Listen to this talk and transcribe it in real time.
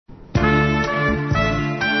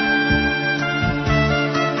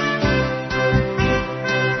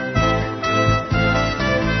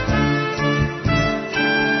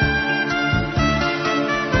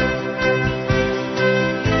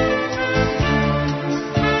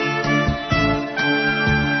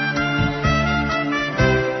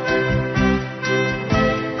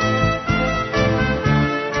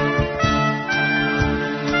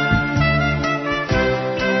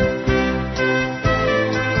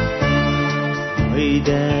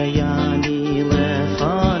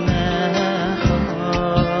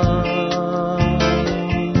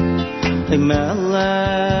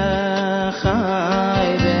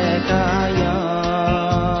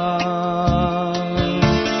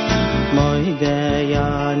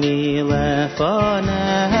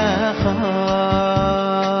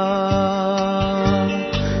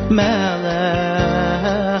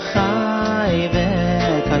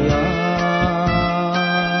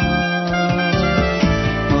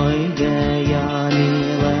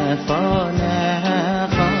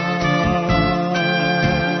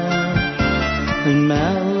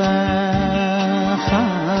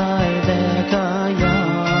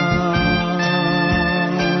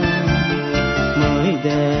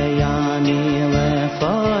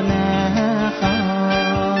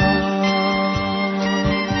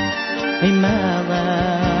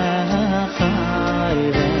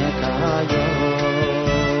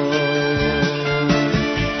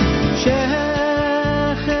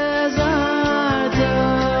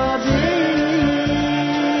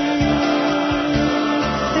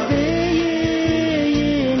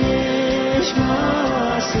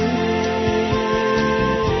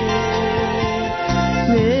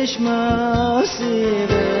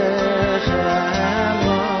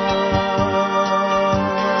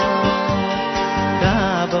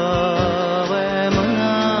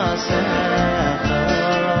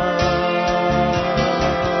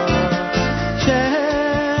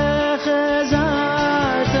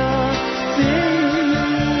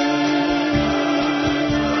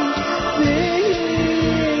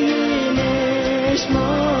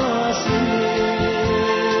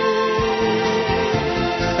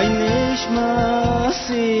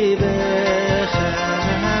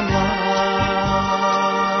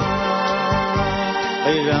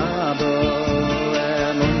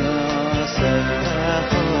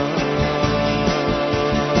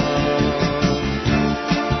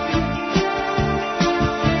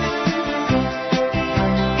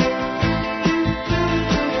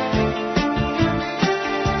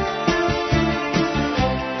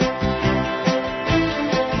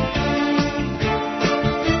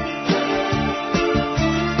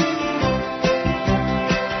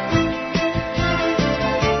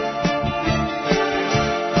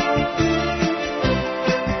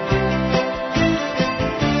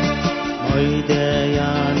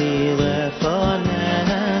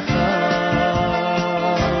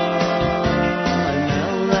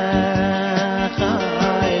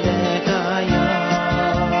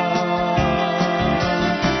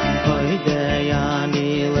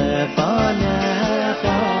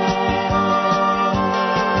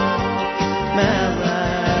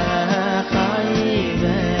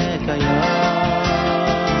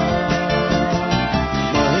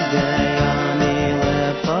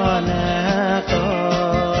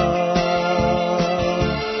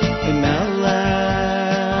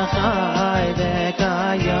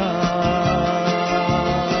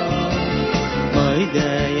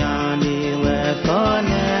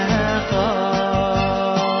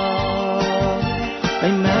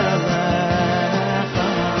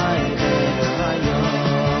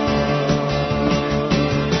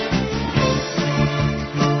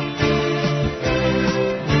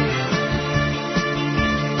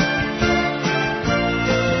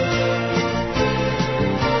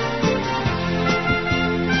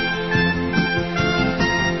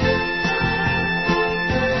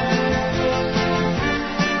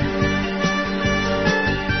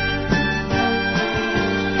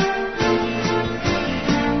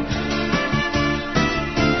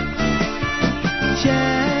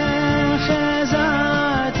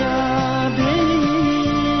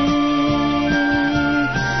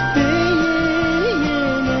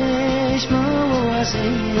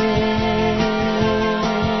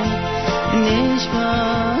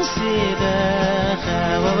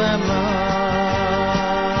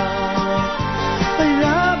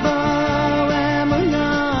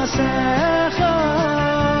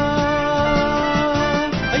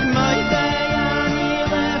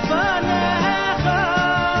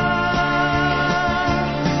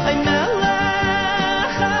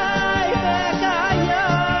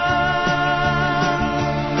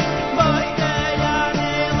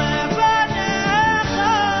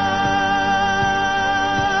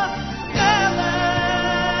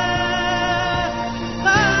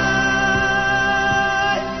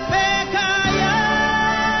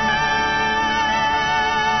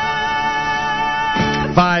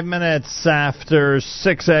5 minutes after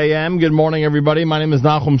 6 a.m. Good morning, everybody. My name is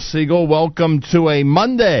Nachum Siegel. Welcome to a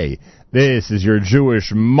Monday. This is your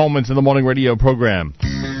Jewish Moments in the Morning radio program.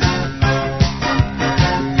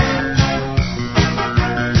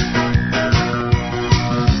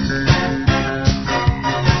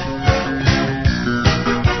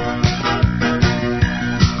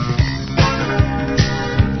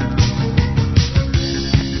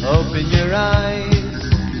 eyes.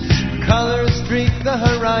 Colors streak the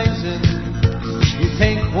horizon. You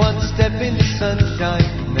take one step into sunshine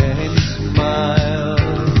and you smile.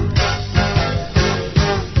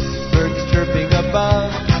 Birds chirping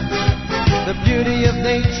above, the beauty of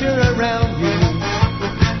nature around you.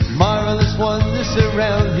 Marvelous wonders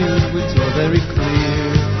surround you. It's all very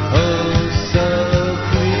clear, oh so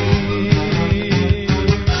clear.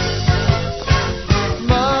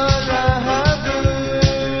 Marahabu,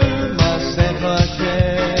 Masecha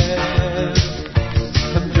Hashem.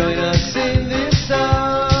 Come join us in this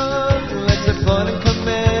song. Let's have fun and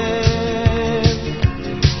command.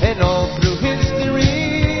 And all through history,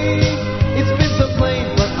 it's been so plain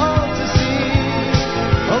for all to see.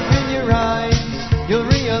 Open your eyes, you'll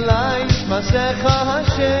realize Masecha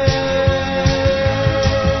Hashem.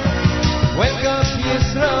 Wake up,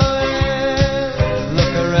 Yisrael.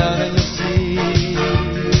 Look around and you'll see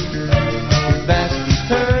His vast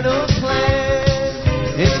eternal plan.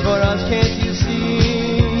 It's for us, can't you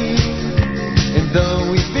see? And though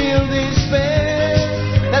we feel despair,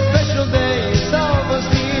 that special day is almost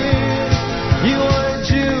here. You are a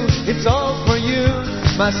Jew, it's all for you.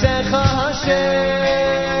 Masecha Hashem.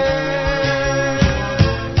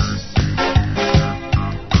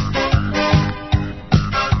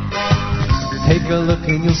 Take a look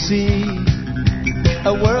and you'll see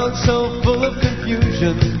a world so full of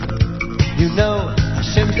confusion. You know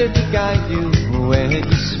Hashem's there to guide you when you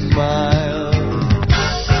smile.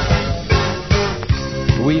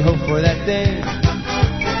 We hope for that day.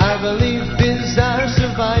 Our belief is our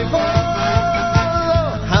survival.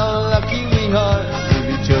 How lucky we are to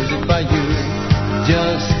be chosen by you,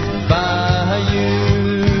 just by you.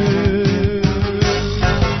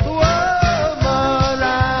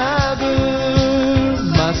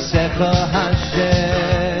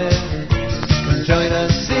 Hashem, join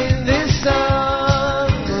us in this song.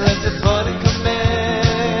 Let's have fun and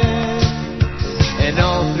command. And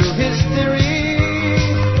all through history,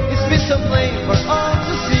 it's been so plain for all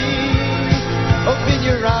to see. Open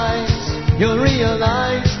your eyes, you'll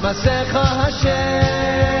realize Masecha Hashem.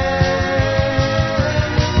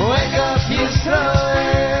 Wake up,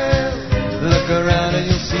 Yisrael. Look around and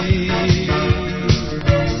you'll see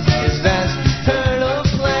His vast eternal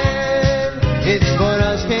plan. It's for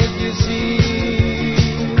us, can't you see?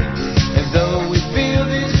 And though we feel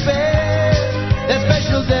despair, that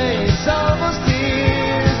special day is almost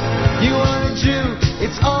here. You are a Jew,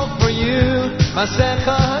 it's all for you.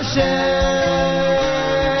 Masecha Hashem.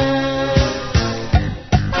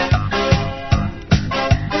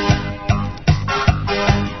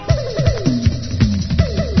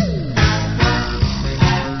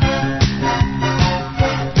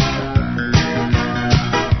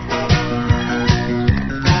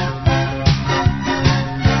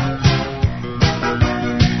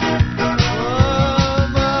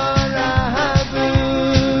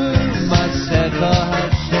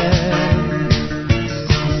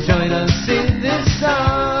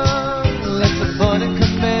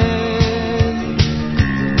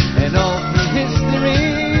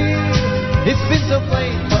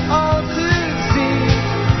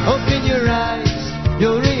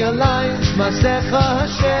 Masecha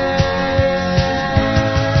Hashem.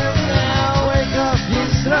 Now wake up,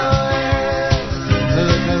 Yisrael.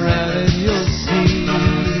 Look around and you'll see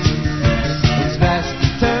His vast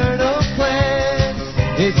eternal plan.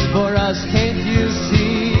 It's for us, can't you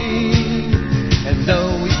see? And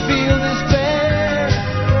though we feel despair,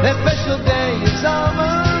 that special day is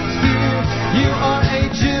almost here. You are a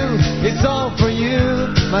Jew, it's all for you.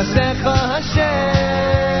 Masecha Hashem.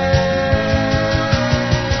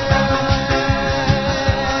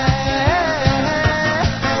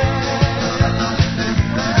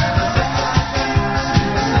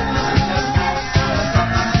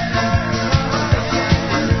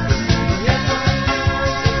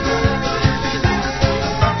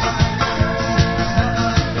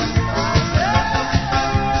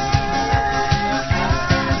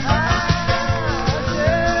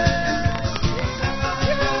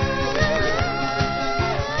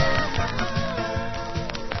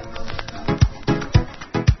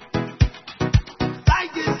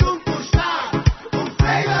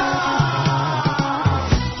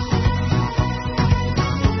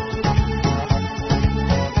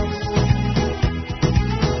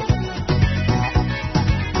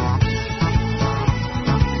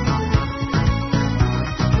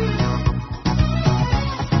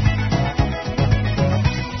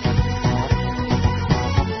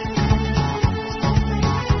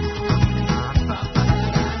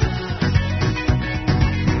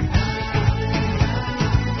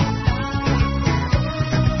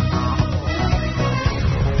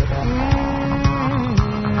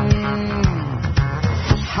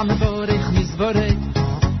 mizborei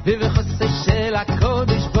v'chosei shel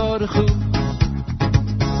HaKodesh Baruch Hu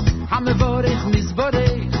Hamevorech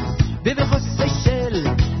mizborei v'chosei shel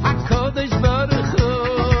HaKodesh Baruch Hu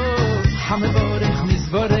Hamevorech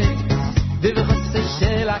mizborei v'chosei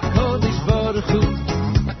shel HaKodesh Baruch Hu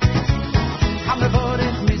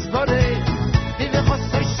Hamevorech mizborei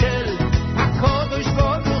v'chosei shel HaKodesh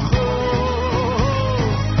Baruch Hu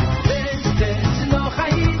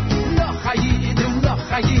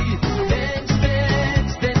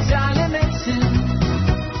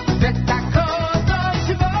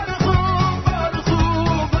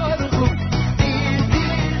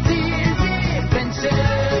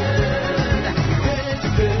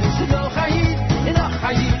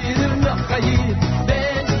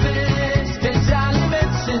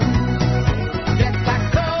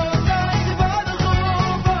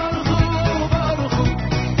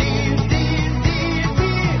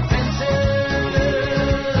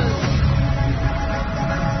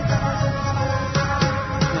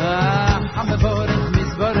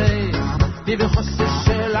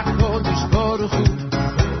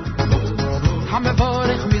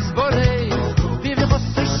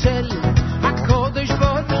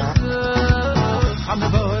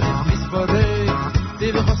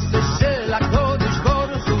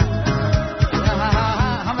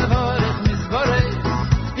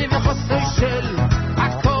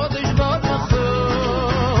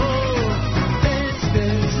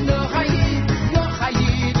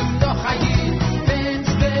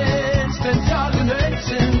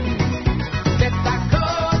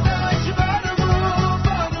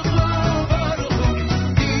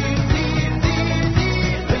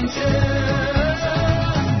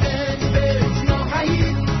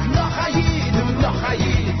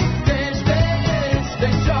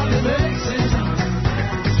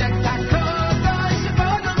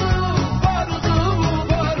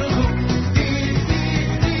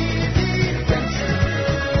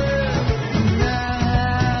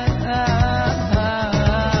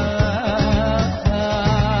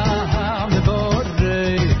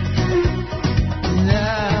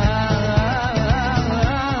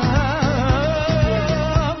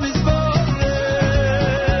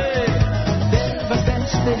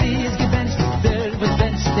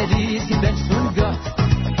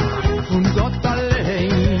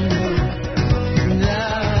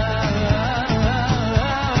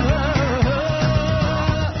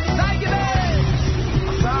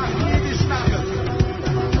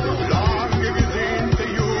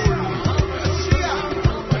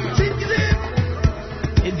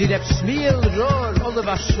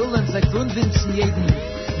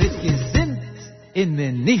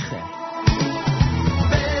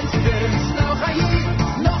Lo chayid,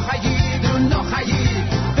 lo chayid, lo chayid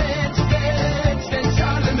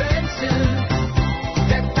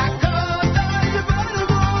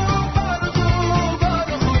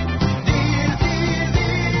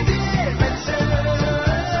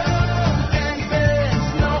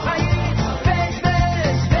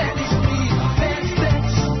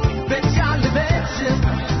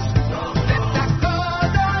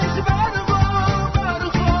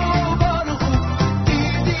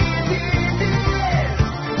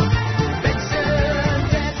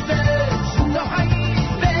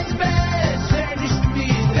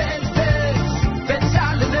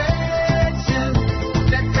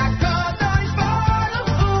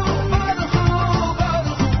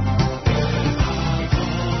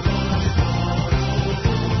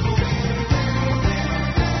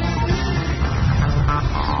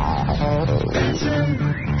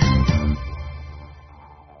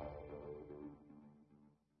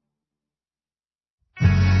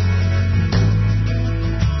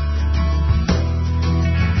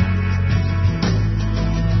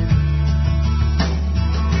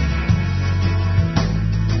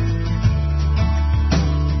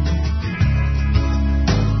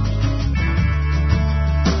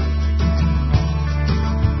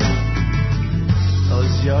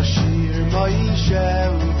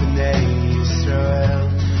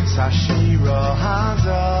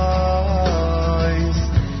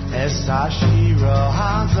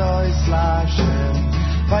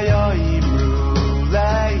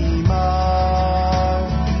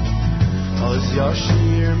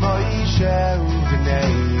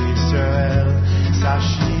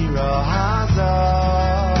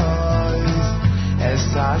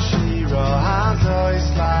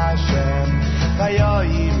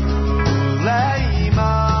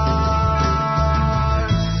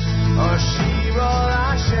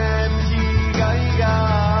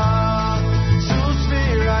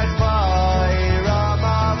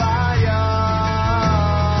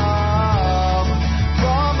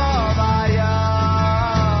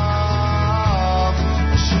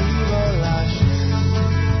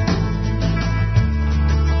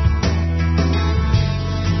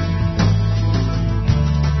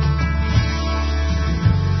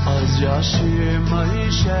Yashir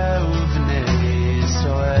Moshe Uvnei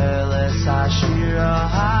Yisrael Es Hashir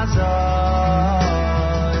HaZos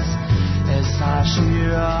Es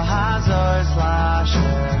Hashir HaZos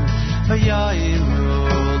Lashem V'yayimru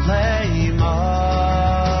Leimar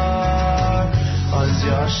Oz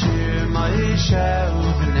Yashir Moshe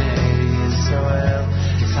Uvnei Yisrael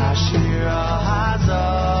Es Hashir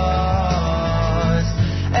HaZos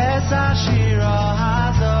Es Hashir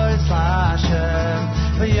HaZos Lashem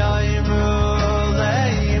V'yayimru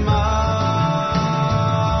Leimar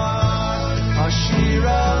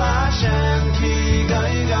Ashira Lashem Ki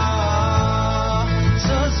Gaiga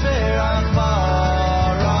Susvir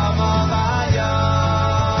Akbar Ramavayam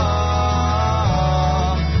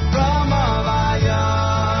Ramavayam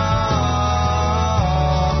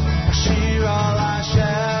Ashira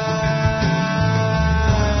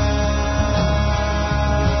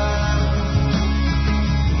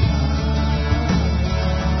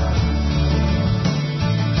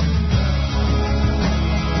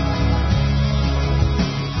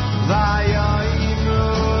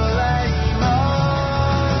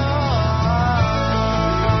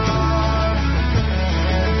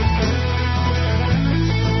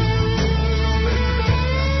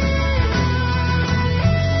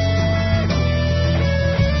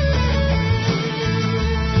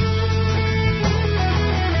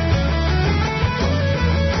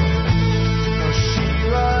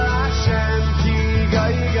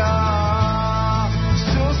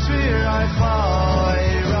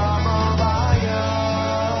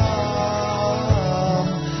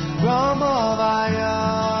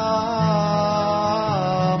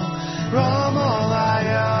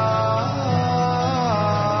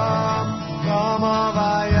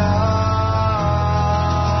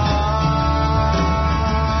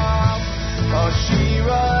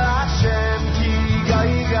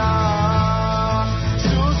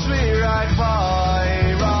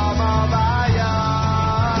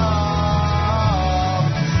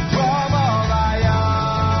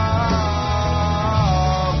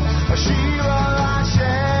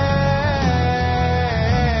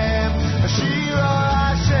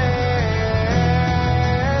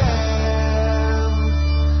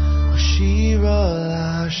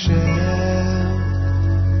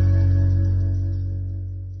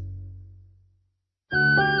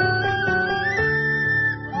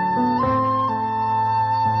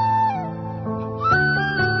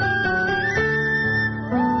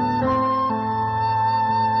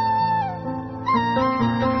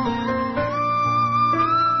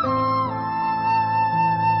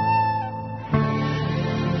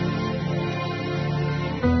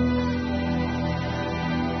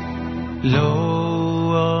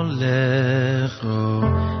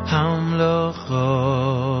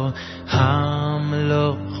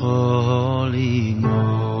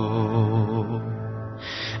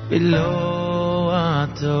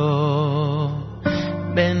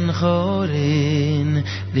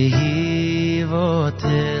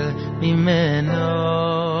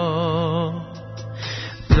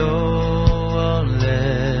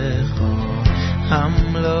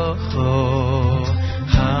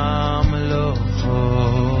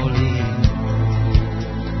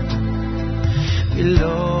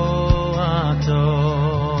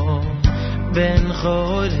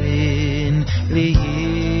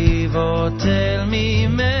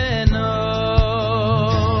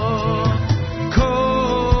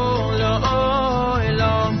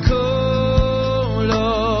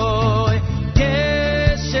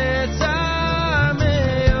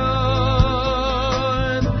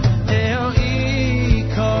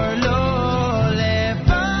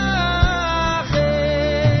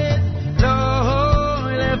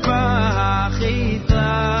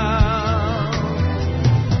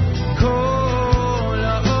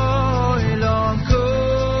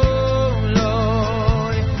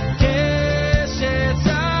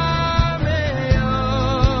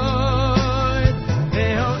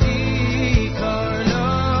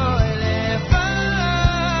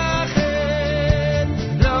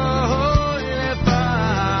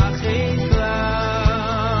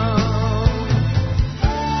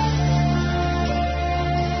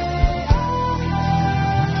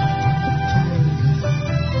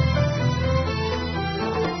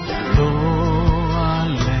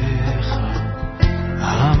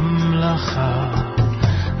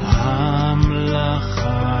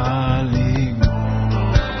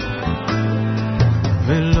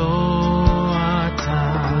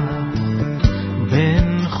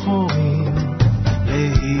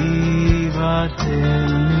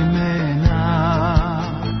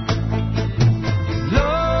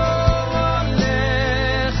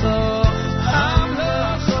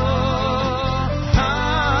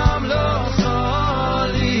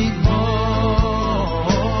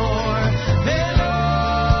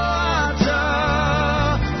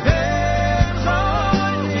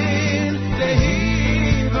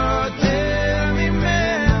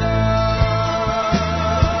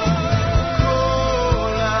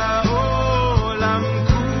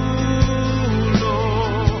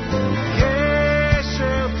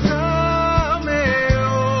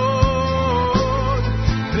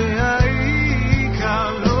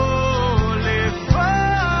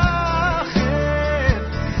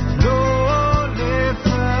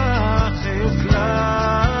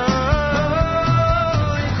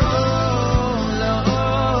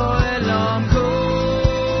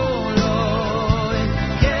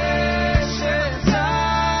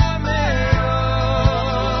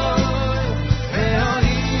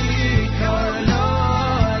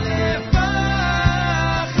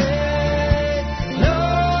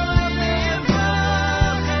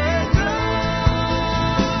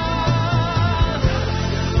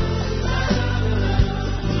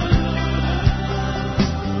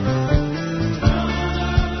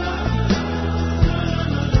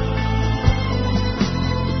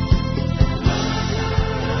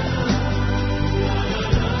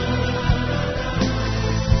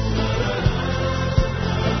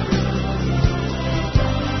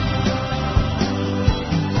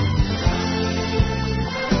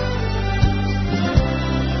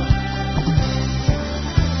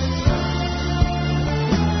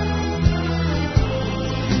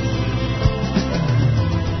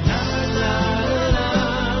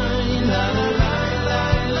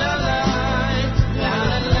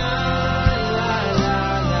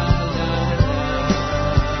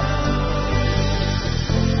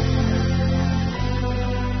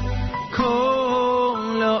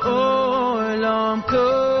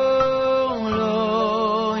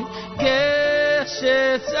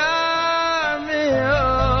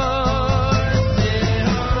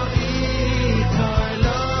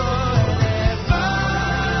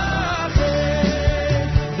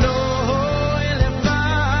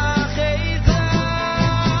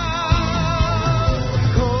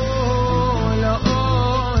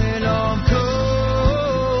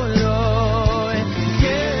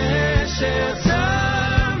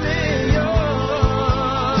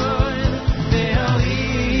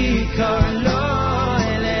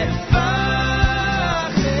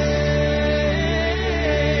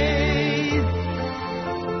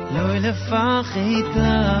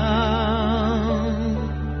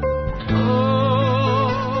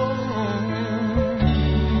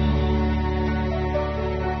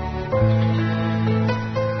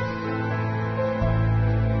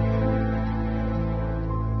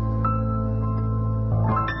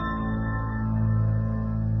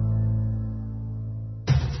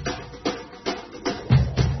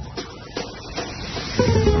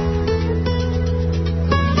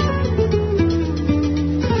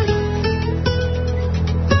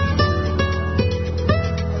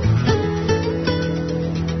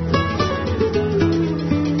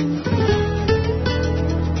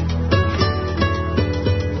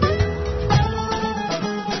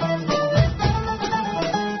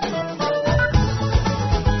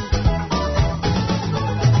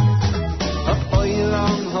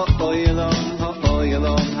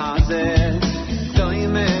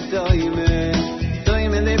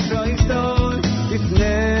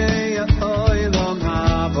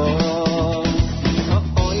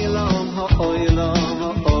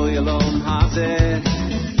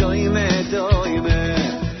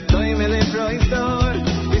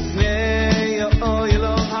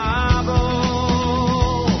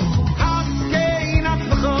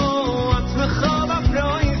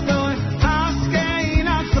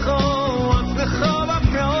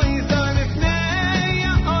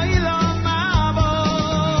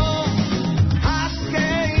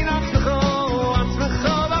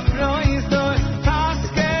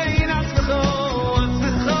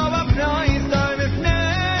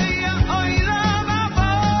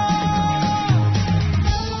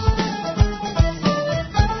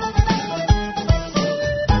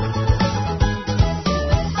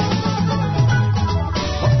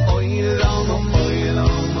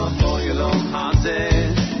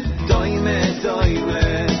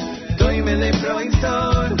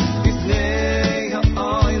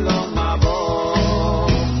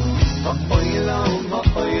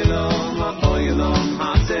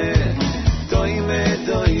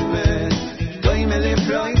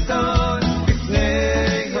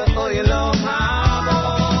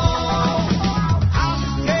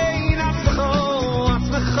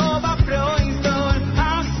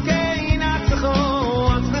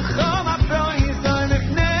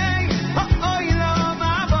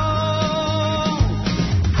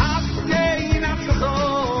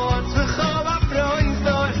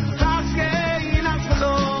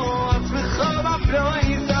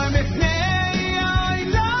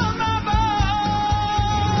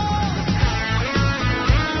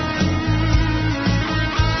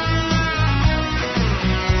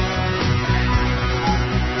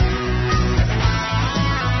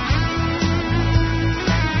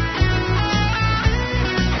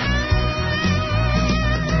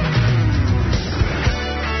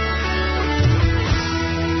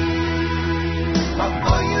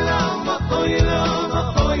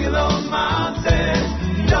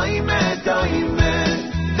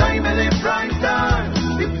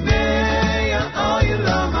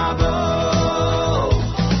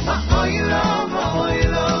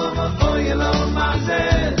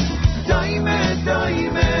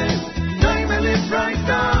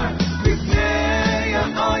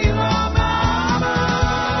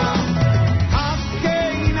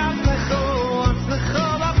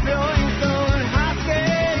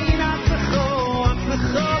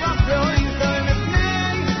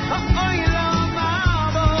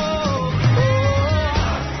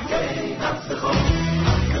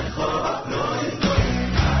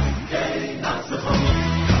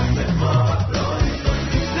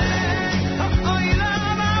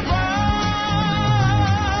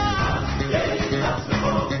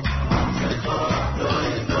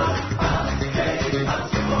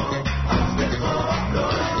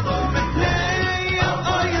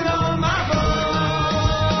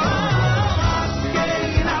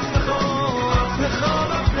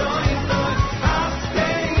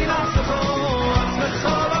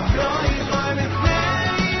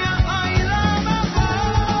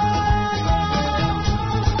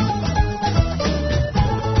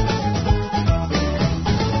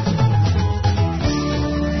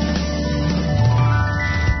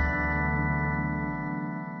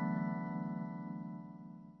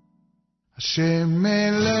השם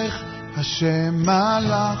מלך, השם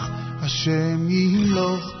מלך, השם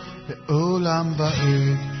ימלוך לעולם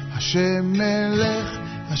ועד. השם מלך,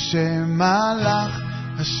 השם מלך,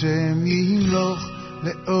 השם ימלוך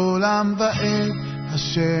לעולם ועד.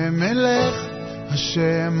 השם מלך,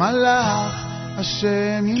 השם מלך,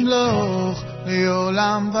 השם ימלוך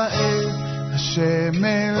לעולם ועד. השם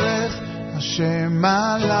מלך, השם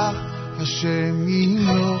מלך, השם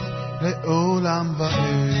ימלוך לעולם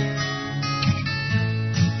ועד.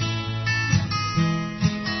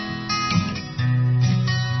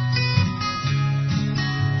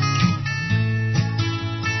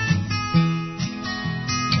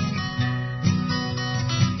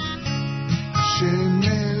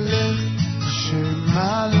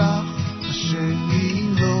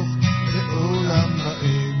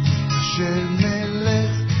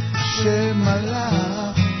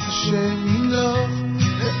 מלך, השם ימלוך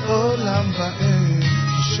לעולם ועד,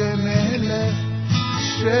 השם מלך,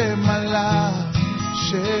 השם מלך,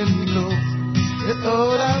 השם ימלוך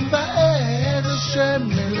לעולם ועד, השם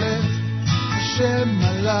מלך, השם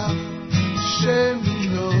מלך, השם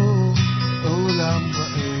ימלוך לעולם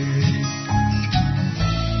ועד.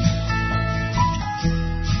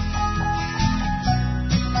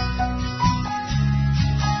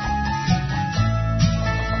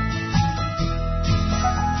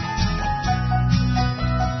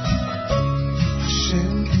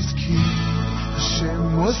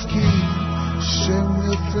 Was king, Hashem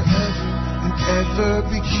will forever and ever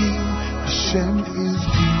be king. Hashem is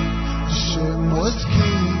king, Hashem was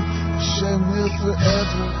king, Hashem will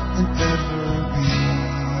forever and ever be.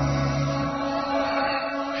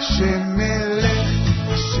 Hashem melech,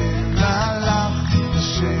 Hashem malach,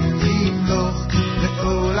 Hashem yimloch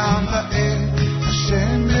le'olam va'ed.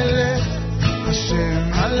 Hashem melech, Hashem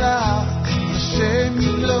malach, Hashem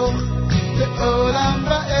yimloch le'olam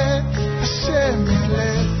va'ed. Hashem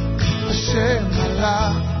melech, Hashem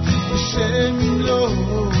malach, Hashem yimloch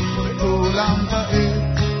le'olam va'ed.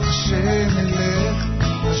 Hashem melech,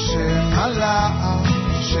 Hashem malach,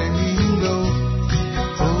 Hashem yimloch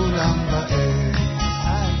le'olam va'ed.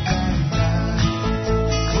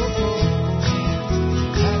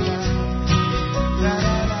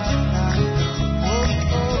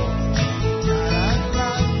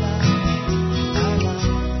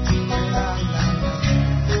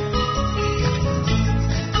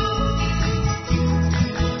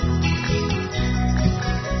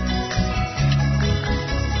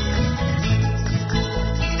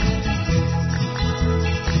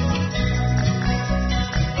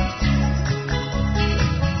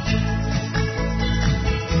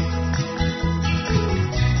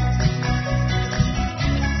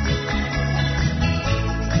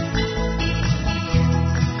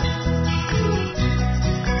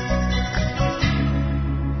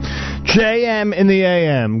 JM in the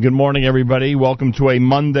AM. Good morning, everybody. Welcome to a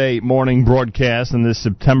Monday morning broadcast on this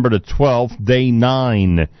September the 12th, day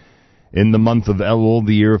 9 in the month of Elul,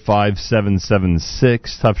 the year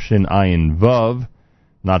 5776, Tafshin Ayin Vav.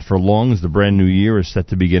 Not for long, as the brand new year is set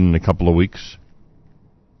to begin in a couple of weeks.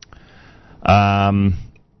 And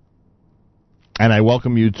I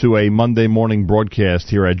welcome you to a Monday morning broadcast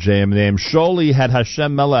here at JM in the AM. Sholi had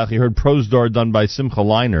Hashem Melech. You heard Prosdor done by Simcha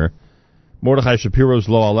Leiner. Mordechai Shapiro's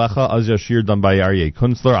Lo Alecha, Az Yashir done by Aryeh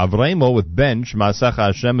Kunstler, Avremo with Bench, Ma'asecha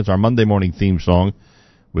Hashem, it's our Monday morning theme song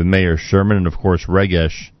with Mayor Sherman, and of course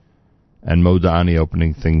Regesh and Mo Da'ani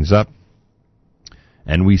opening things up.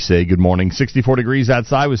 And we say good morning. 64 degrees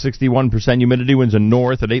outside with 61% humidity, winds are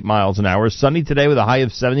north at 8 miles an hour. Sunny today with a high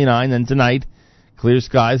of 79, and tonight, clear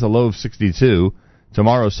skies, a low of 62.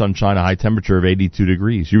 Tomorrow, sunshine, a high temperature of 82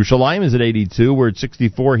 degrees. Yerushalayim is at 82, we're at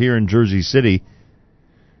 64 here in Jersey City.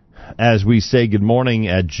 As we say good morning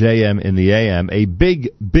at JM in the AM, a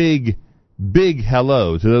big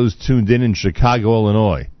hello to those tuned in Chicago,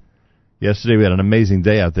 Illinois. Yesterday we had an amazing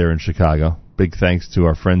day out there in Chicago. Big thanks to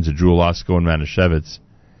our friends at Jewel Osco and Manischewitz.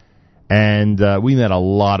 And we met a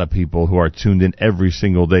lot of people who are tuned in every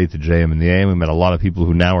single day to JM in the AM. We met a lot of people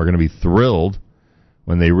who now are going to be thrilled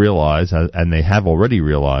when they realize, and they have already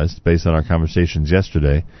realized, based on our conversations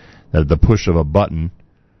yesterday, that at the push of a button,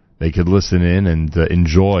 they could listen in and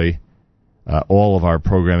enjoy all of our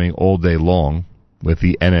programming all day long with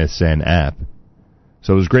the NSN app.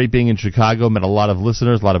 So it was great being in Chicago, met a lot of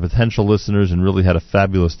listeners, a lot of potential listeners, and really had a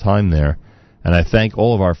fabulous time there. And I thank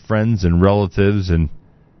all of our friends and relatives and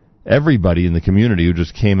everybody in the community who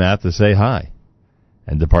just came out to say hi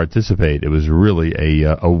and to participate. It was really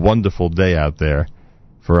a wonderful day out there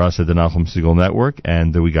for us at the Nachum Segal Network,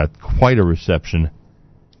 and we got quite a reception,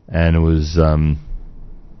 and it was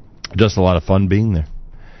just a lot of fun being there.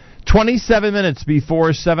 27 minutes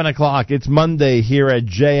before 7 o'clock. It's Monday here at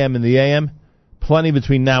JM in the AM. Plenty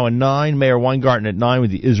between now and 9. Mayor Weingarten at 9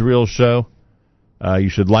 with the Israel Show. You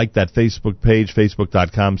should like that Facebook page,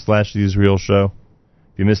 facebook.com/The Israel Show.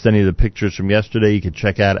 If you missed any of the pictures from yesterday, you can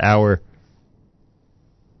check out our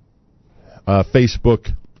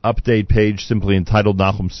Facebook update page, simply entitled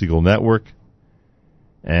Nachum Segal Network.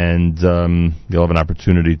 And you'll have an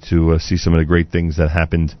opportunity to see some of the great things that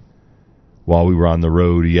happened while we were on the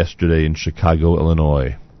road yesterday in Chicago,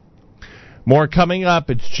 Illinois. More coming up.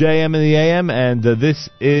 It's JM in the AM, and this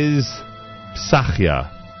is Psachia.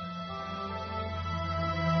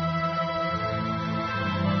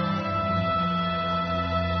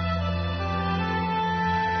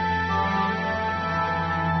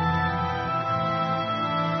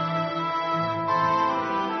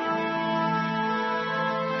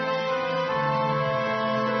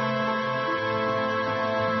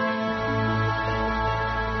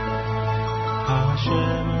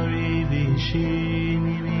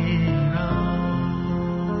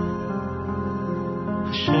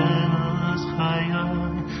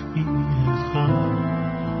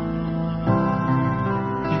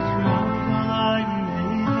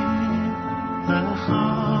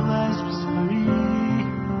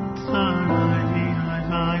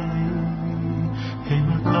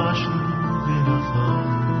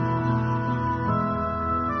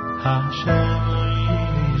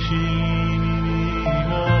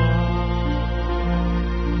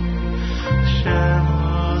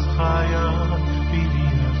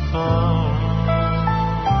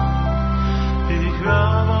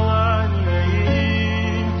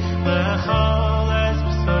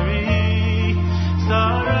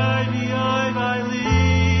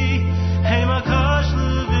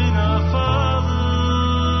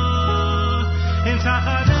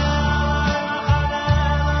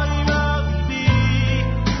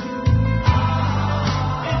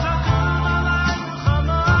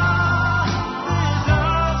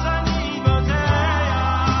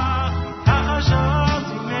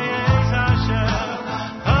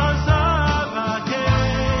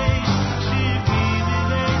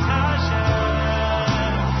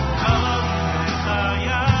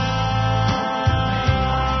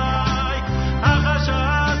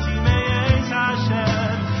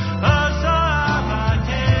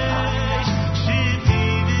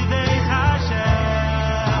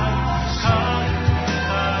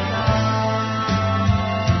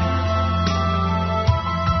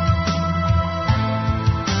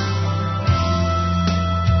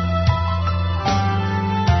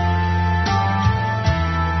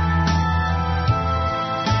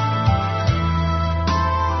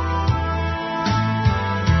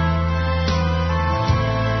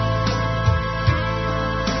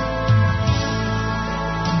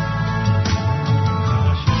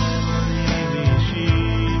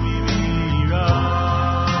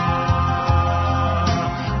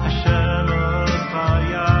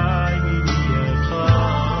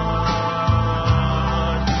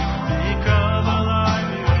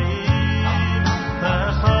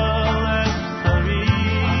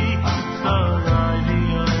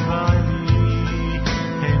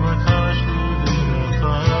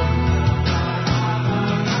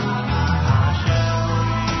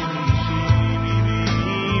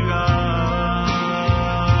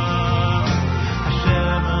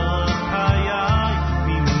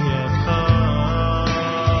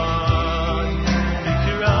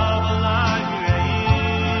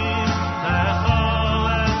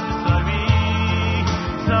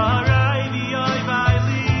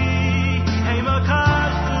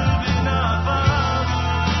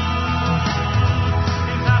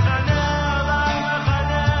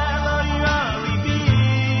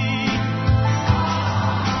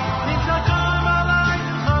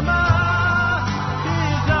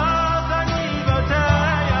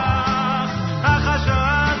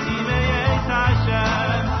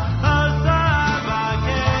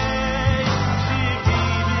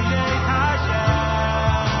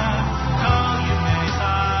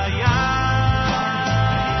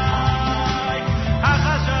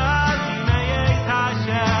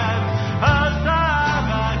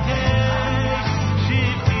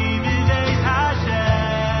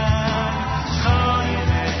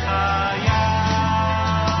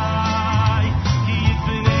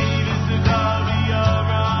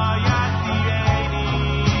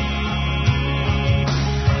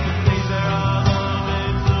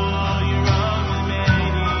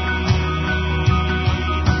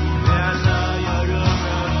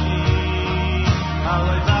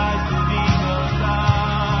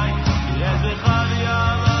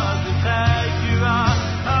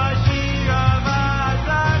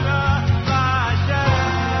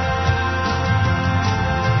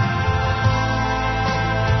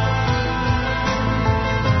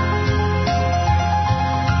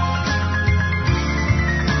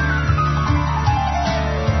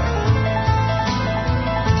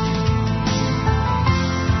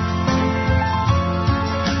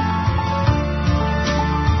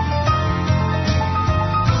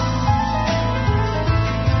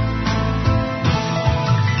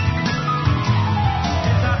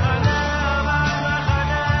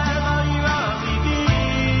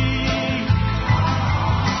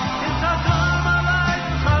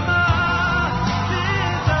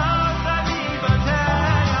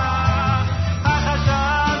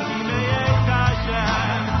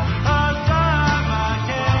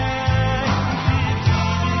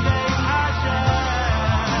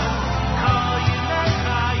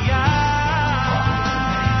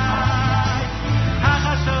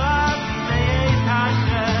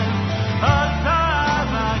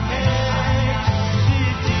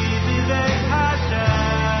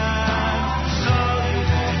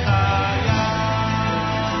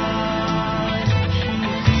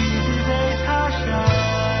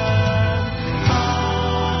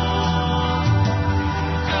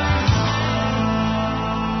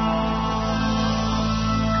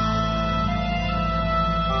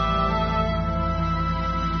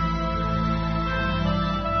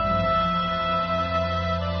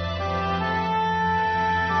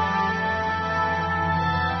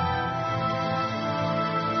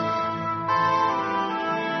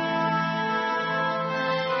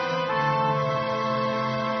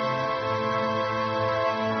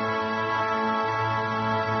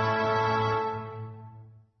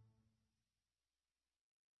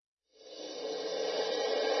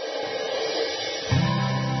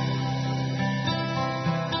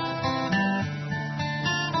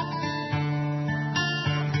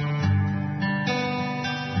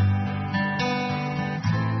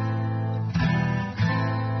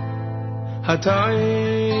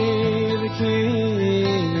 Hatayr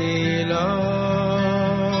kiloi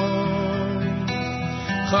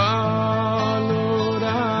Chalu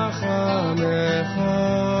rachamecha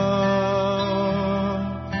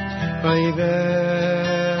Oive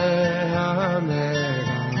hamerachem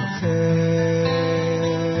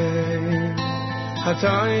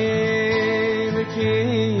Hatayr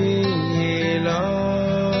kiloi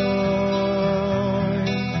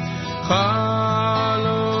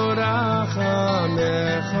Chalu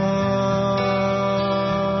rachamecha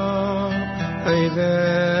Oive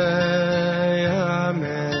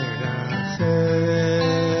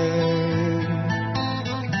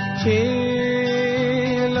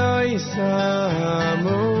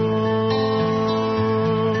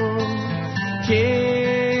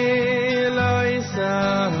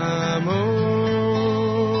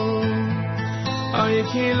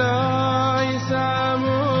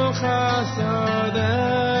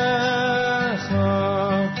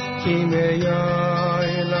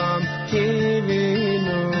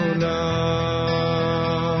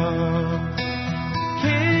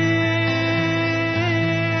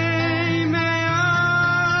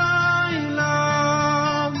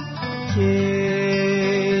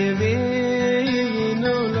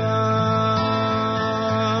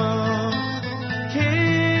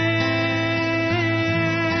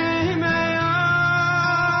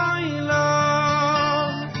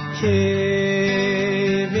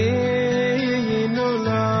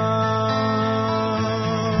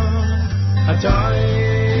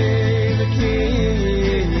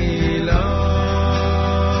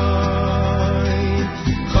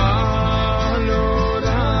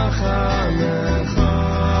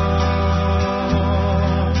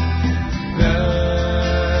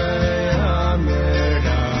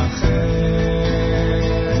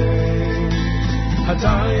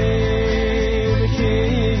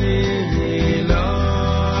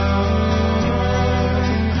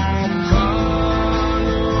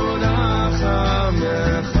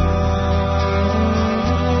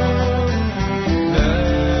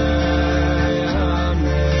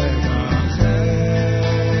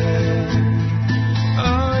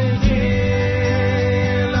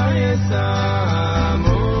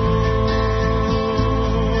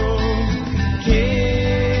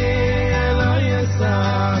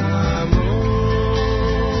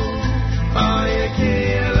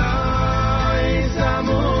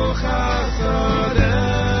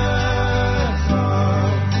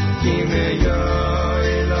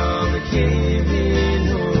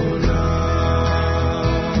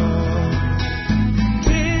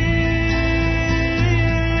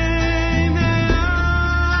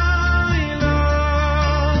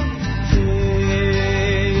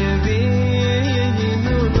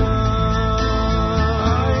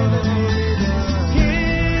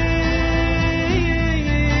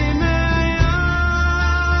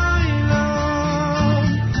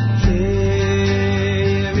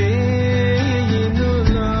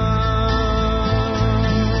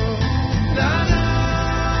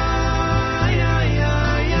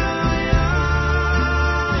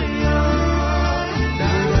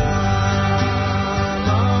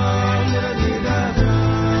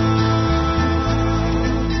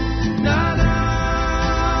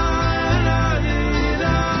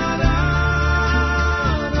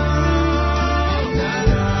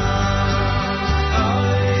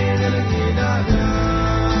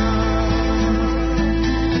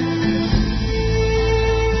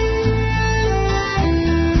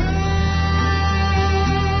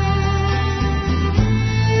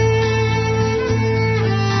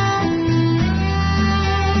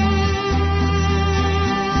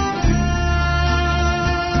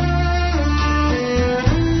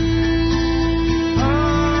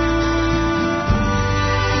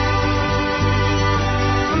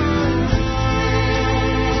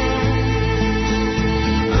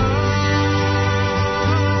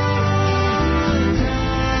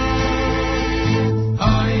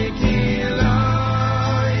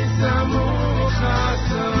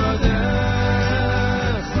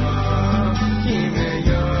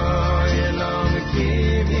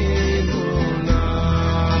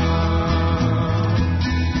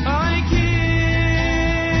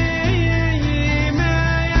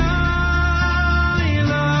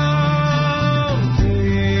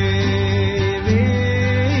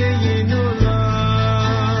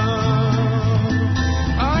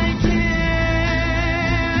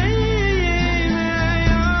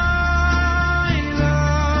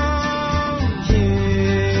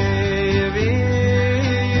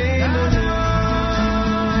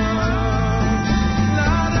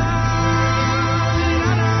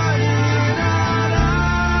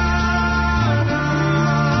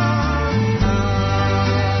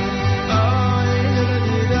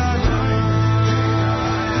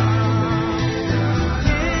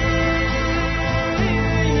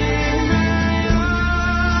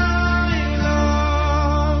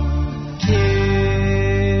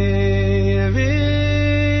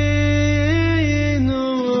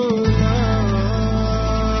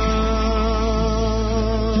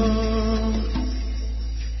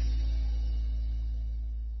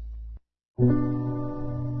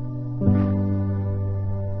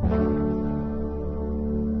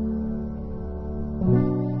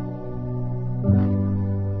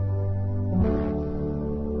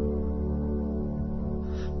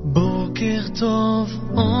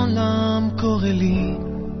שלי,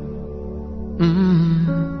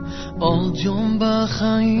 עוד יום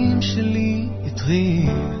בחיים שלי התחיל.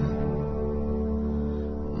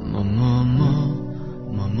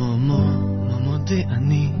 מודה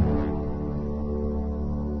אני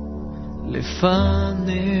לפניך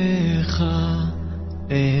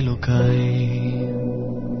אלוקיי.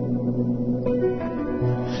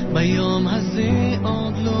 ביום הזה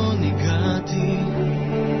עוד לא ניגעתי,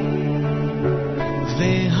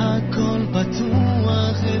 והכל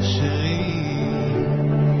בטוח אפשרי.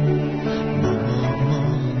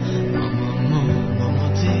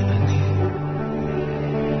 מודה אני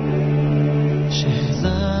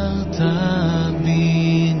שהחזרת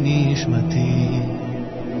בי נשמתי.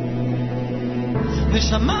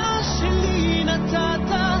 נשמה שלי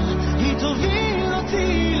נתת, היא תוביל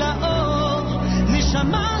אותי לאור.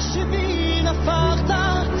 נשמה שבי נפחת,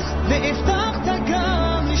 והבטחת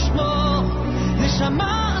גם לשמור.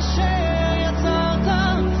 נשמה אשר יצרת,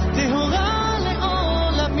 טהורה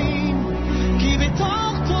לעולמים, כי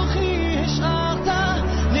בתוך תוכי השארת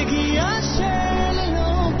נגיעה של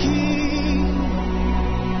אלוקים.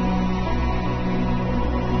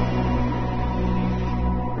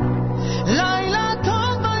 לילה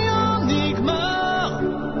טוב ביום נגמר,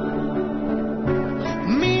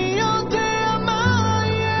 מי יודע מה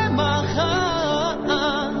יהיה מחר.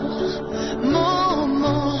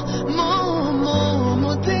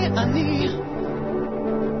 מודה אני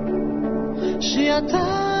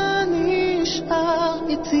שאתה נשאר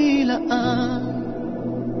איתי לעד.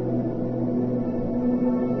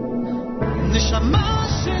 נשמה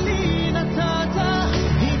שלי נתת,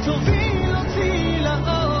 היא תוביל אותי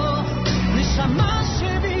לאור. נשמה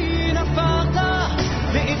שבי נפחת,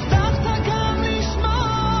 והבטחת גם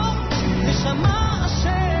לשמור. נשמה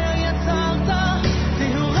אשר יצרת,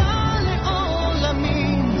 טהורה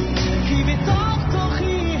לעולמים, כי בתוך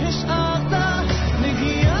תוכי השארת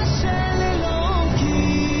נגיעה של אלוקים.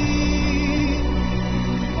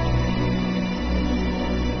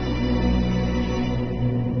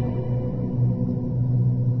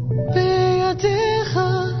 בידיך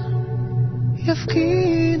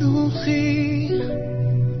יפקיד רוחי,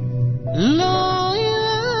 לא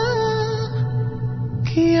יראה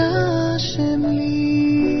כי השם לי.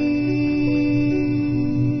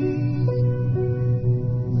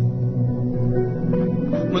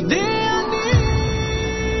 מודה אני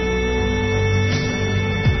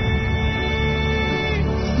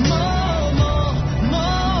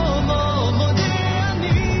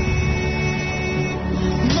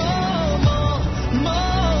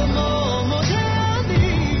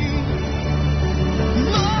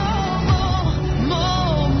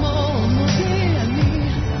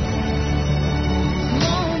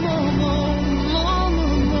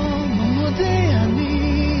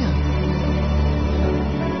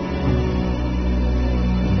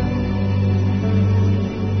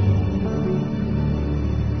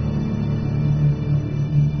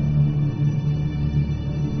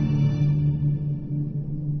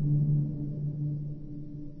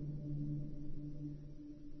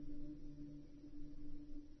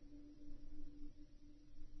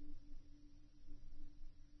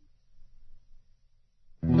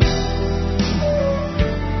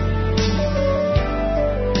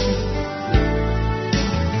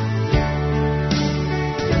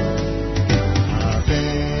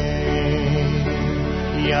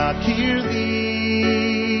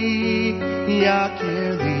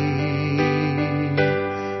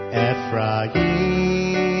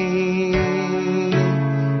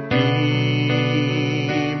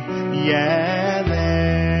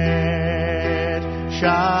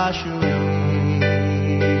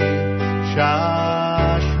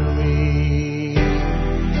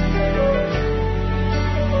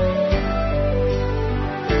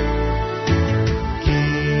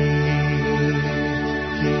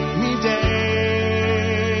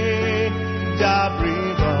Dabri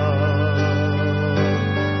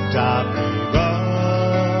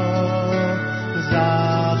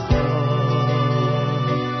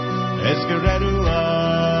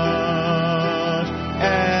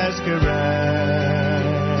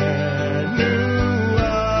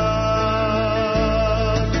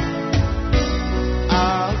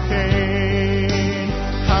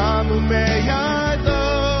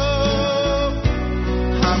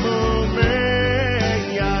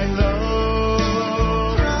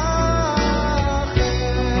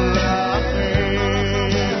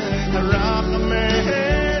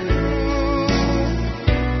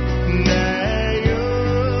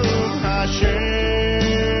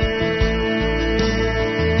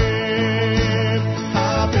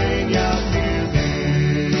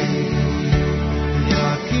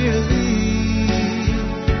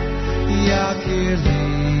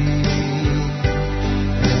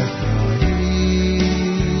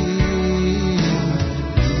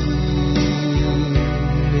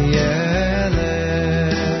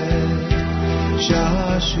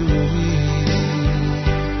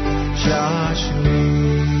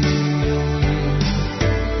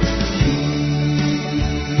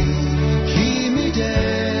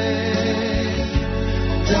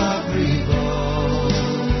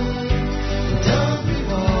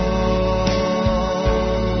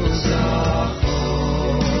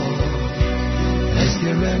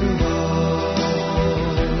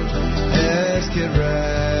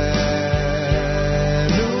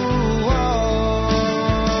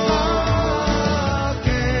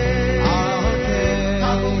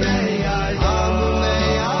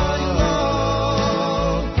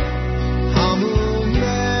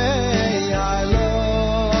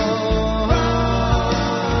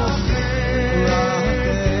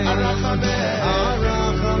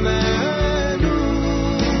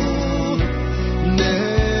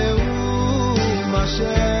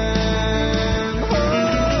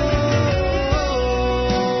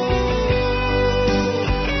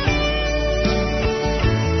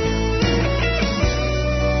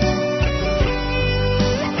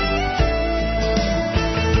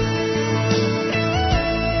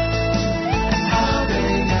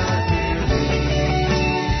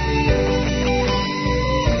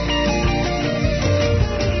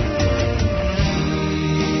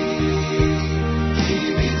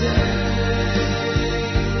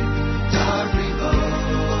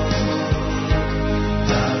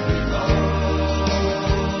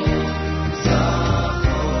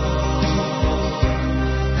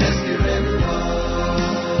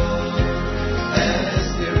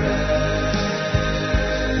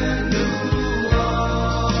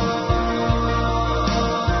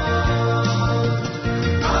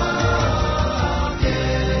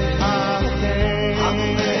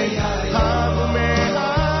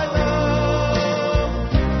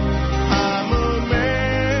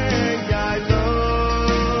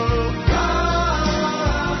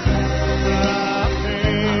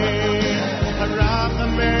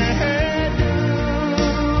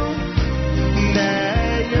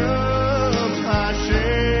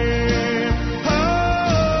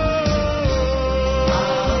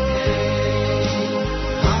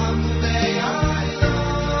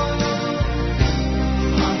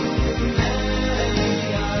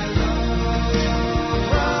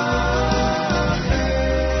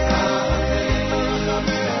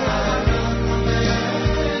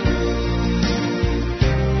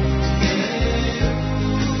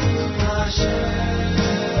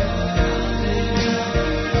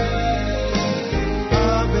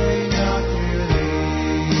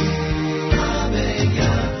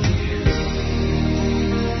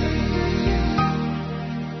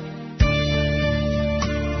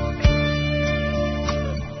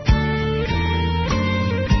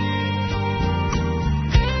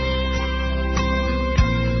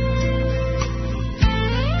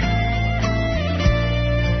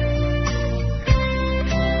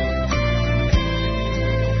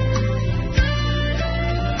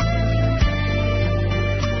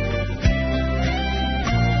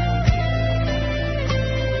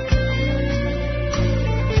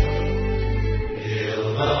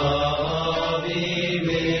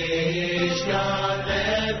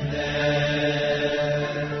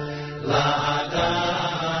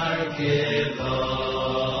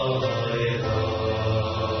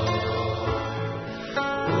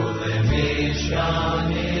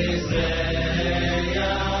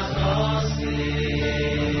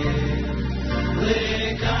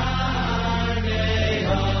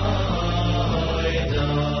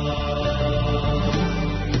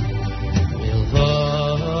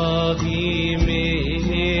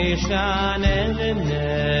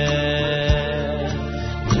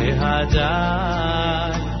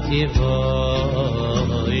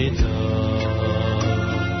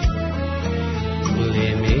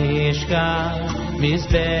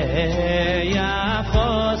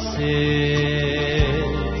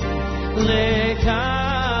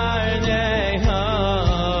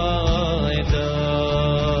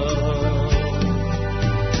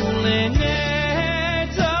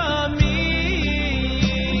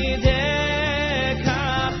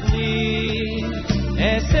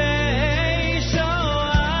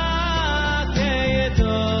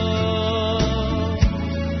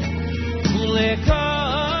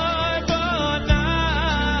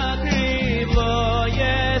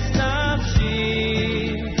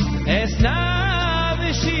It's not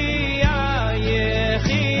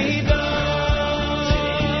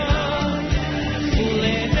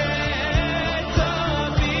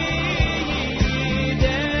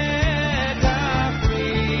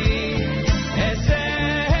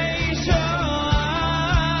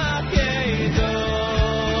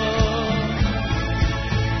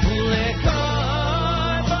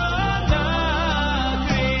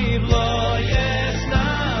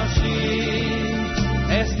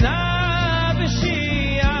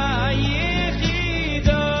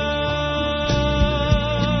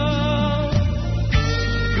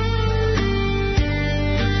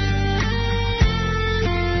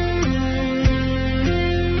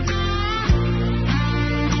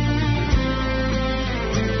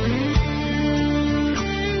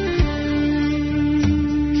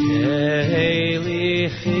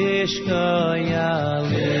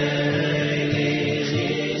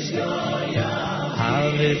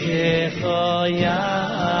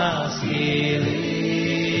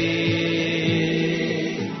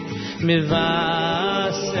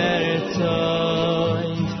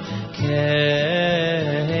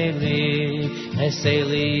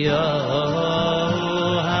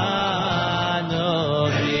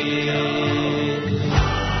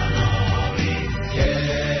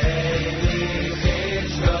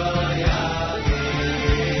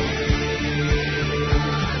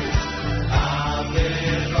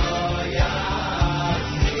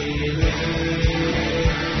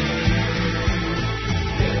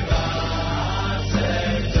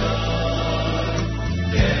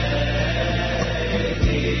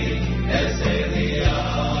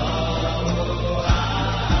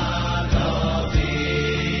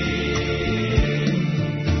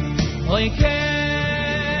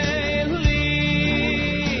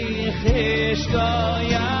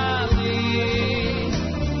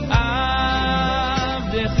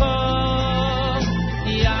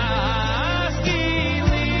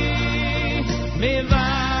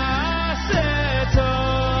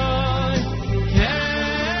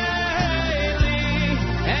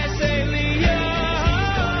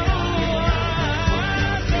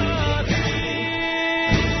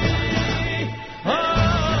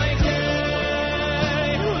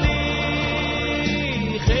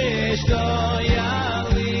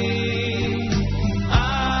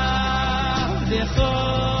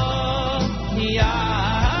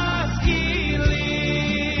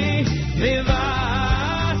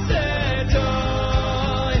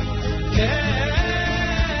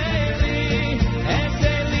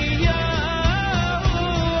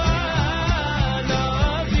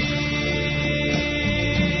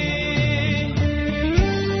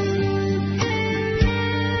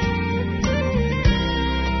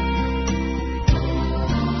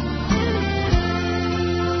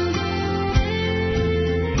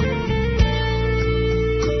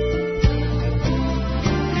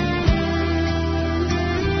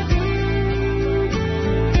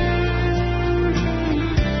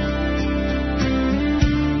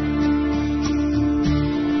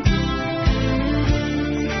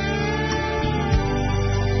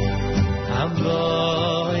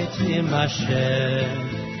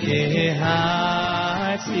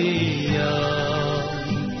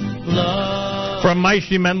From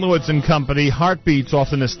Maishi Menlowitz and Company, Heartbeats off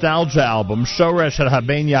the Nostalgia album. Shoresh had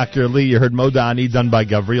Haben Yakir Li. You heard Modani done by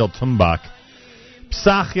Gavriel Tumbach.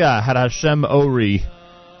 Psachia had Hashem Ori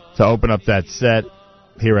to open up that set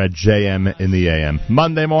here at JM in the AM.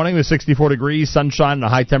 Monday morning with 64 degrees, sunshine, and a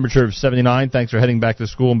high temperature of 79. Thanks for heading back to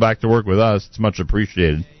school and back to work with us. It's much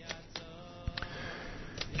appreciated.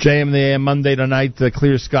 JM in the AM Monday tonight,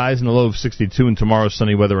 clear skies and a low of 62, and tomorrow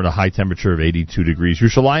sunny weather and a high temperature of 82 degrees.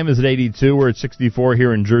 Yerushalayim is at 82. We're at 64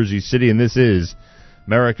 here in Jersey City, and this is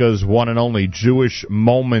America's one and only Jewish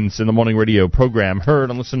Moments in the Morning radio program, heard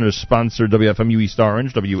on listeners-sponsored WFMU East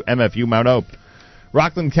Orange, WMFU Mount Hope.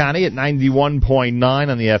 Rockland County at 91.9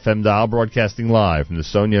 on the FM dial, broadcasting live from the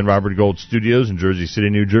Sonia and Robert Gold studios in Jersey City,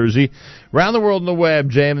 New Jersey. Around the world on the web,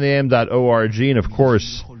 jmtheam.org, and of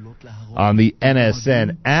course on the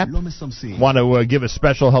NSN app. Want to give a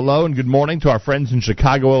special hello and good morning to our friends in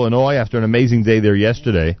Chicago, Illinois, after an amazing day there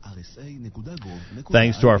yesterday.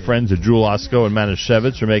 Thanks to our friends at Jewel Osco and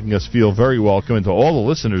Manischewitz for making us feel very welcome, and to all the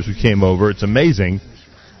listeners who came over. It's amazing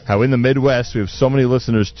how in the Midwest we have so many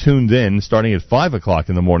listeners tuned in, starting at 5 o'clock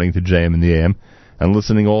in the morning to JM in the AM, and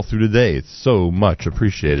listening all through the day. It's so much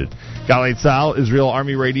appreciated. Galei Tzahal, Israel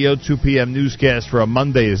Army Radio, 2 p.m. newscast for a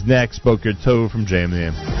Monday is next. Boker Tov from JM in the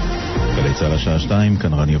AM. גלי צה"ל השעה 2,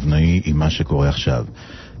 כאן רן יבנאי עם מה שקורה עכשיו.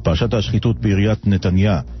 פרשת השחיתות בעיריית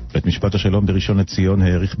נתניה. בית משפט השלום בראשון לציון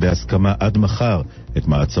העריך בהסכמה עד מחר את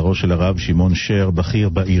מעצרו של הרב שמעון שר, בכיר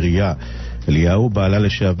בעירייה. אליהו, בעלה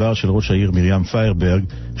לשעבר של ראש העיר מרים פיירברג,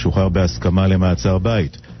 שוחרר בהסכמה למעצר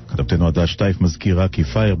בית. כתבתנו עדה שטייף מזכירה כי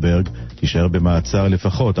פיירברג תישאר במעצר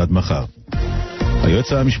לפחות עד מחר.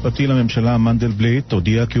 היועץ המשפטי לממשלה מנדלבליט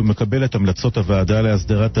הודיע כי הוא מקבל את המלצות הוועדה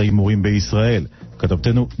להסדרת ההימורים בישראל.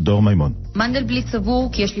 כתבתנו דור מימון. מנדלבליט סבור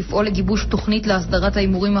כי יש לפעול לגיבוש תוכנית להסדרת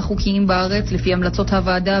ההימורים החוקיים בארץ לפי המלצות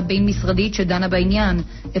הוועדה הבין-משרדית שדנה בעניין.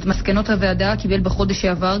 את מסקנות הוועדה קיבל בחודש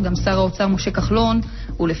שעבר גם שר האוצר משה כחלון,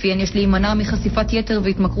 ולפיהן יש להימנע מחשיפת יתר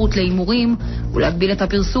והתמכרות להימורים ולהגביל את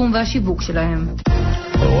הפרסום והשיווק שלהם.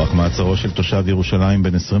 הוארך מעצרו של תושב ירושלים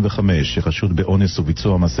בן 25 שחשוד באונס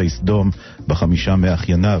וביצוע מעשי סדום ב5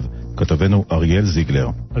 מאחייניו. כתבנו אריאל זיגלר.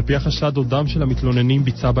 על פי החשד, דודם של המתלוננים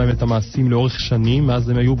ביצע בהם את המעשים לאורך שנים, מאז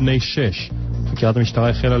הם היו בני 6. חקירת המשטרה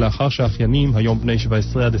החלה לאחר שהאחיינים, היום בני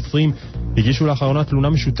 17 עד 20, הגישו לאחרונה תלונה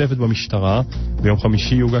משותפת במשטרה. ביום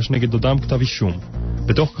חמישי יוגש נגד דודם כתב אישום.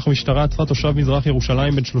 בתוך כך המשטרה עצרה תושב מזרח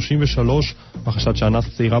ירושלים בן 33 בחשד שאנס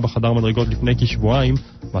צעירה בחדר מדרגות לפני כשבועיים.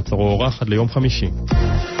 מעצרו הוארך עד ליום חמישי.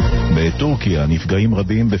 בטורקיה נפגעים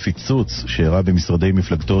רבים בפיצוץ שאירע במשרדי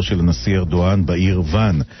מפלגתו של הנשיא ארדואן בעיר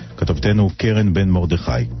ואן. כתבתנו קרן בן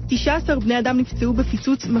מרדכי. 19 בני אדם נפצעו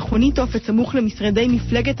בפיצוץ מכונית תופת סמוך למשרדי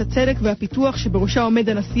מפלגת הצדק והפיתוח שבראשה עומד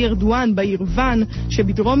הנשיא ארדואן בעיר ואן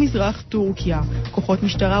שבדרום מזרח טורקיה. כוחות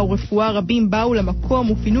משטרה ורפואה רבים באו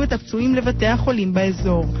למקום ופינו את הפצועים לבתי החולים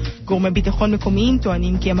באזור. גורמי ביטחון מקומיים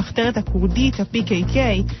טוענים כי המחתרת הכורדית, ה-PKK,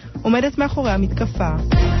 עומדת מאחורי המתקפה.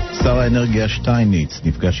 שר האנרגיה שטייניץ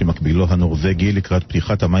נפגש עם מקבילו הנורווגי לקראת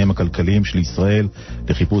פתיחת המים הכלכליים של ישראל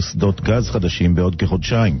לחיפוש שדות גז חדשים בעוד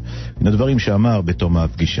כחודשיים. מן הדברים שאמר בתום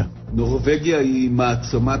הפגישה. נורווגיה היא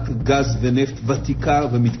מעצמת גז ונפט ותיקה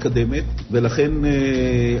ומתקדמת, ולכן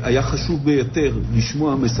היה חשוב ביותר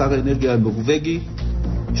לשמוע משר האנרגיה הנורווגי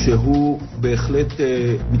שהוא בהחלט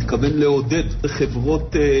מתכוון לעודד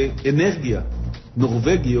חברות אנרגיה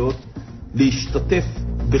נורווגיות להשתתף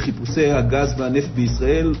בחיפושי הגז והנפט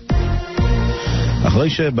בישראל. אחרי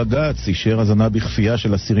שבג"ץ אישר הזנה בכפייה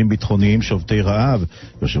של אסירים ביטחוניים שובתי רעב,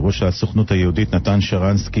 יושב ראש הסוכנות היהודית נתן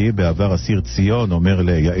שרנסקי, בעבר אסיר ציון, אומר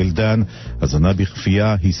ליעל דן, הזנה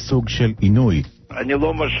בכפייה היא סוג של עינוי. אני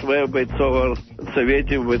לא משווה בית סוהר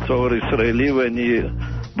סובייטי ובית סוהר ישראלי, ואני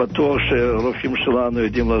בטוח שרופאים שלנו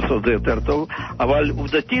יודעים לעשות זה יותר טוב, אבל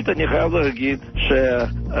עובדתית אני חייב להגיד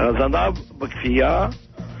שהזנה בכפייה,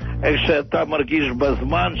 איך שאתה מרגיש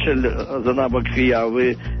בזמן של הזנה בכפייה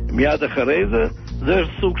ומיד אחרי זה, זה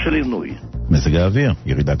סוג של עינוי. מזג האוויר,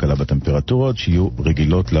 ירידה קלה בטמפרטורות שיהיו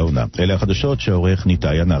רגילות לעונה. אלה החדשות שהעורך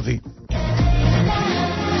ניתאי ענבי.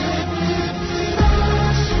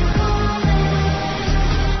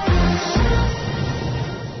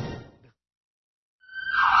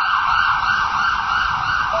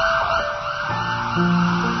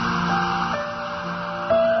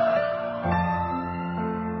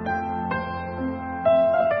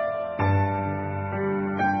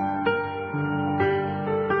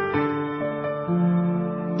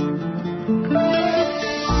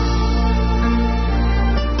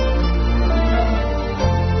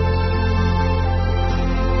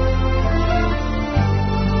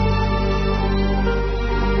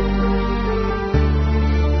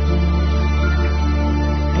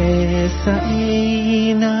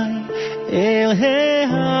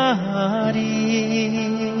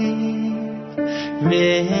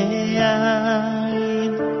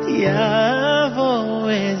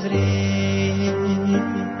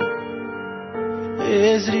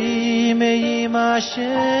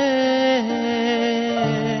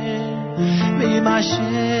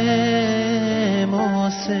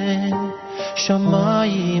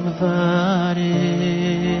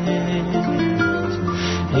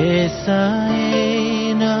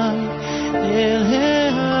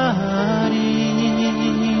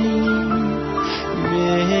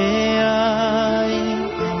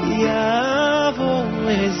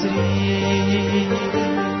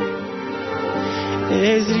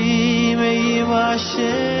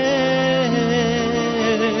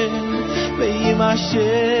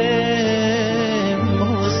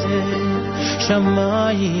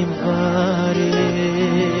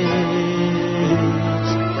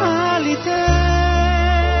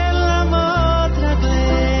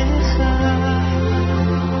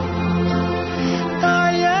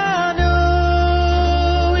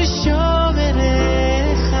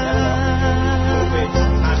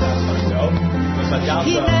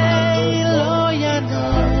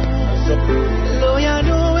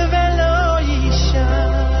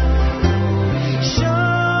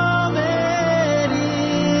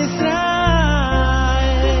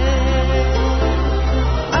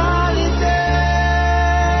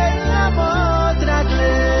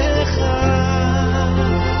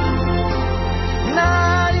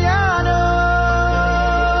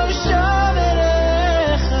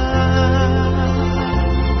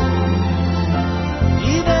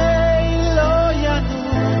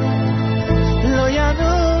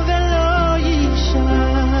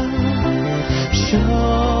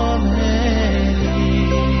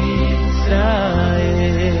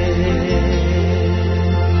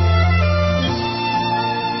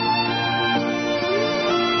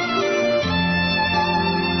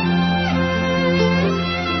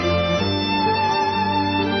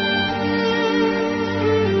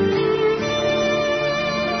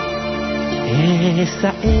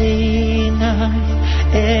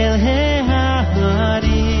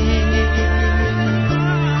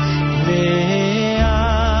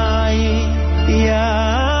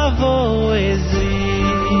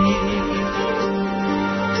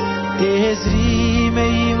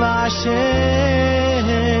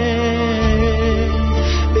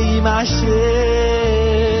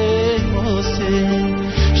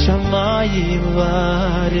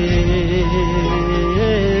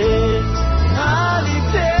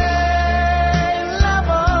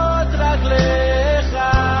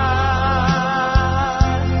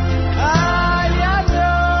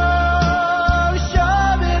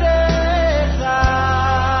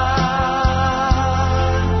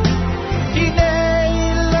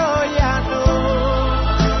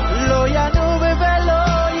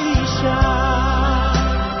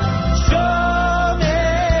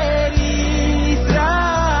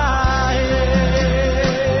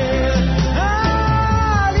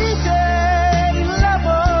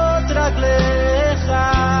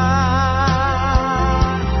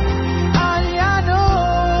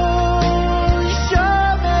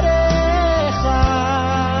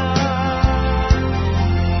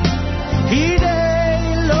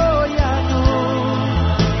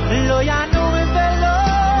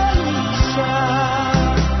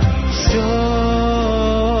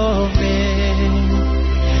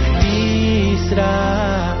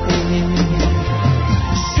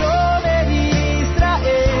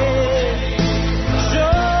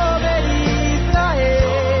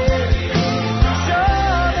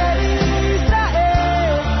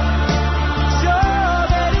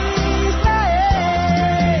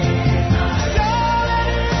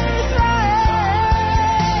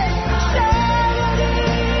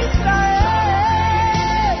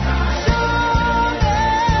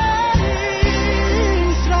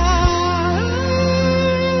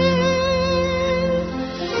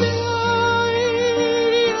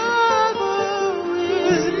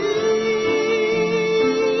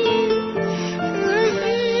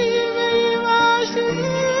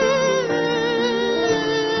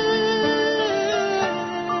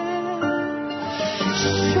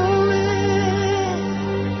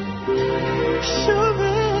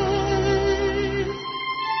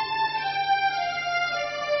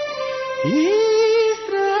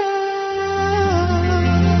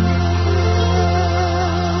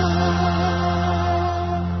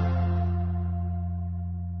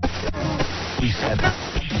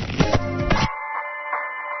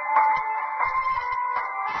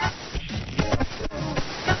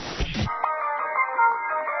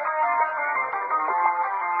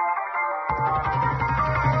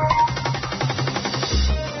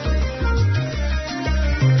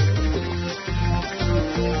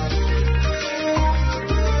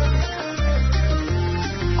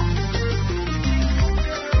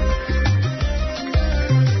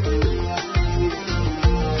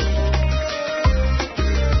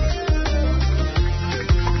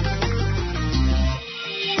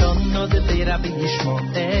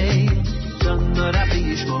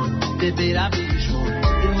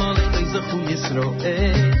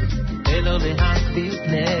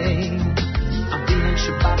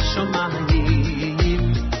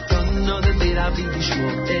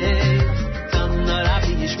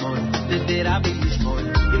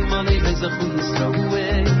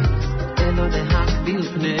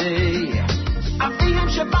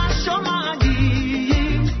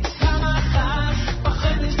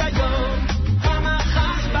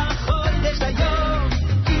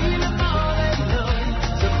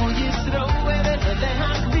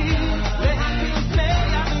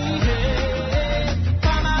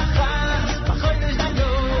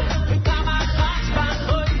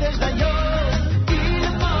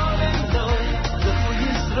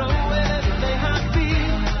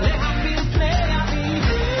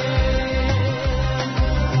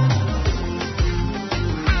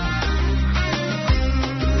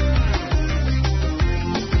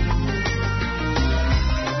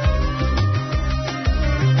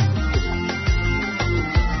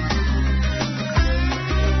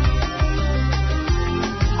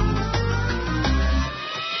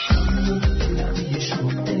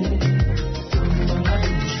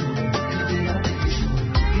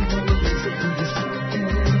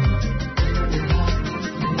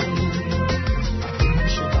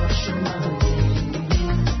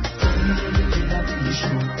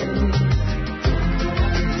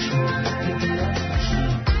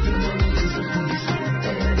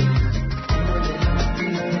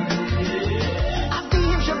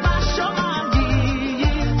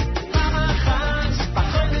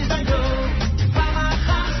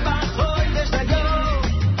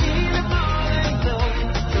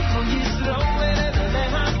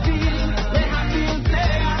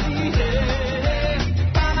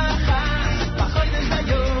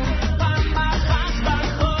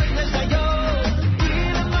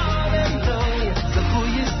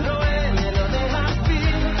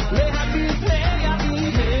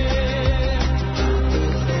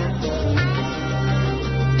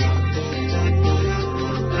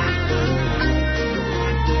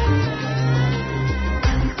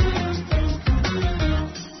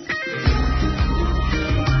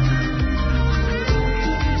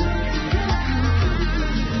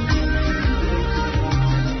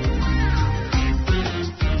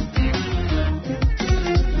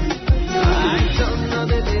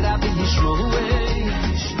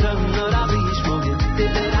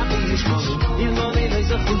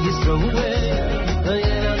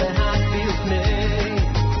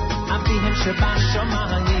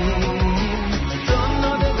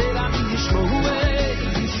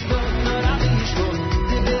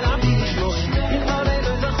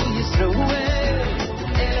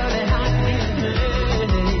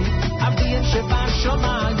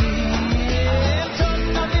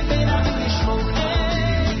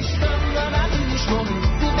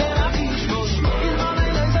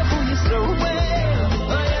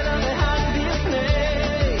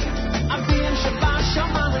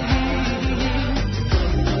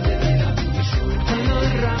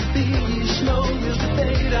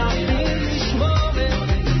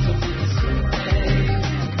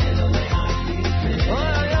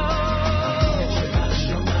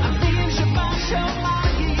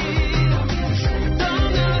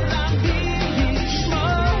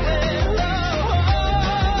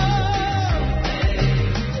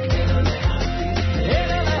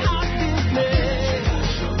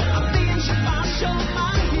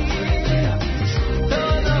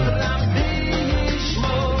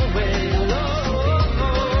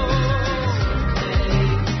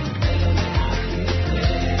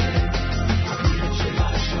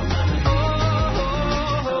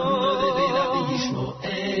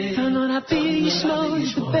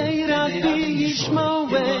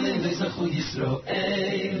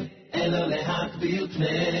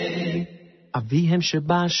 אביהם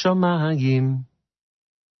שבשמיים.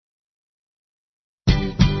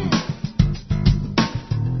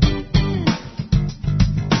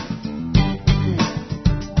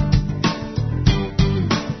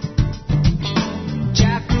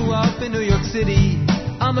 Jack grew up in New York City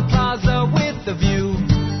on the plaza with the view.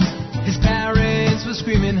 His parents were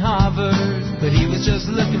screaming Harvard, but he was just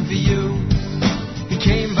looking for you. He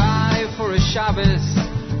came by for a Shabbos.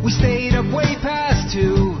 We stayed up way past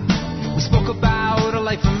 2. We spoke about a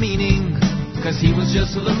life of meaning, cause he was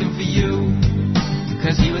just looking for you.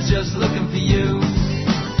 Cause he was just looking for you.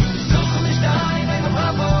 Such nicht ein in dem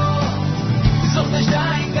Rabo, such nicht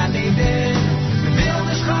ein Gan Eden. Wir will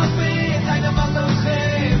nicht schaffen in deinem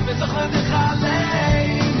Malochim, wir suchen dich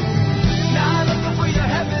allein. Now looking for your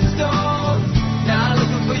heaven's door, now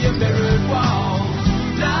looking for your mirrored wall,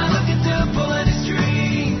 now looking to pull any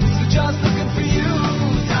strings, we're just looking for you.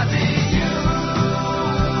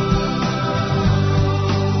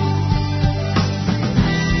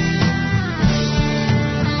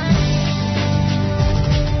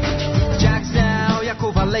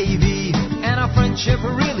 Lady, and our friendship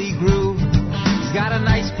really grew. He's got a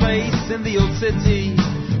nice place in the old city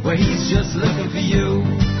where he's just looking for you.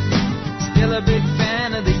 Still a big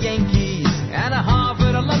fan of the Yankees and a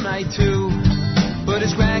Harvard alumni too. But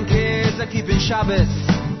his grandkids are keeping Shabbos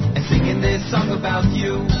and singing this song about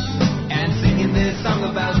you. And singing this song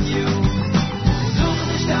about you. Such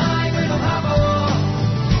nicht ein in dem Rabo,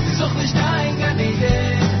 such nicht ein Gan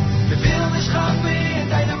Eden. Wir will nicht schaffen in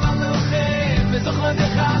deinem Malochim.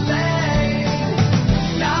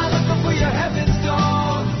 Now looking for your heaven's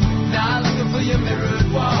door, now looking for your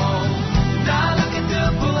mirrored wall, now looking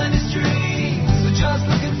to pull any strings, we're just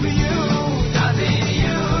looking for you, Daddy,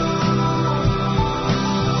 you.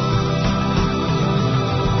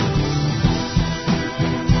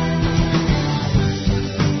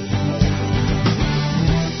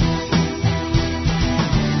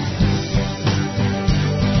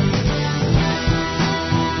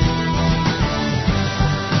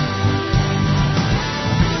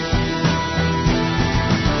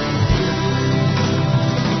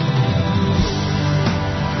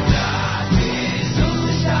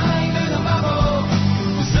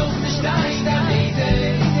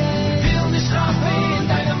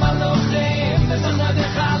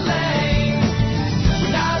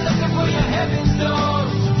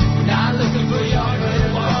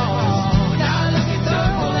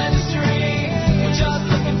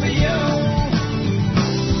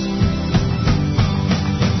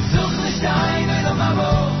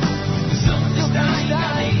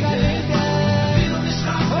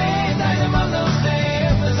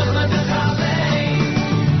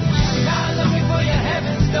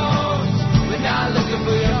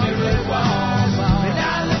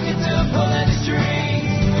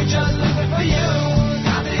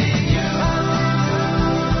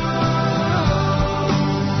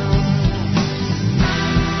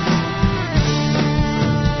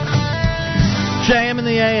 JM in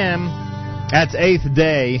the AM. That's Eighth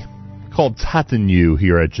Day, called Tatanu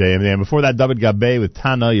here at JM in the AM. Before that, David Gabe with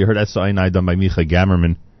Tana. You heard S.I.N.I. done by Micha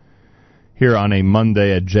Gammerman here on a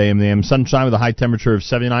Monday at JM in the AM. Sunshine with a high temperature of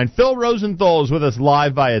 79. Phil Rosenthal is with us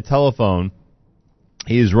live via telephone.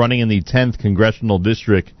 He is running in the 10th Congressional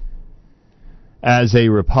District as a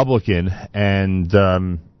Republican, and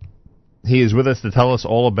he is with us to tell us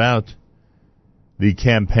all about the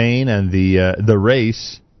campaign and the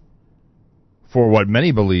race for what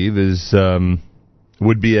many believe is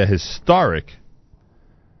would be a historic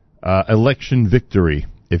election victory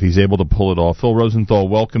if he's able to pull it off. Phil Rosenthal,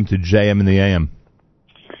 welcome to JM in the AM.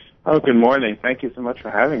 Oh, good morning. Thank you so much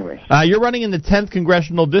for having me. You're running in the 10th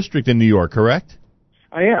Congressional District in New York, correct?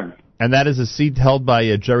 I am. And that is a seat held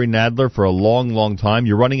by Jerry Nadler for a long, long time.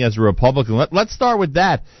 You're running as a Republican. Let's start with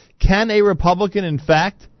that. Can a Republican, in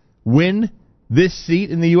fact, win this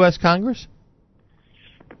seat in the U.S. Congress?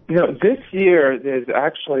 You know, this year there's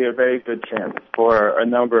actually a very good chance for a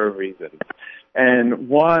number of reasons. And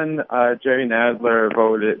one, Jerry Nadler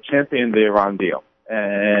championed the Iran deal.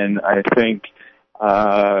 And I think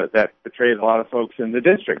that betrayed a lot of folks in the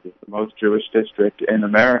district. It's the most Jewish district in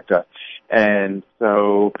America. And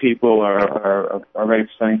so people are ready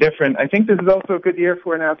for something different. I think this is also a good year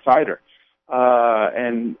for an outsider.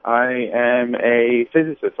 And I am a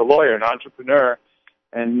physicist, a lawyer, an entrepreneur,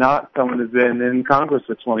 and not someone who's been in Congress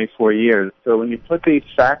for 24 years. So when you put these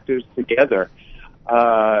factors together,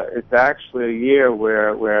 it's actually a year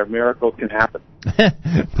where miracles can happen.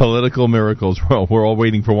 Political miracles. Well, we're all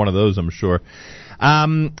waiting for one of those, I'm sure.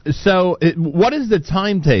 What is the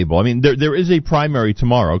timetable? I mean, there is a primary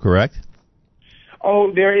tomorrow, correct?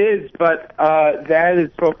 Oh, there is, but that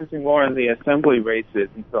is focusing more on the assembly races.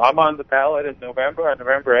 And so I'm on the ballot in November, on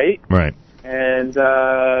November 8th. Right. And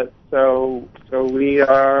so we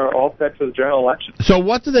are all set for the general election. So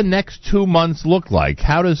what do the next 2 months look like?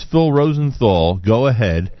 How does Phil Rosenthal go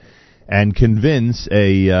ahead and convince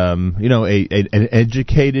an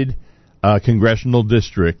educated congressional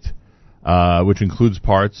district, which includes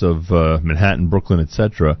parts of Manhattan, Brooklyn,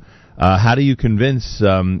 etc.? How do you convince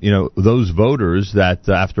those voters that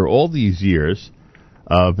after all these years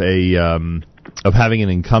of having an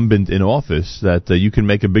incumbent in office that you can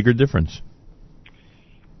make a bigger difference?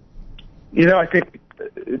 You know, I think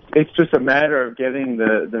it's just a matter of getting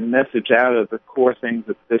the message out of the core things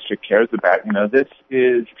that the district cares about. You know, this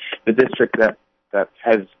is the district that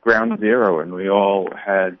has ground zero, and we all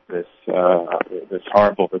had this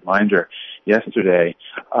horrible reminder yesterday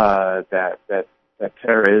that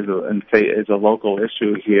terror is a local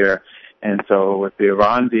issue here. And so with the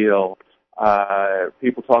Iran deal,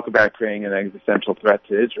 people talk about creating an existential threat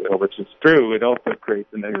to Israel, which is true. It also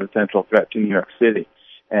creates an existential threat to New York City.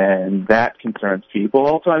 And that concerns people.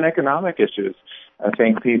 Also on economic issues, I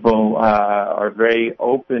think people are very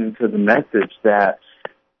open to the message that,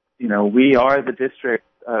 you know, we are the district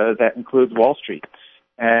that includes Wall Street.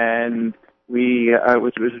 And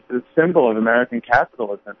which is the symbol of American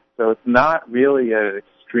capitalism. So it's not really an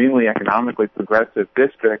extremely economically progressive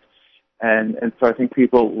district. And so I think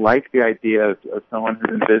people like the idea of someone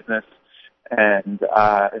who's in business. And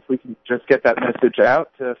if we can just get that message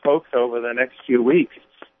out to folks over the next few weeks,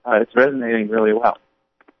 it's resonating really well.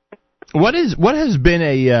 What has been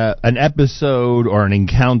an episode or an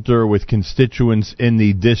encounter with constituents in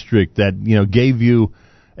the district that gave you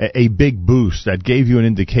a big boost, that gave you an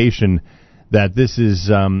indication that this is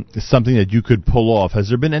something that you could pull off? Has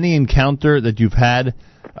there been any encounter that you've had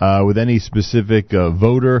with any specific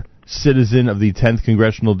voter, citizen of the 10th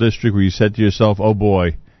Congressional District where you said to yourself, "Oh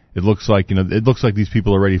boy, it looks like these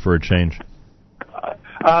people are ready for a change"?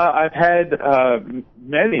 I've had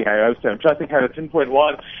many. I'm trying to think how to pinpoint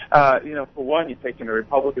one. For one, you're taking a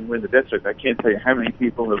Republican win the district. I can't tell you how many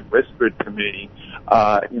people have whispered to me,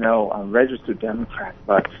 I'm a registered Democrat,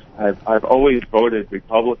 but I've always voted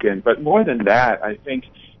Republican. But more than that, I think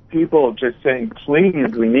people just saying,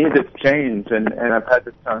 please, we need this change. And I've had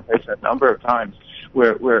this conversation a number of times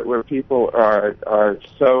where people are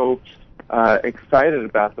so excited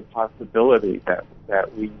about the possibility that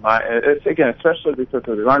we might, again, especially because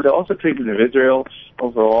of Iran, the also treatment of Israel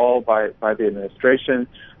overall by the administration.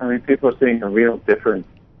 I mean, people are seeing a real difference.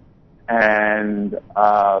 And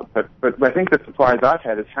but I think the surprise I've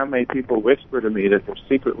had is how many people whisper to me that they're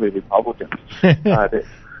secretly Republicans.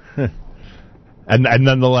 And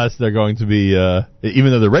nonetheless, they're going to be,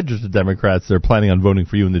 even though they're registered Democrats, they're planning on voting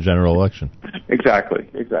for you in the general election. Exactly.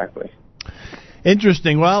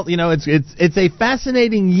 Interesting. Well, it's a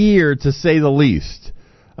fascinating year, to say the least.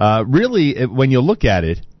 Really, when you look at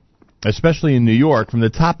it, especially in New York, from the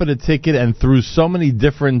top of the ticket and through so many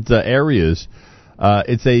different areas,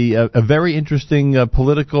 it's a very interesting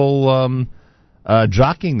political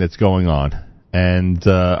jockeying that's going on. And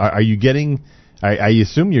are you getting? I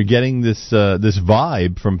assume you're getting this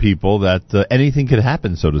vibe from people that anything could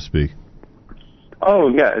happen, so to speak. Oh,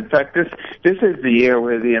 yeah. In fact, this is the year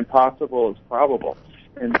where the impossible is probable.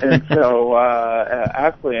 And so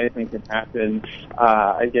absolutely anything can happen.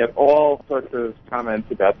 I get all sorts of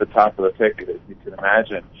comments about the top of the ticket, as you can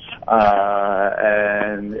imagine.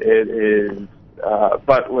 And it is,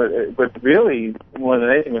 but what really, more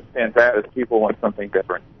than anything, what stands out is people want something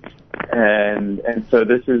different. And so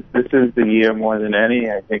this is the year more than any,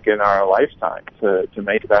 I think, in our lifetime to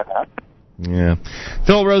make that happen. Yeah.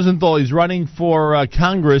 Phil Rosenthal, he's running for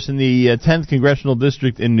Congress in the 10th Congressional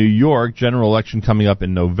District in New York. General election coming up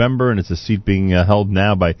in November, and it's a seat being held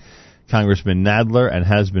now by Congressman Nadler and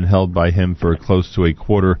has been held by him for close to a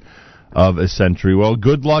quarter of a century. Well,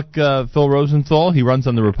 good luck, Phil Rosenthal. He runs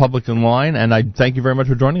on the Republican line, and I thank you very much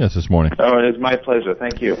for joining us this morning. Oh, it is my pleasure.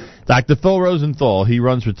 Thank you. Dr. Phil Rosenthal, he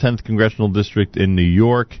runs for 10th Congressional District in New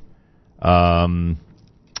York.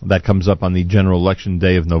 That comes up on the general election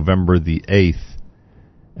day of November the 8th.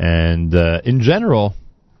 And in general,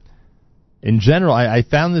 I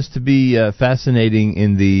found this to be fascinating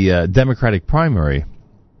in the Democratic primary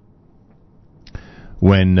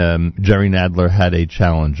when Jerry Nadler had a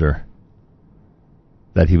challenger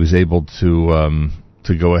that he was able to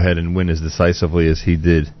go ahead and win as decisively as he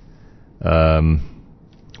did.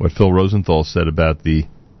 What Phil Rosenthal said about the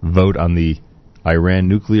vote on the Iran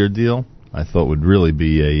nuclear deal, I thought would really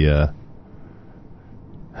be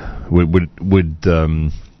would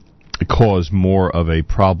cause more of a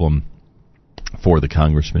problem for the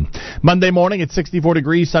congressman. Monday morning at 64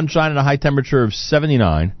 degrees, sunshine and a high temperature of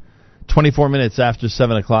 79. 24 minutes after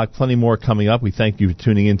 7 o'clock. Plenty more coming up. We thank you for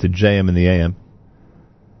tuning in to JM and the AM.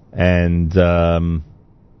 And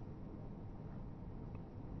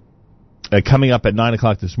coming up at 9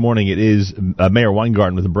 o'clock this morning, it is Mayor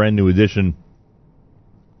Weingarten with a brand new edition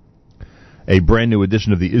of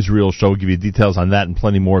the Israel Show. We'll give you details on that and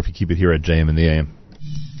plenty more if you keep it here at JM and the AM.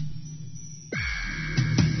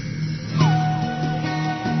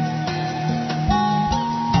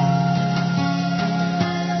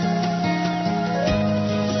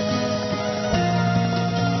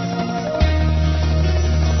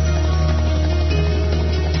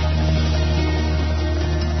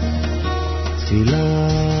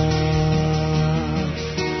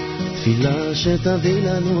 תפילה שתביא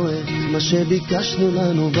לנו את מה שביקשנו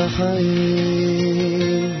לנו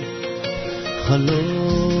בחיים.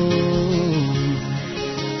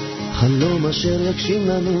 חלום אשר יקשים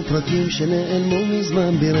לנו פרקים שנעלמו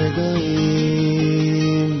מזמן ברגעים.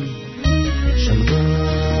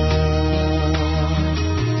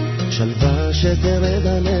 שלווה שתרד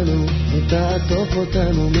עלינו ותעטוף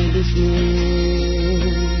אותנו מבפנים.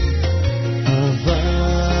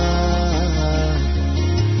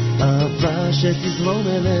 אהבה שתזרום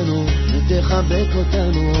אלינו ותחבק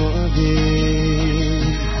אותנו אוהבים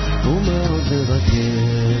ומאוד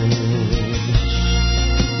לבקש.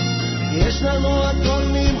 יש לנו הכל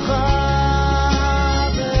ממך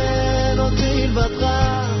ונותני לבדך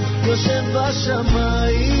יושב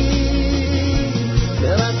בשמיים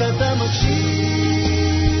ורק אתה מקשיב.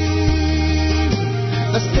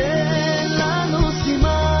 אז תן לנו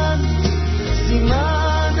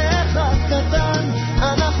סימן אחד קטן,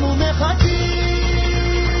 אנחנו מחכים.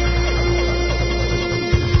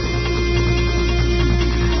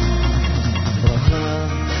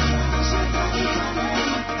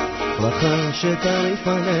 ברכה שתריף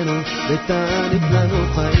עלינו ותעניק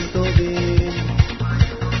לנו חיים טובים.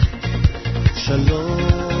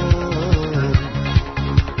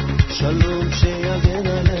 שלום שיגן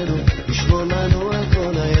עלינו, ישמור לנו על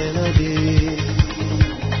כל הילדים.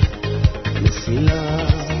 נפילה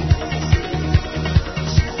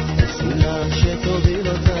שתוביל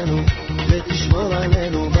אותנו ותשמור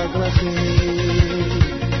עלינו בדרכים.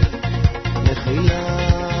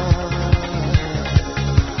 מחילה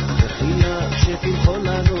שתמחול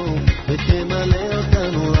לנו ותמלא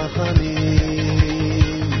אותנו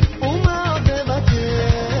רחמים ומאוד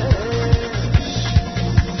מבקש.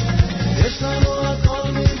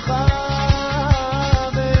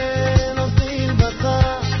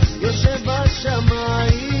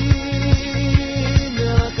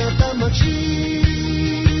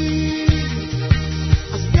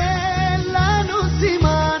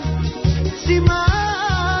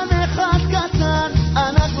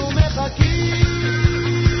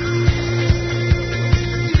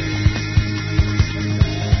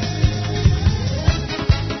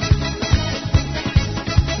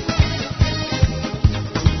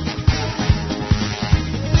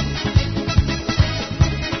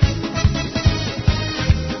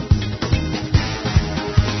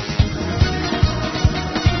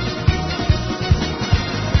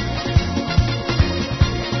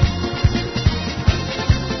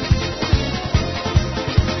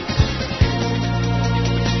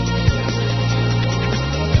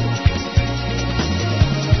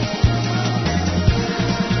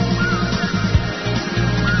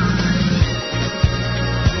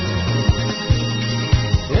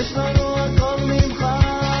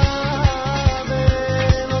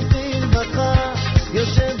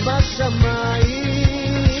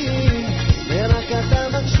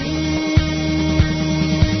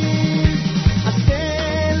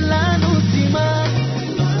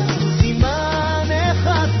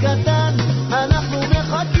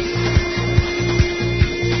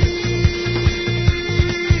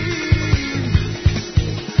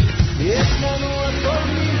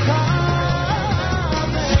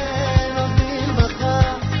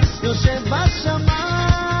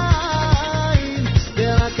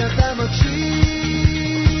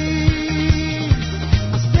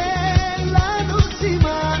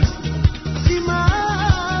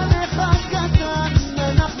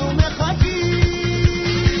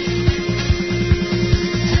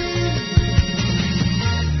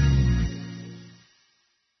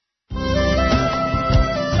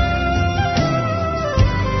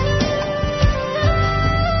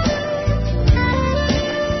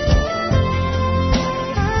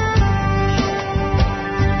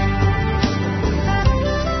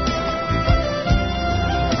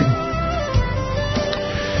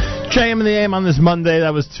 JM in the AM on this Monday.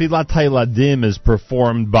 That was Tfilat Hailadim, is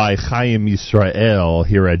performed by Chaim Yisrael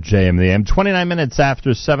here at JM in the AM. 29 minutes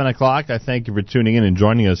after 7 o'clock. I thank you for tuning in and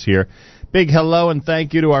joining us here. Big hello and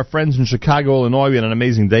thank you to our friends in Chicago, Illinois. We had an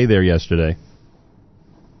amazing day there yesterday.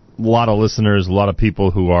 A lot of listeners, a lot of people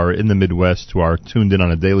who are in the Midwest who are tuned in on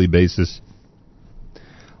a daily basis. A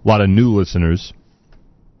lot of new listeners,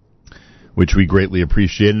 which we greatly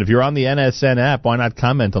appreciate. And if you're on the NSN app, why not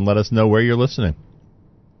comment and let us know where you're listening?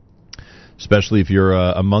 Especially if you're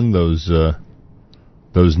among those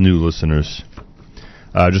new listeners.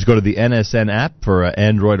 Just go to the NSN app for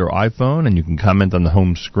Android or iPhone, and you can comment on the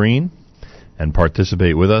home screen and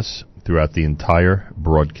participate with us throughout the entire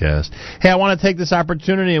broadcast. Hey, I want to take this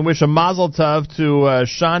opportunity and wish a mazel tov to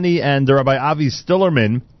Shani and Rabbi Avi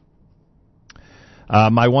Stillerman,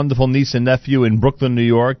 my wonderful niece and nephew in Brooklyn, New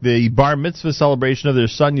York. The bar mitzvah celebration of their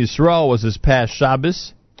son Yisrael was this past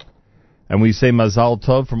Shabbos. And we say Mazal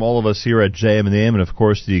Tov from all of us here at JM and the AM, and of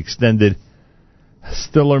course the extended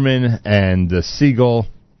Stillerman and Siegel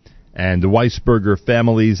and the Weisberger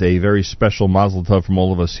families. A very special Mazal Tov from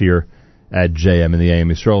all of us here at JM and the AM.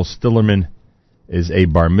 Yisrael Stillerman is a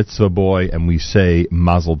bar mitzvah boy, and we say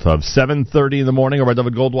Mazal Tov. 7:30 in the morning. Rabbi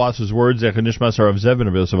David Goldwasser's words. Zecher Nishmas Harav Zevin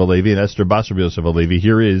of Yosef Alevi and Esther Bas of Yosef Alevi.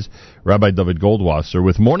 Here is Rabbi David Goldwasser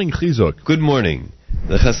with Morning Chizuk. Good morning.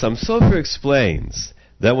 The Chassam Sofer explains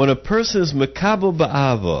that when a person is makabel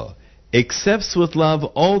ba'ava, accepts with love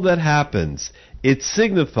all that happens, it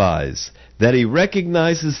signifies that he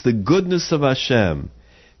recognizes the goodness of Hashem.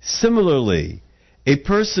 Similarly, a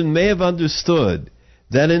person may have understood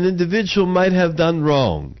that an individual might have done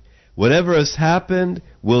wrong. Whatever has happened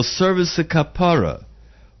will serve as a kapara,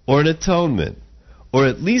 or an atonement, or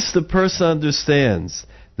at least the person understands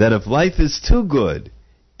that if life is too good,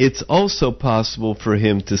 it's also possible for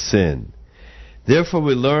him to sin. Therefore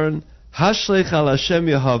we learn, Hashlech al Hashem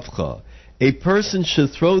Yehavcha. A person should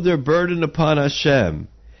throw their burden upon Hashem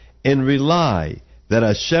and rely that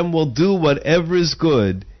Hashem will do whatever is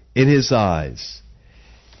good in His eyes.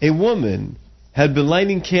 A woman had been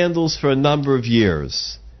lighting candles for a number of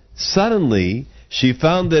years. Suddenly, she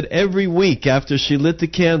found that every week after she lit the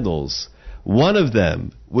candles, one of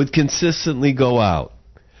them would consistently go out.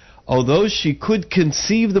 Although she could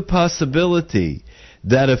conceive the possibility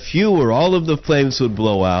that a few or all of the flames would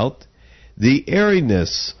blow out, the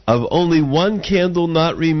airiness of only one candle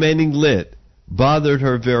not remaining lit bothered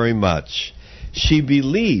her very much. She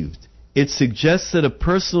believed it suggested a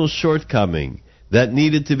personal shortcoming that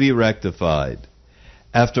needed to be rectified.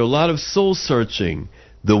 After a lot of soul-searching,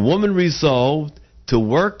 the woman resolved to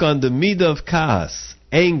work on the midah of kaas,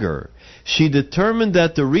 anger. She determined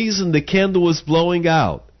that the reason the candle was blowing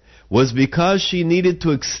out was because she needed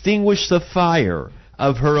to extinguish the fire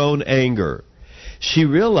of her own anger. She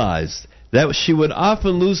realized that she would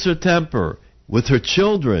often lose her temper with her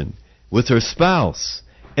children, with her spouse,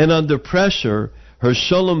 and under pressure, her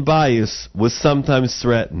sholem bayis was sometimes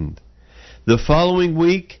threatened. The following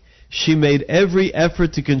week, she made every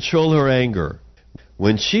effort to control her anger.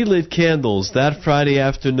 When she lit candles that Friday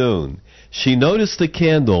afternoon, she noticed the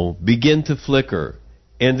candle begin to flicker,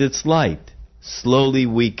 and its light slowly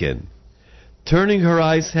weaken. Turning her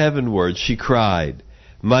eyes heavenward, she cried,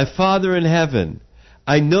 "My Father in heaven,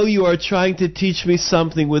 I know you are trying to teach me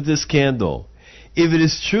something with this candle. If it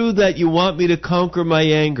is true that you want me to conquer my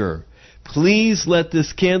anger, please let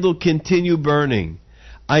this candle continue burning.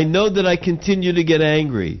 I know that I continue to get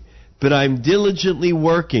angry, but I'm diligently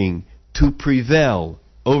working to prevail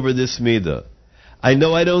over this midah. I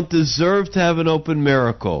know I don't deserve to have an open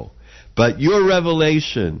miracle, but your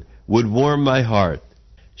revelation would warm my heart."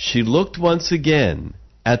 She looked once again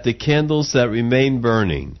at the candles that remained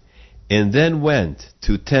burning, and then went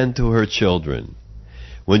to tend to her children.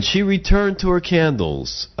 When she returned to her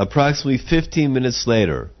candles, approximately 15 minutes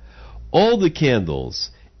later, all the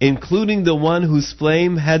candles, including the one whose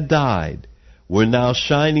flame had died, were now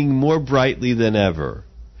shining more brightly than ever.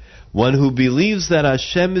 One who believes that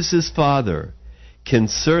Hashem is his Father can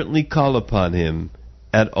certainly call upon Him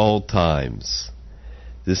at all times.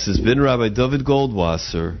 This has been Rabbi David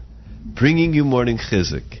Goldwasser, bringing you Morning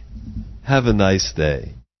Chizuk. Have a nice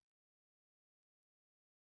day.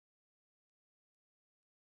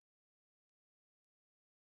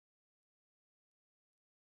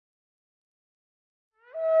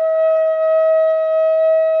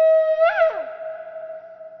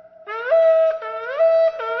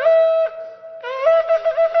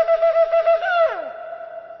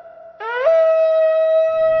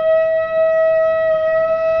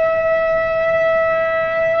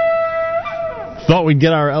 Thought we'd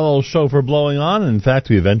get our Elul show for blowing on, and in fact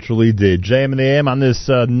we eventually did. JM and the AM on this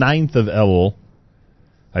 9th of Elul,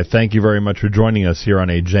 I thank you very much for joining us here on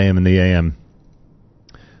a JM in the AM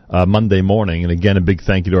Monday morning. And again, a big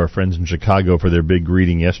thank you to our friends in Chicago for their big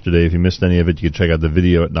greeting yesterday. If you missed any of it, you can check out the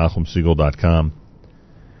video at NachumSegal.com.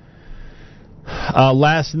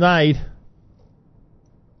 Last night,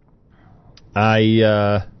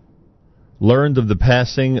 I learned of the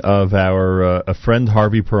passing of our a friend,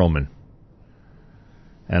 Harvey Perlman.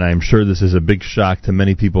 And I'm sure this is a big shock to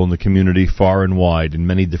many people in the community, far and wide, in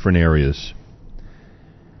many different areas.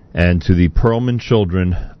 And to the Perlman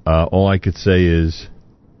children, all I could say is,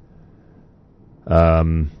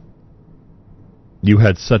 you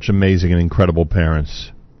had such amazing and incredible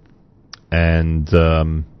parents. And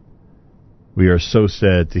we are so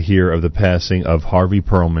sad to hear of the passing of Harvey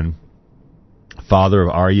Perlman, father of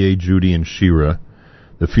Aryeh, Judy, and Shira.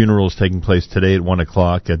 The funeral is taking place today at 1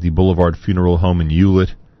 o'clock at the Boulevard Funeral Home in Hewlett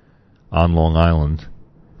on Long Island.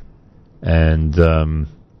 And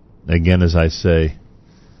again, as I say,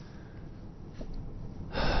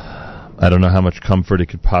 I don't know how much comfort it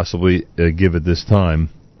could possibly give at this time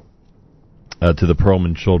to the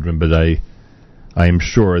Perlman children, but I am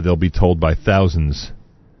sure they'll be told by thousands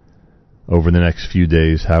over the next few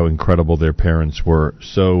days how incredible their parents were.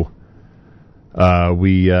 So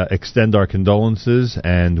we extend our condolences,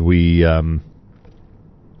 and we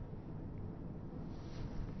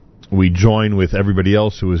join with everybody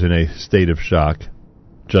else who was in a state of shock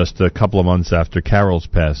just a couple of months after Carol's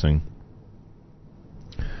passing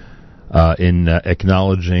in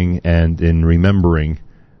acknowledging and in remembering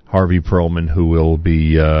Harvey Perlman, who will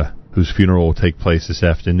be whose funeral will take place this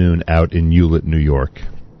afternoon out in Hewlett, New York.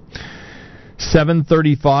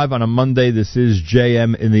 7:35 on a Monday. This is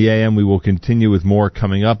JM in the AM. We will continue with more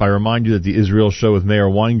coming up. I remind you that the Israel Show with Mayor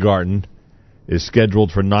Weingarten is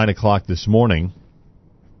scheduled for 9 o'clock this morning.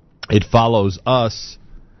 It follows us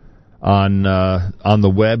on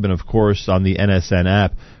the web and, of course, on the NSN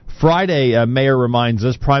app. Friday, Mayor reminds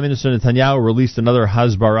us, Prime Minister Netanyahu released another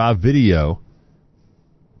Hasbara video.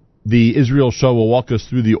 The Israel Show will walk us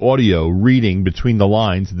through the audio, reading between the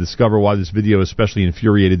lines to discover why this video especially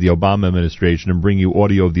infuriated the Obama administration, and bring you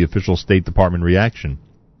audio of the official State Department reaction.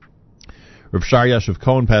 Rav Shar Yashiv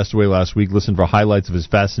Cohen passed away last week. Listen for highlights of his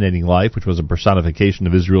fascinating life, which was a personification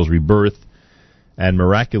of Israel's rebirth and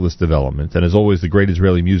miraculous development. And as always, the great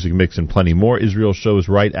Israeli music mix and plenty more. Israel Shows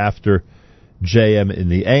right after JM in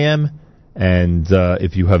the AM. And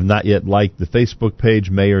if you have not yet liked the Facebook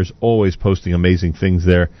page, Mayor's always posting amazing things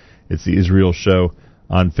there. It's The Israel Show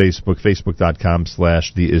on Facebook,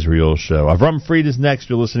 facebook.com/The Israel Show. Avram Fried is next.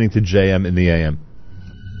 You're listening to JM in the AM.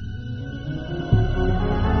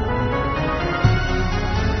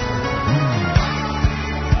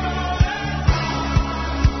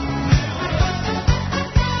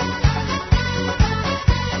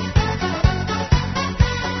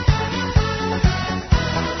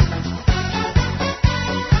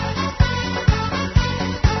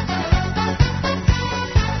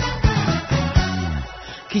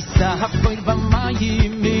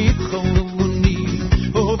 Yeah.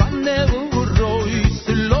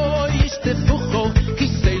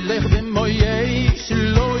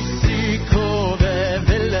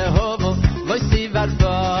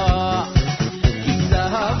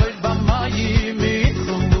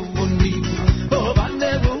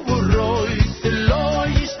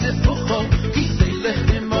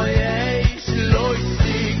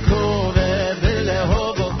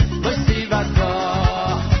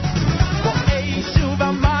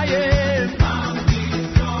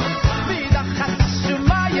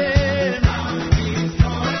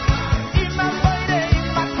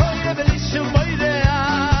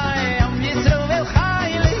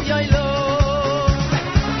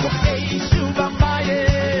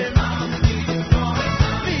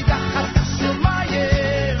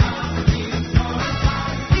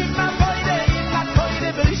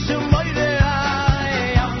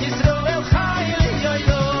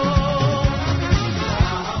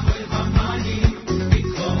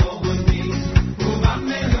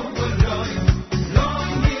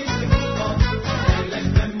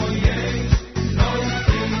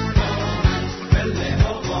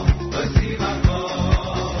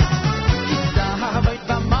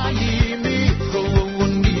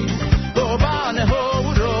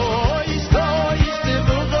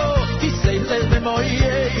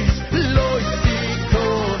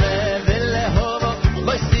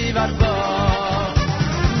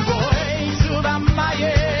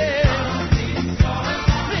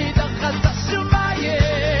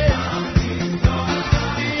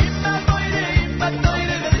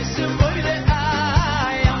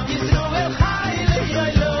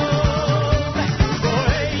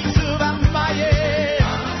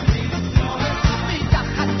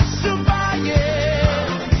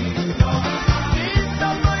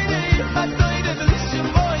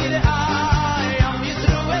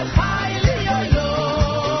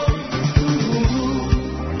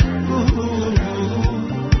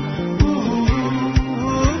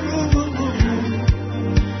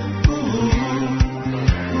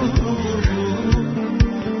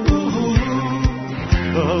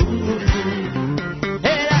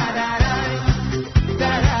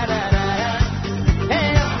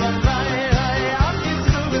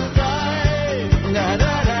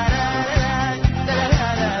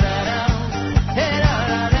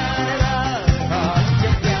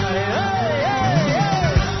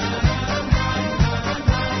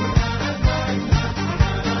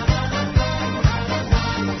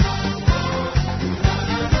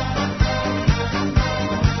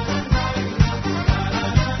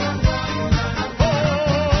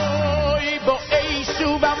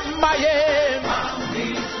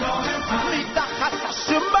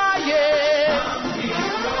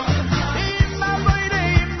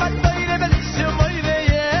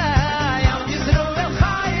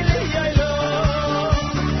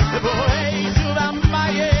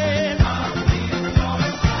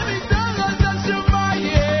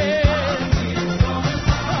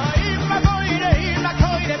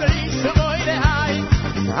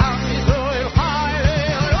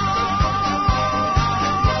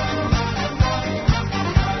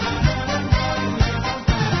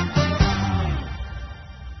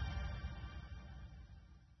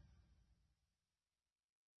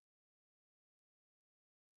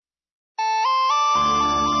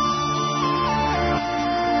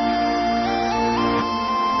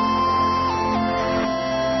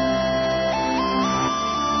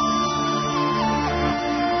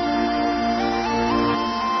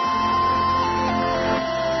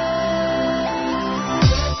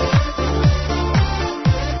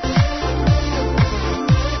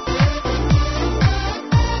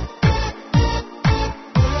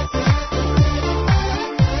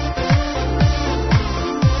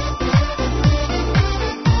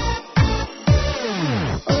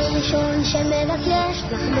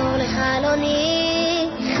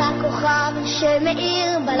 כוכב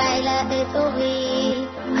שמאיר בלילה את אורי.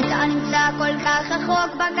 אתה נמצא כל כך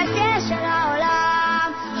רחוק בקצה של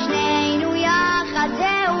העולם, שנינו יחד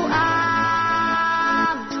זהו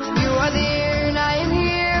עם. You are there and I am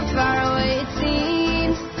here, far away it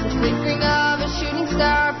seems. The flickering of a shooting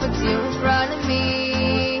star puts you in front of me.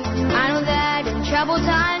 I know that in troubled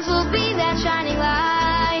times we'll be that shining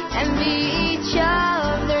light and be each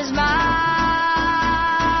other's might.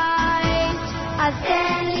 אז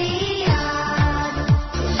תן לי יד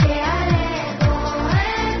שעלך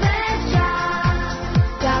אוהב אפשר,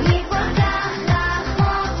 גם מכל כך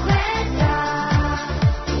רחוק וצר,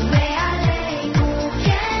 ועלינו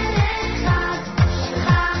כן אחד שלך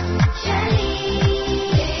שלי.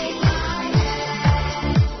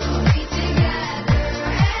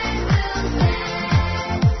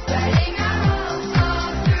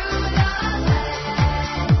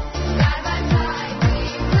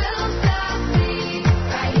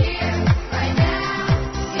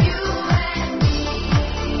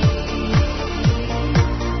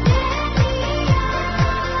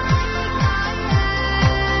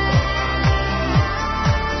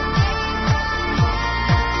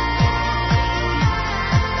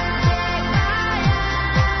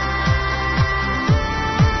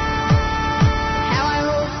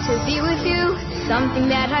 Something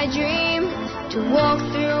that I dream, to walk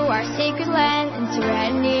through our sacred land and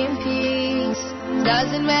serenity and peace.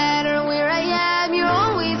 Doesn't matter where I am, you're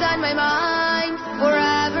always on my mind,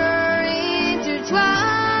 forever intertwined.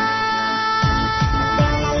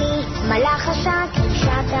 מלאך השק,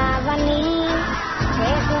 קדושת האבנים,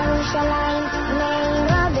 ואיך ירושלים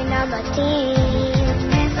מאירה בין הבתים.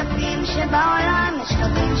 מספרים שבעולם יש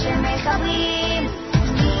קווים שמחברים,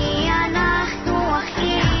 כי אנחנו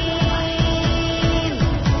אחים.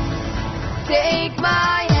 Take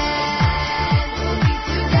my hand, we'll be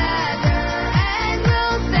together and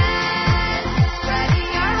we'll stand,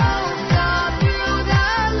 spreading our hopes all through the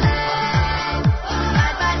land.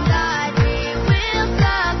 Side by side we will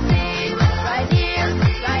succeed, right here,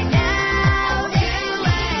 right now, you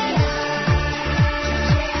and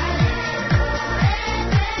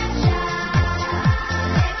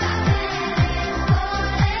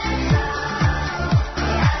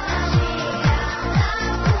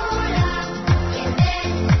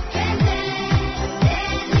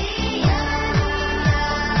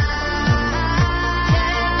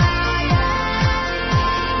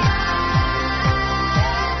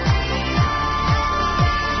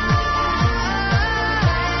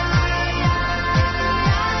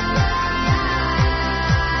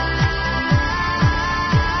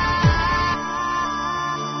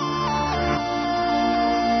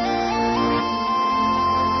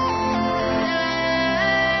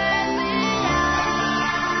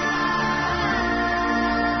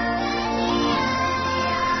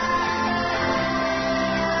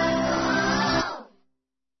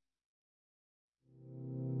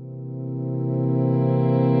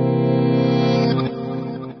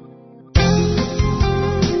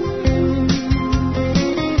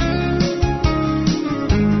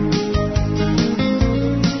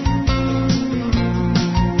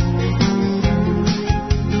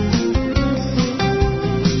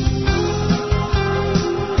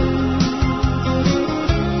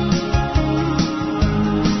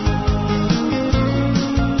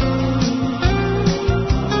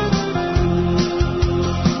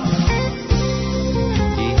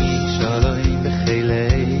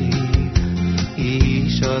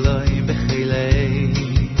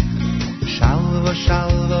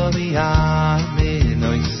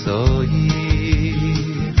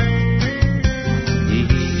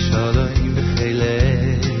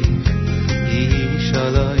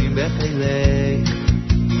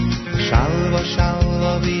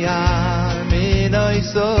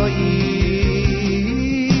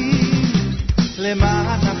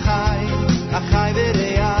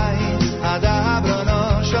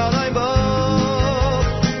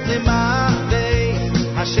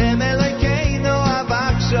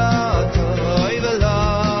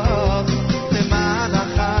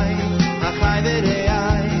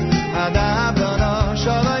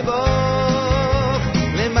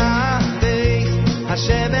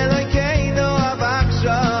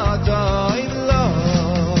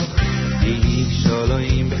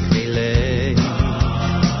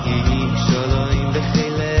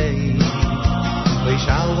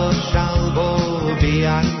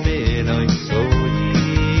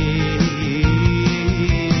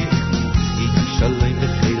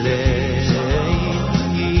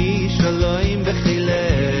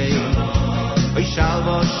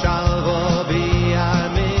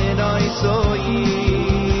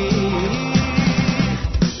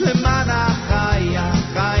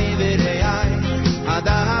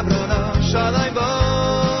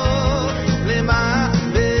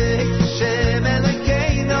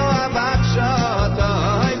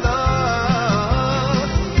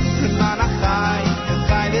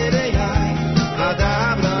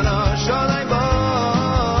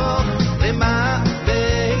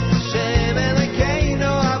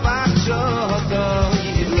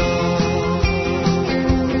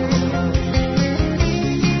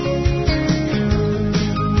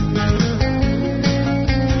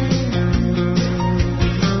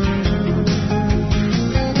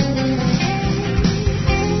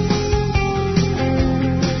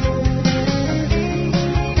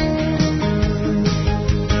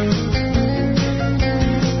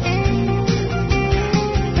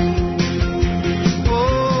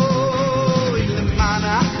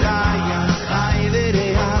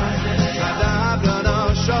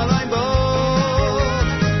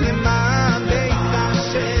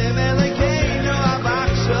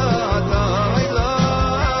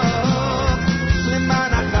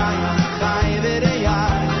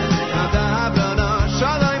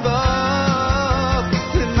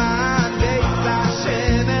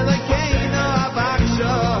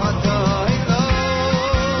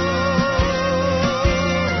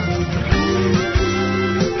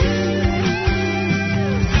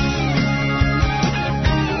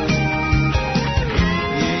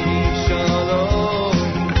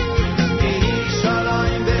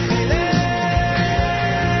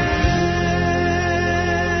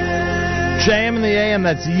JM in the AM,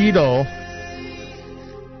 that's Yidel.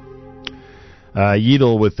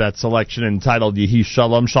 Yidel with that selection entitled Yehi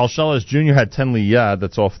Shalom. Shalsheles Jr. had 10 Liyad,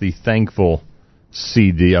 that's off the Thankful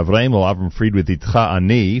CD. Avram Fried with Itcha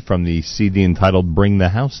Ani from the CD entitled Bring the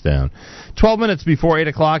House Down. 12 minutes before 8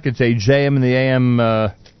 o'clock, it's a JM in the AM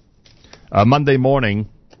Monday morning.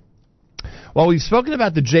 Well, we've spoken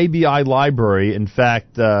about the JBI Library. In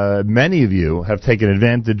fact, many of you have taken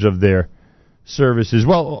advantage of their services.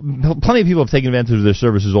 Well, plenty of people have taken advantage of their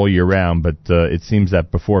services all year round, but it seems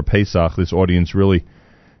that before Pesach, this audience really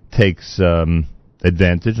takes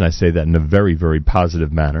advantage, and I say that in a very, very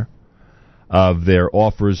positive manner, of their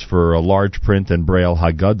offers for large print and Braille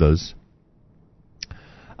Haggadahs.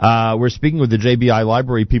 We're speaking with the JBI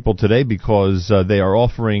Library people today because they are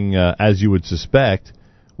offering, as you would suspect,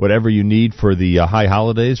 whatever you need for the high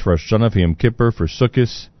holidays, for Rosh Hashanah, for Yom Kippur, for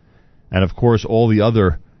Sukkot, and of course all the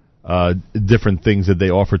other different things that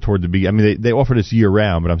they offer toward the beginning. I mean, they offer this year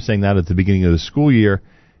round, but I'm saying that at the beginning of the school year,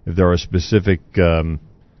 if there are specific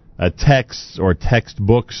texts or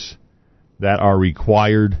textbooks that are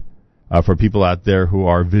required for people out there who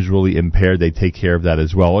are visually impaired, they take care of that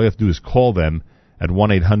as well. All you have to do is call them at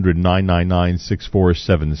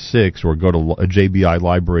 1-800-999-6476 or go to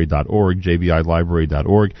jbilibrary.org,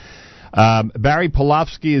 jbilibrary.org. Barry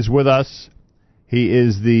Pelofsky is with us. He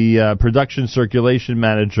is the production circulation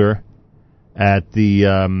manager at the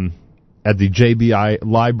JBI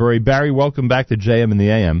Library. Barry, welcome back to JM in the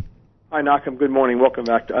AM. Hi, Nachum. Good morning. Welcome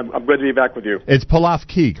back. I'm glad to be back with you. It's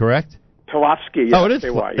Pelofsky, correct? Pelofsky. Yes, oh, it is.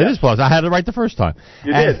 It is Pelofsky. I had it right the first time.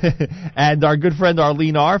 You did. And our good friend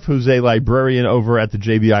Arlene Arfe, who's a librarian over at the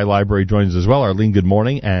JBI Library, joins us as well. Arlene, good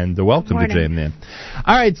morning and welcome to JM.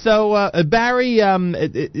 All right, so Barry,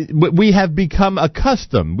 we have become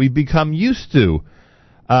accustomed. We've become used to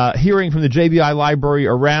hearing from the JBI Library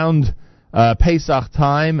around Pesach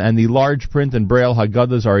time, and the large print and Braille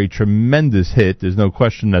Haggadahs are a tremendous hit. There's no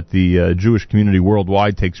question that the Jewish community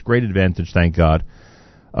worldwide takes great advantage, thank God,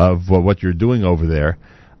 of what you're doing over there.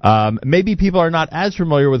 Maybe people are not as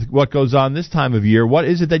familiar with what goes on this time of year. What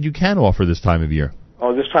is it that you can offer this time of year?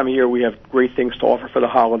 Oh, this time of year we have great things to offer for the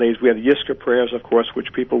holidays. We have Yizkor prayers, of course,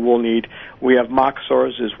 which people will need. We have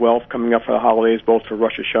Machzors as well coming up for the holidays, both for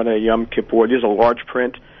Rosh Hashanah and Yom Kippur. These are large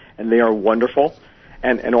print, and they are wonderful.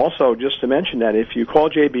 And also, just to mention that, if you call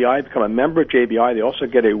JBI, become a member of JBI, they also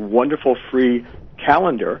get a wonderful free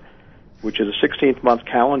calendar, which is a 16th-month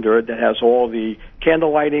calendar that has all the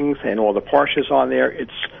candle lightings and all the parshas on there. It's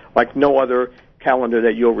like no other calendar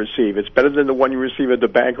that you'll receive. It's better than the one you receive at the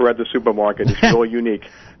bank or at the supermarket. It's really unique.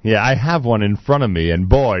 Yeah, I have one in front of me, and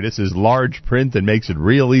boy, this is large print and makes it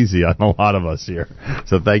real easy on a lot of us here.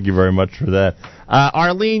 So thank you very much for that.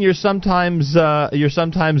 Arlene, you're sometimes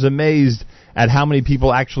amazed at how many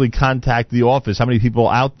people actually contact the office, how many people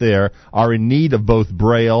out there are in need of both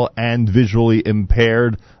Braille and visually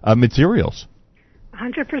impaired materials.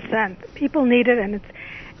 100%. People need it, and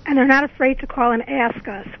they're not afraid to call and ask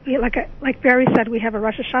us. We, like Barry said, we have a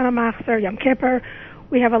Rosh Hashanah Machzor, Yom Kippur.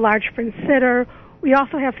 We have a large print siddur. We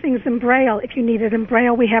also have things in Braille. If you need it in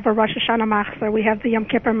Braille, we have a Rosh Hashanah Machzor. We have the Yom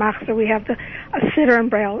Kippur Machzor. We have a siddur in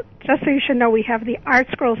Braille. Just so you should know, we have the Art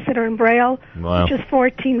Scroll siddur in Braille, which is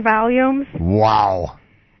 14 volumes. Wow.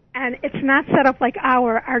 And it's not set up like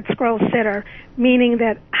our Art Scroll siddur, meaning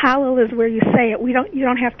that Hallel is where you say it. You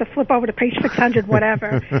don't have to flip over to page 600,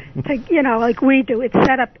 whatever, like we do. It's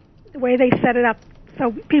set up the way they set it up,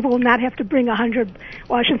 so people will not have to bring 100.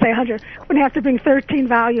 Well, I shouldn't say 100. Wouldn't have to bring 13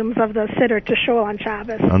 volumes of the siddur to shul on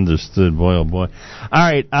Shabbos. Understood. Boy, oh boy.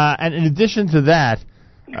 All right. And in addition to that,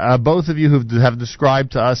 both of you have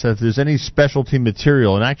described to us that if there's any specialty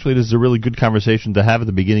material, and actually this is a really good conversation to have at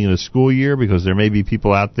the beginning of the school year, because there may be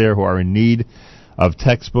people out there who are in need of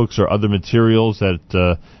textbooks or other materials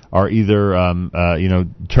that are either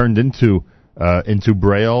turned into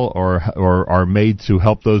Braille or are made to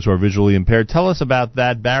help those who are visually impaired. Tell us about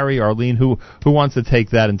that, Barry, Arlene. Who wants to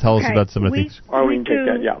take that and tell us about some of the things? Arlene, take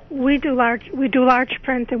that. Yeah. We do large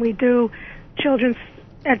print, and we do children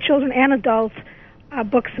and adults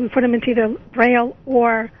books. We put them into either Braille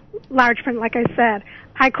or large print. Like I said,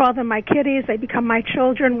 I call them my kiddies. They become my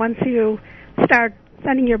children once you start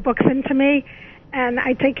sending your books in to me, and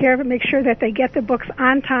I take care of it. Make sure that they get the books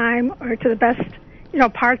on time or to the best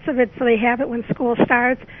parts of it, so they have it when school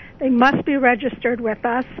starts. They must be registered with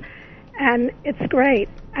us, and it's great.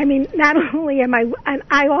 I mean, not only am and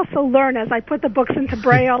I also learn as I put the books into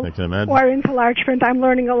Braille or into large print. I'm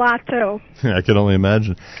learning a lot too. I can only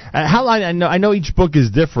imagine. How long? I know each book is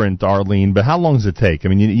different, Arlene, but how long does it take? I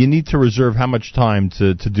mean, you need to reserve how much time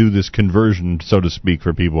to do this conversion, so to speak,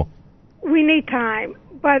 for people? We need time,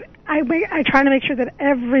 but I try to make sure that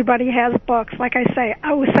everybody has books. Like I say,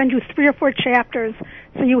 I will send you 3 or 4 chapters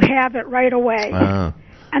so you have it right away.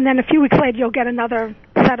 And then a few weeks later, you'll get another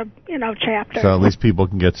set of, chapters. So at least people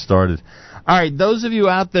can get started. All right, those of you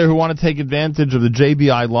out there who want to take advantage of the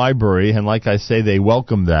JBI Library, and like I say, they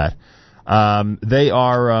welcome that. They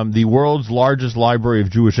are the world's largest library of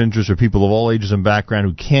Jewish interest for people of all ages and background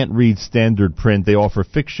who can't read standard print. They offer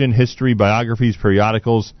fiction, history, biographies,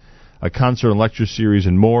 periodicals, a concert and lecture series,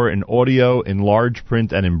 and more in audio, in large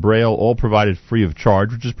print, and in Braille, all provided free of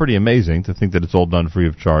charge, which is pretty amazing to think that it's all done free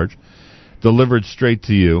of charge, delivered straight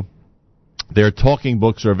to you. Their talking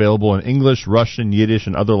books are available in English, Russian, Yiddish,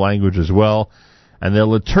 and other languages as well, and their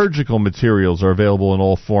liturgical materials are available in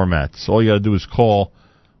all formats. All you got to do is call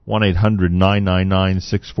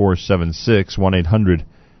 1-800-999-6476,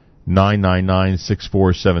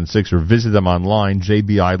 1-800-999-6476, or visit them online,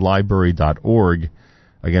 jbilibrary.org.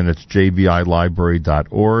 Again, that's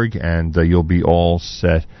jbilibrary.org, and you'll be all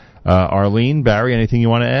set. Arlene, Barry, anything you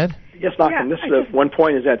want to add? Yes, Malcolm. This is one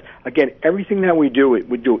point is that, again, everything that we do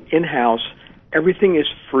in-house. Everything is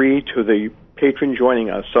free to the patron joining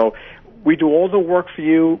us. So we do all the work for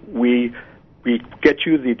you. We get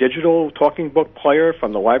you the digital talking book player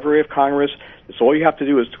from the Library of Congress. So all you have to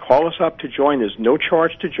do is to call us up to join. There's no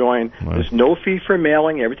charge to join. Right. There's no fee for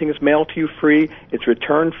mailing. Everything is mailed to you free. It's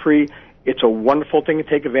return free. It's a wonderful thing to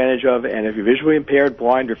take advantage of. And if you're visually impaired,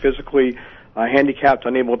 blind, or physically handicapped,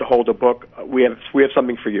 unable to hold a book, we have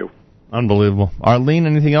something for you. Unbelievable. Arlene,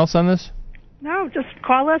 anything else on this? No, just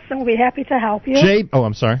call us and we'll be happy to help you.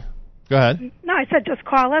 I'm sorry. Go ahead. No, I said just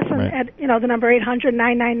call us at the number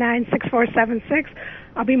 800-999-6476.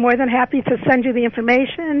 I'll be more than happy to send you the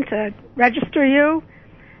information to register you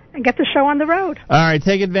and get the show on the road. All right,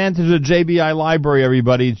 take advantage of the JBI Library,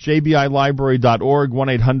 everybody. It's jbilibrary.org,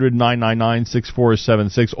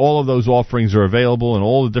 1-800-999-6476. All of those offerings are available in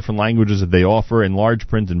all the different languages that they offer, in large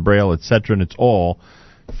print and Braille, etc., and it's all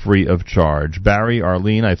free of charge. Barry,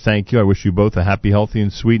 Arlene, I thank you. I wish you both a happy, healthy,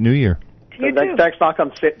 and sweet New Year. Thanks, Malcolm.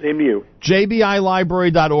 Same to you.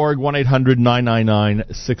 jbilibrary.org,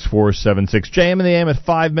 1-800-999-6476. JM in the AM at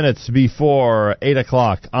 5 minutes before 8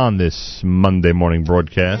 o'clock on this Monday morning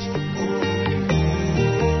broadcast.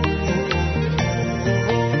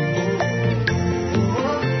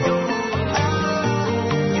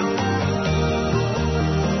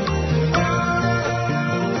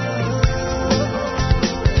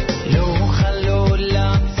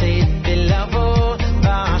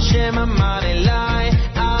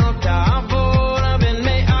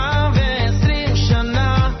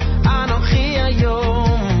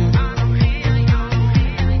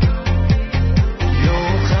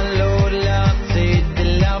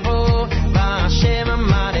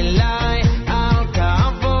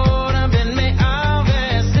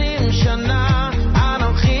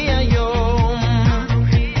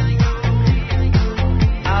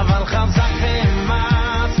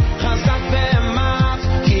 חזק ואמץ,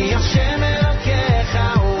 כי השם אלוקינו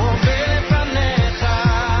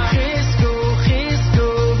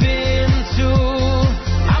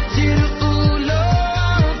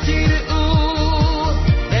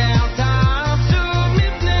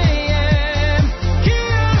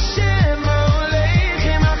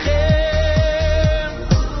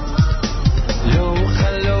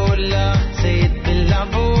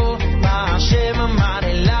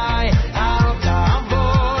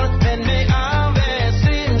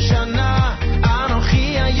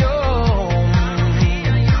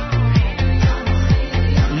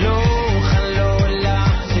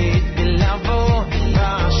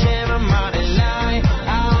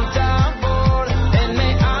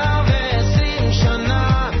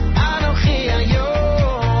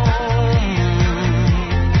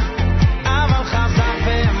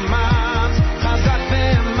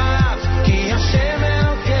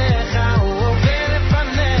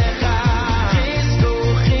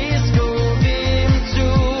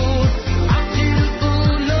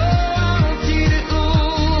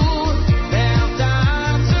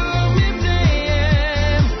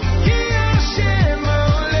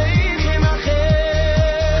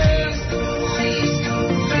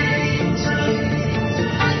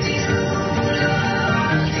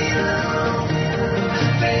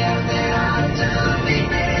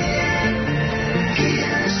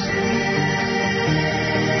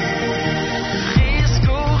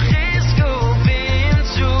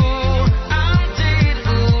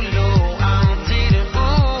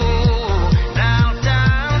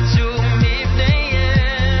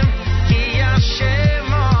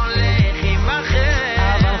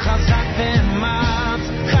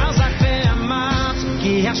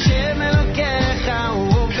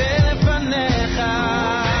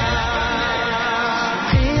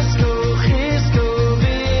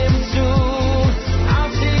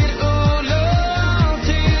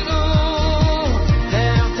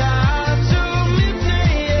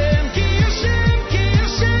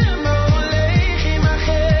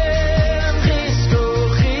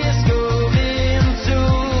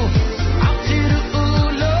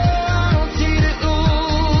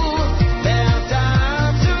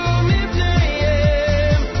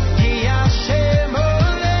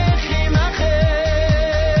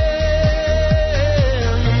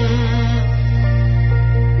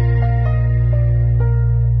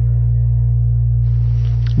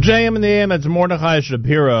JM in the AM, it's Mordechai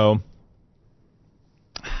Shapiro.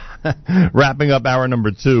 Wrapping up hour number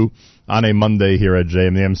 2 on a Monday here at JM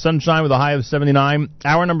in the AM. Sunshine with a high of 79.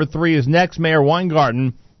 Hour number 3 is next. Mayor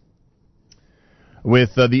Weingarten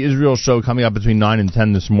with the Israel show coming up between 9 and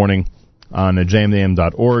 10 this morning on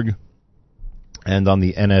jmintheam.org and on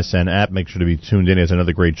the NSN app. Make sure to be tuned in. He has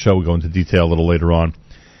another great show. We'll go into detail a little later on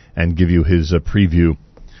and give you his preview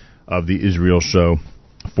of the Israel show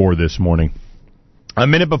for this morning. A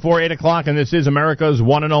minute before 8 o'clock, and this is America's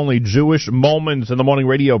one and only Jewish Moments in the Morning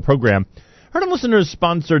radio program. Heard and listeners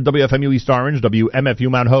sponsored WFMU East Orange, WMFU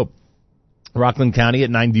Mount Hope, Rockland County at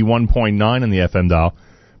 91.9 on the FM dial,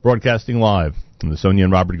 broadcasting live from the Sonia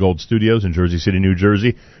and Robert Gold studios in Jersey City, New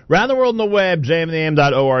Jersey. Around the world on the web,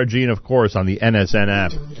 jmintheam.org, and of course on the NSN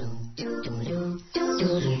app.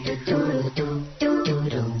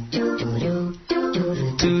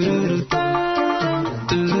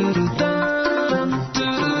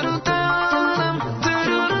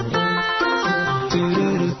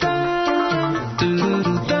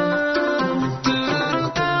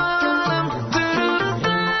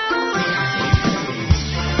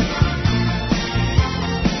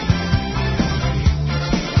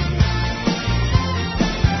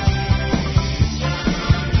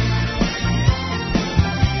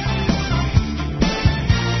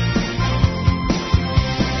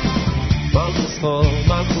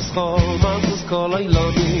 Malchus kol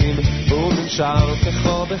הילדים וממשלתך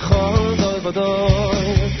בכל דוי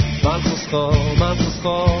ודוי Malchus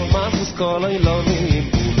kol הילדים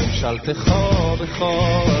וממשלתך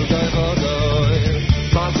בכל דוי ודוי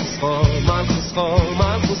Malchus kol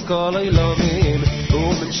הילדים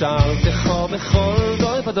וממשלתך בכל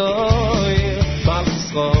דוי ודוי Malchus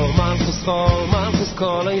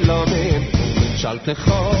kol הילדים וממשלתך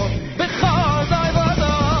בכל דוי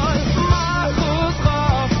ודוי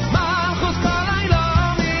Malchus kol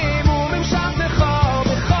הילדים וממשלתך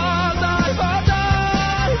בכל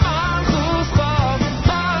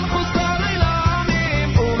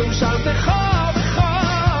דוי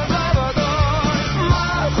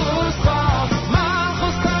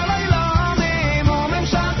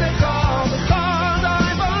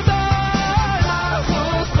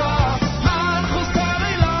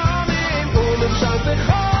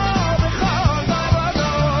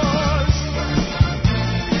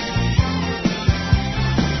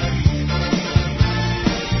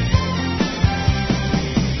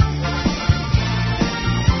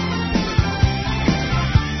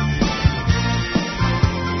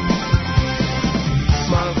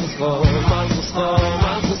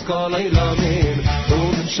Malchus kol הילדים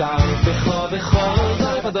וממשלתך בכל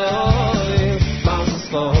דוי ודוי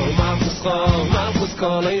Malchus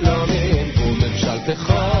kol הילדים וממשלתך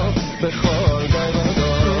בכל דוי ודוי Malchus kol הילדים וממשלתך בכל דוי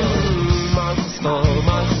ודוי Malchus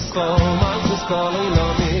kol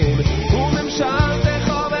הילדים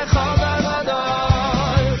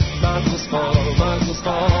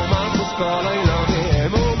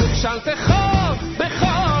וממשלתך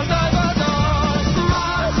בכל דוי ודוי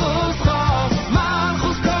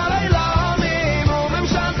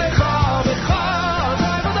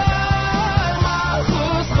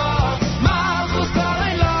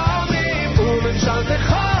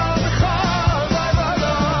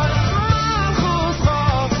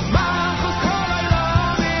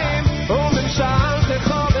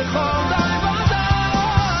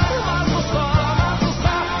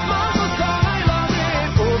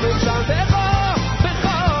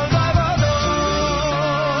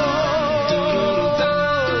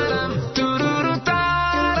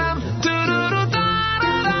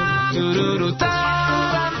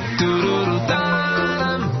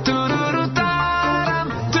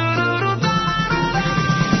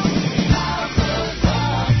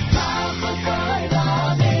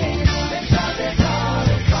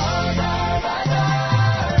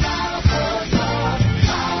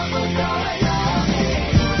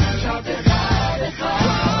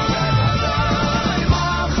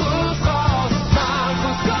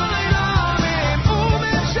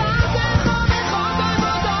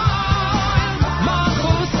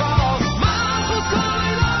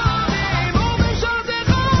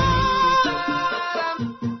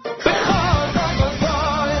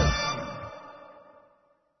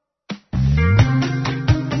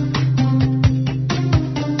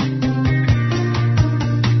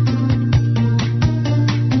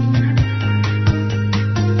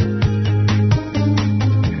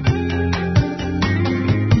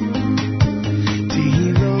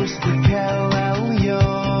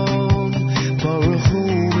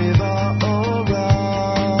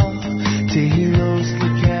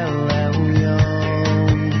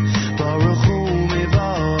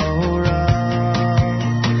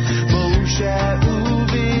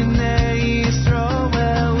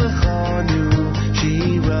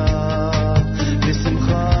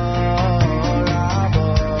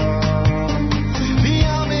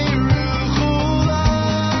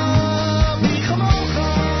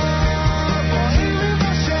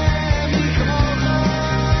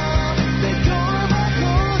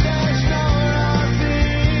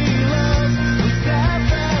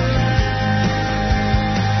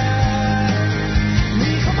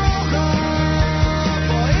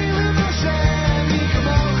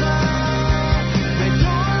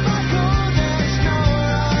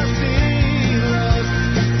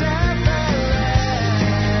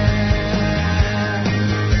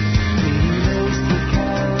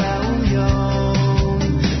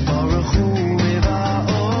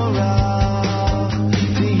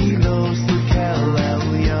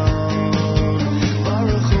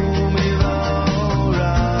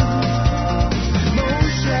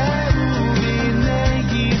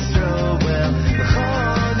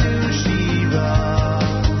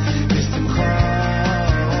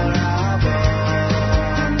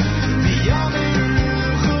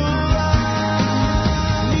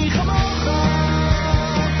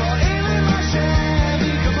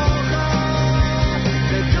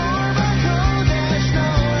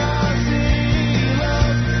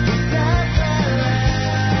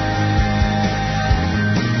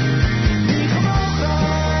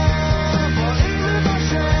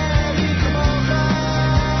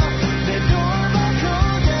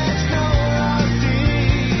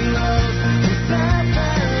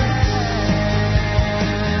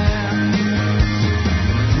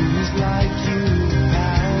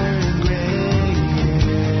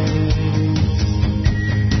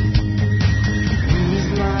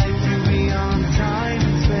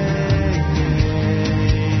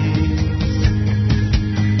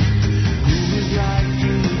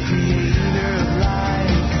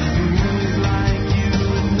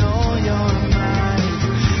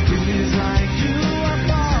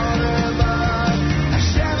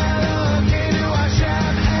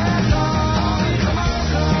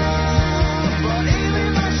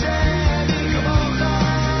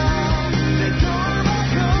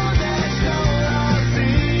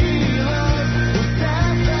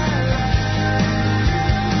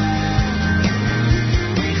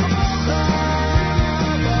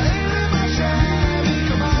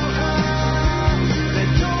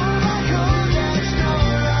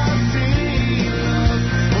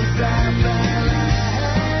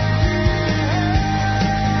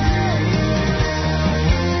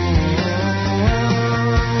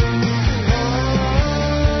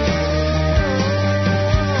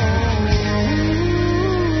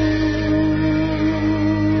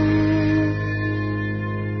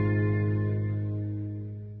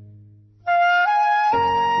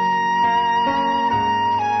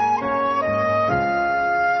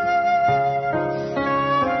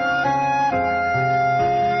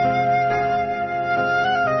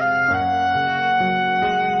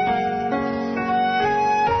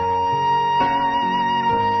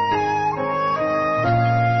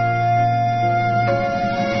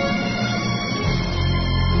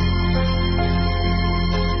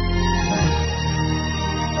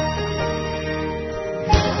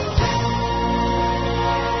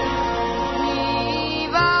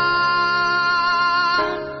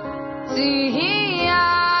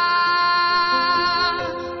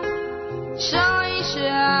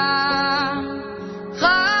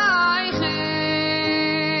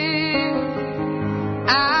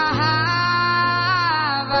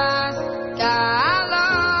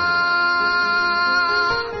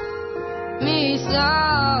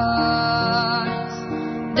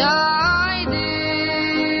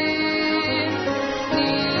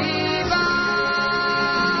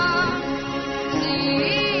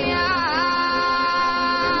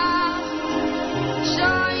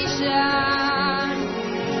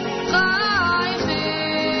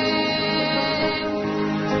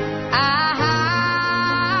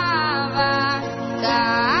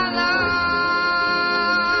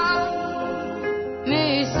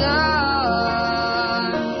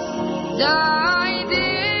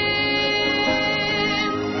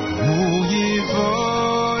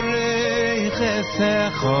חסכוסון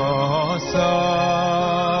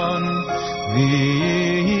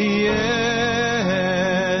ויש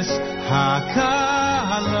הקלה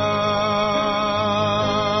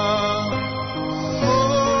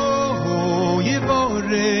הוא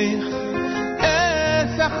יבורך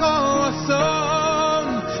את החסכוסון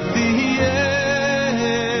ויש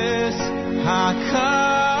הקלה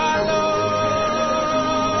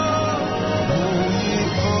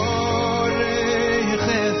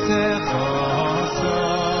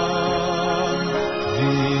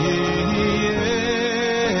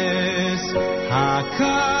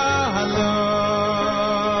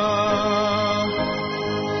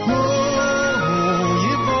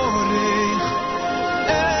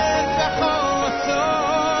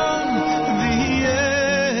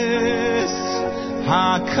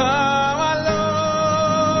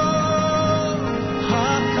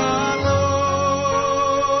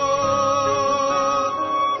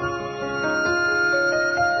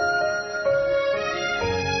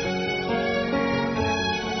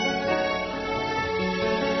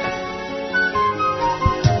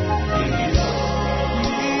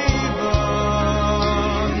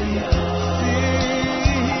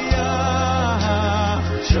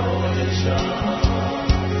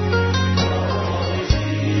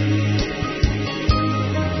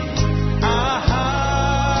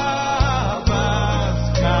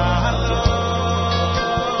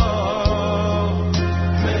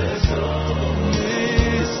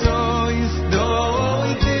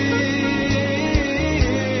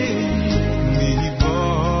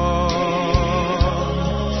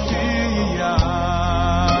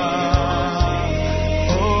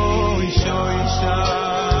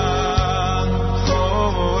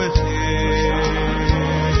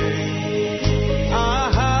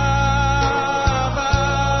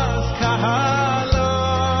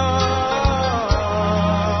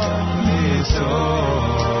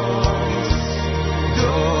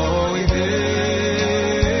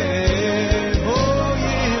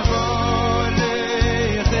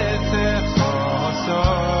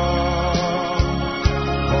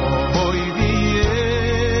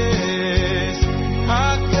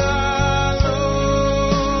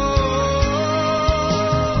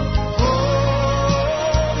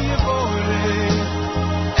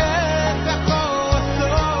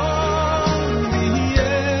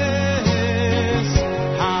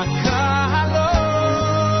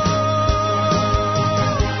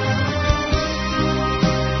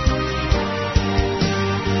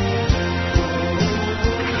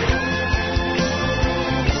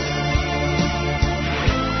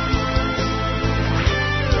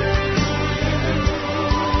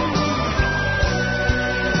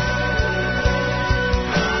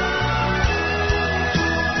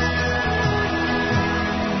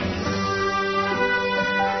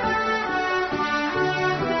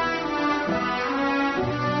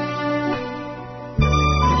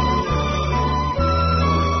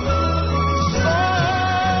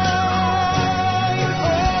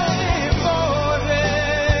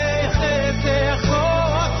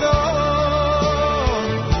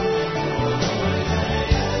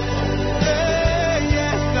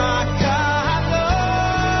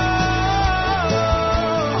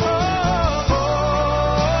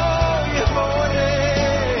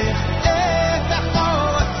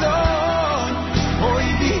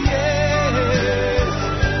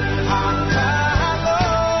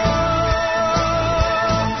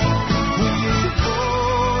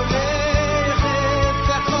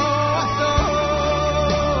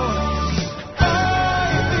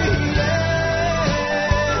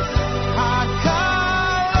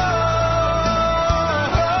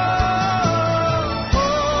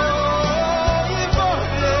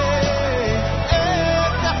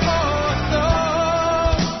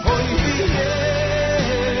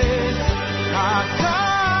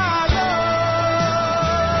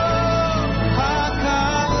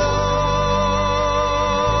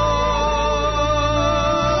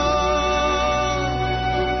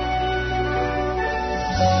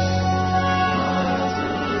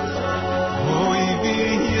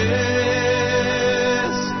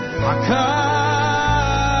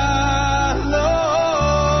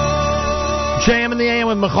JM in the AM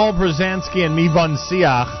with Michal Brzezinski and Mivon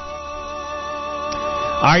Siach.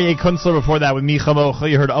 Aryeh Kunstler before that with Micha Mocha.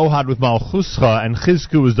 You heard Ohad with Malchuscha, and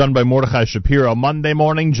Chizku was done by Mordechai Shapiro. Monday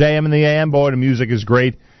morning, JM in the AM. Boy, the music is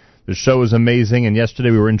great. The show is amazing. And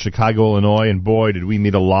yesterday we were in Chicago, Illinois, and boy, did we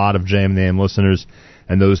meet a lot of JM in the AM listeners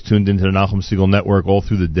and those tuned into the Nachum Segal Network all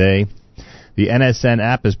through the day. The NSN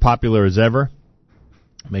app is popular as ever.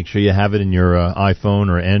 Make sure you have it in your iPhone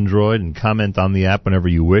or Android and comment on the app whenever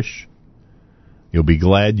you wish. You'll be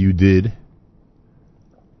glad you did.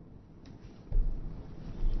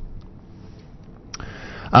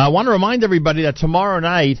 I want to remind everybody that tomorrow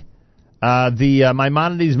night, the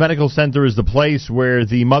Maimonides Medical Center is the place where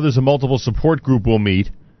the Mothers of Multiple Support Group will meet.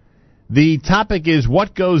 The topic is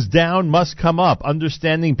What Goes Down Must Come Up,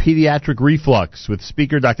 Understanding Pediatric Reflux, with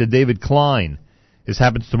speaker Dr. David Klein. This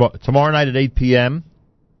happens tomorrow night at 8 p.m.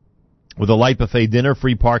 with a light buffet dinner,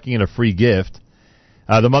 free parking, and a free gift.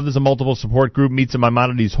 The Mothers of Multiple Support Group meets in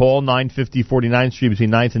Maimonides Hall, 950 49th Street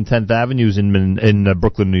between 9th and 10th Avenues in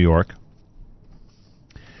Brooklyn, New York.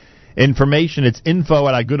 Information, it's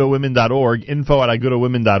info@agudawwomen.org,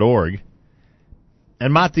 info@agudawwomen.org.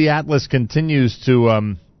 And Mati Atlas continues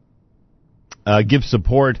to give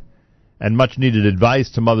support and much-needed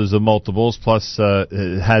advice to mothers of multiples, plus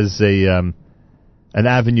has an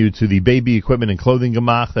avenue to the baby equipment and clothing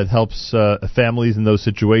gemach that helps families in those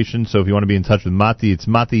situations. So if you want to be in touch with Mati, it's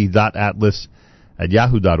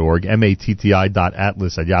mati.atlas@yahoo.org,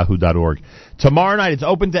 matti.atlas@yahoo.org. Tomorrow night, it's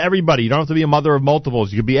open to everybody. You don't have to be a mother of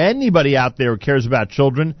multiples. You could be anybody out there who cares about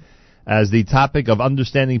children, as the topic of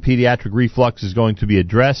understanding pediatric reflux is going to be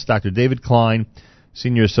addressed. Dr. David Klein,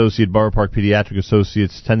 Senior Associate, Borough Park Pediatric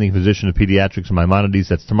Associates, Attending Physician of Pediatrics in Maimonides.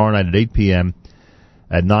 That's tomorrow night at 8 p.m.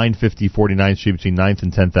 at 950 49th Street between 9th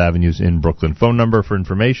and 10th Avenues in Brooklyn. Phone number for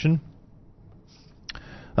information?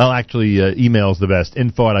 Well, actually, email is the best.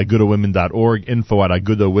 info@agudawwomen.org,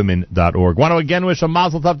 info@agudawwomen.org. Want to again wish a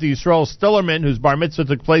mazel tov to Yisrael Stillerman, whose bar mitzvah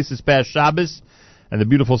took place this past Shabbos, and the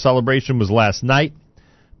beautiful celebration was last night.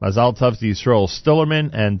 Mazel tov to Yisrael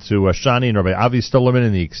Stillerman and to Shani and Rabbi Avi Stillerman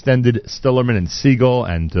and the extended Stillerman and Siegel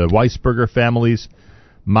and Weisberger families.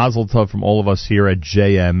 Mazel tov from all of us here at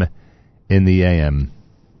JM in the AM.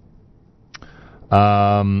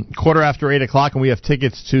 Quarter after 8 o'clock, and we have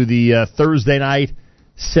tickets to the Thursday night,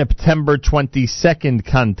 September 22nd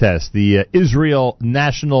contest. The Israel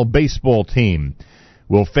national baseball team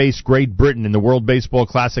will face Great Britain in the World Baseball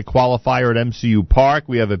Classic qualifier at MCU Park.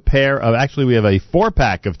 We have a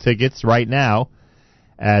 4-pack of tickets right now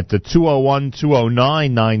at the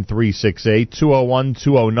 201-209-9368,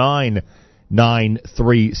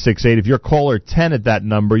 201-209-9368. If you're caller 10 at that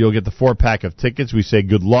number, you'll get the 4-pack of tickets. We say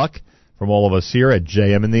good luck from all of us here at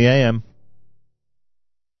JM in the AM.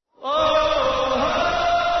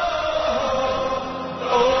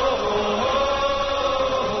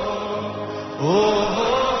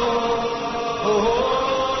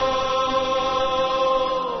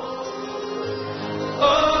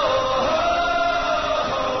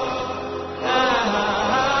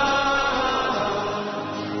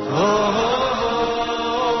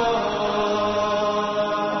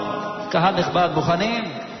 קהל נכבד, מוכנים?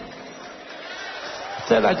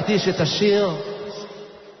 רוצה להקדיש את השיר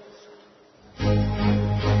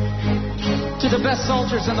to the best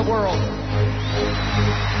soldiers in the world.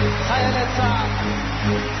 חיילי צה"ל.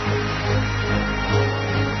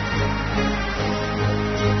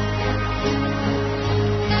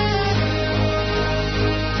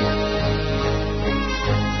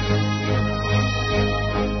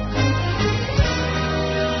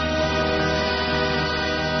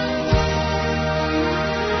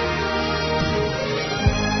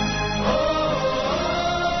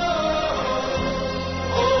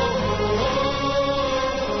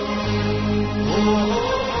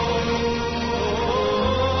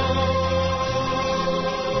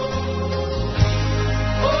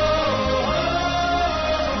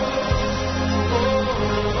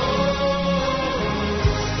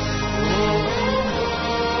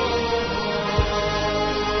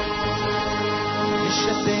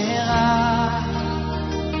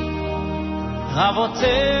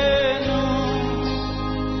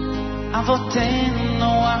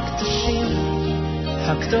 אבותינו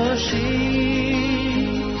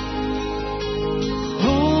הקדושים,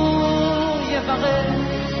 הוא יברך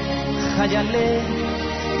חיילי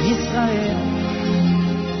ישראל,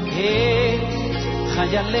 את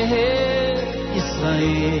חיילי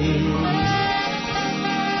ישראל,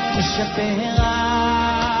 שפרה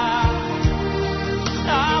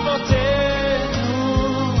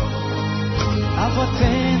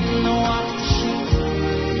אבותינו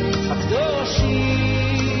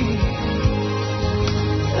הקדושים,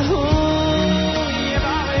 הוא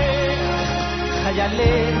יברך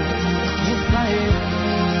חיילי ישראל,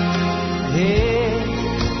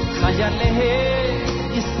 חיילי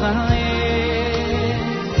ישראל,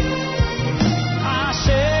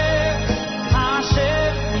 אשר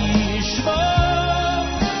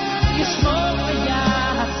ישמור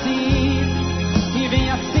ויציל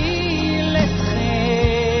ויציל אתכם,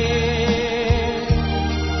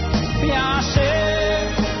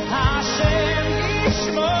 אשר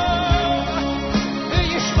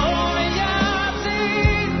ישמור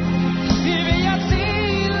ויציל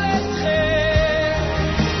ויציל אתכם,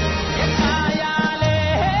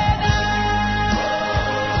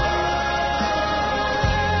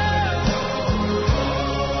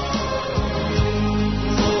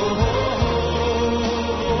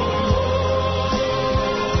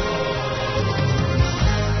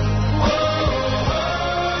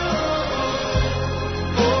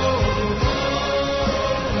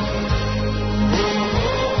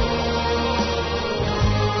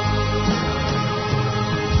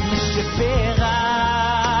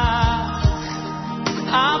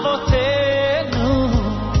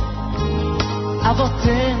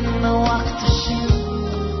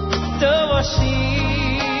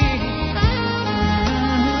 קודשים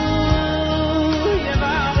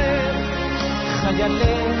יברך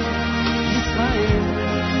חיילי ישראל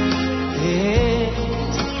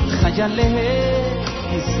חיילי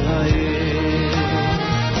ישראל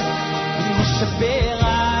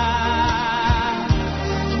משברה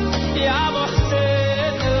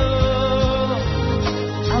יבוחתנו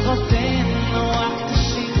אבותינו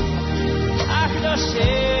הקדושים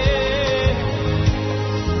הקדושים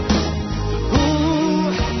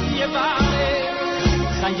הוא יברך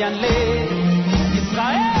חיילי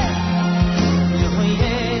ישראל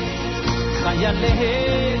יהיה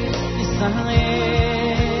חיילי ישראל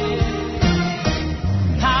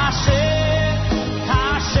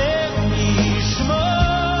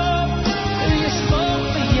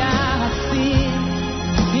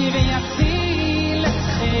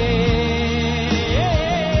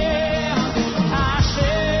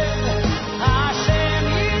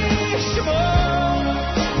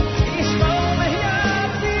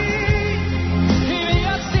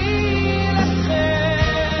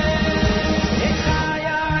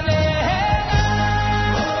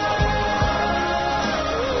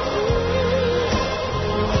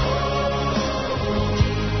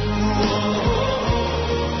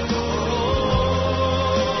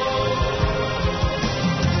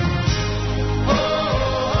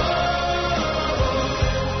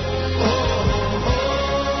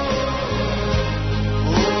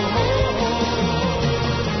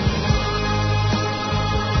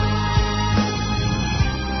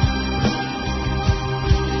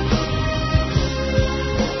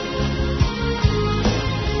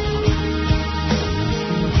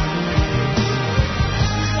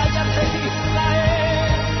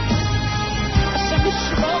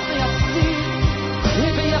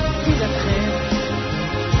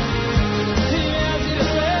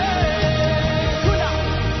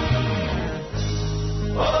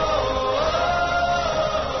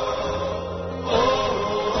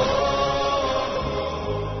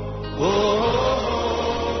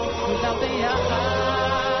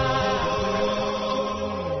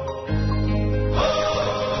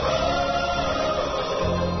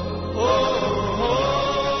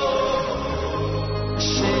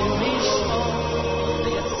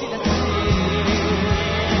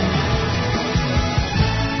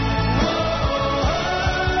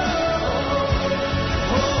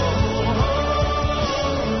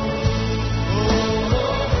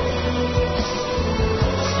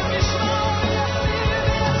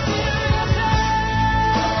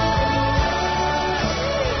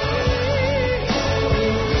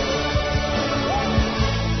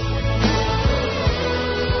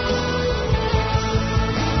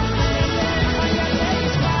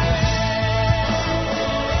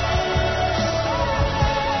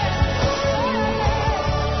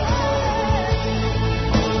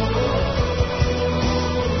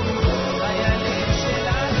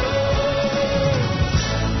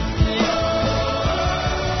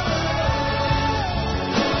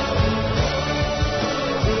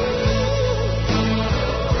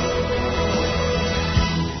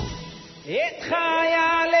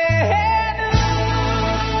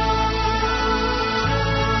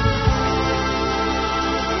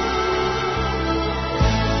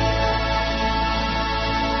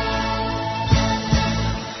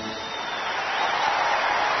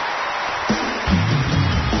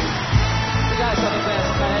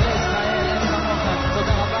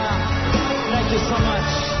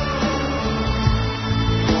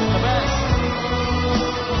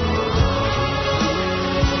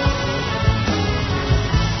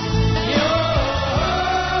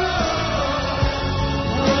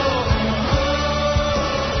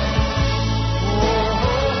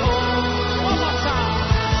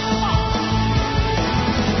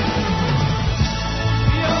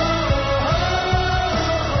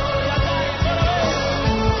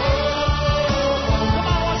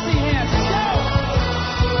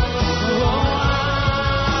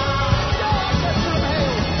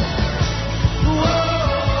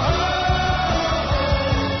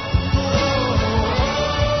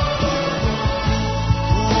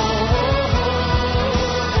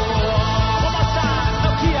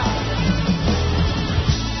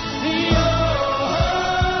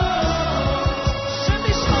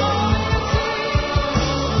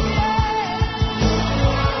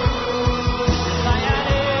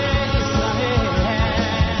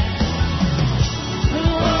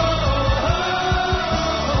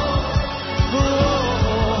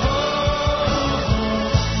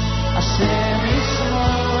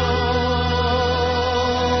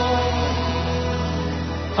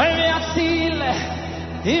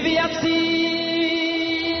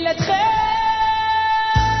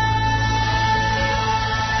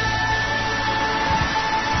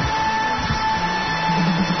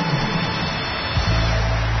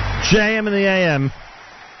JM in the AM.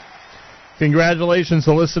 Congratulations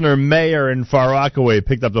to listener Mayor in Far Rockaway.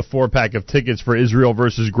 Picked up the 4-pack of tickets for Israel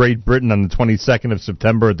versus Great Britain on the 22nd of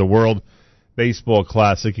September at the World Baseball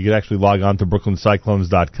Classic. You can actually log on to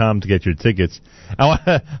BrooklynCyclones.com to get your tickets.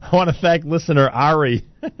 I want to thank listener Ari.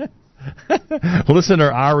 Listener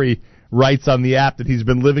Ari writes on the app that he's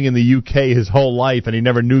been living in the UK his whole life and he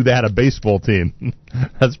never knew they had a baseball team.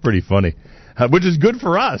 That's pretty funny. Which is good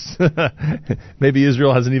for us. Maybe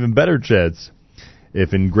Israel has an even better chance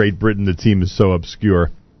if in Great Britain the team is so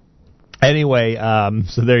obscure. Anyway,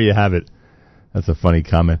 so there you have it. That's a funny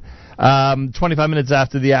comment. 25 minutes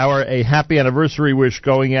after the hour, a happy anniversary wish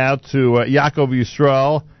going out to Yaakov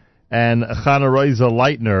Yisrael and Chana Rosa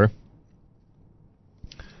Leitner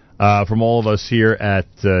from all of us here at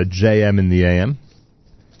JM in the AM.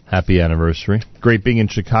 Happy anniversary. Great being in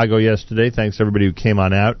Chicago yesterday. Thanks to everybody who came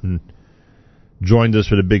on out and joined us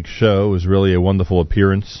for the big show. It was really a wonderful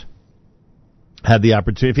appearance. Had the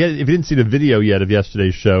opportunity, if you didn't see the video yet of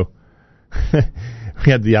yesterday's show,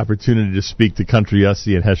 we had the opportunity to speak to Country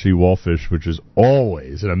Yossi and Heshi Wallfish, which is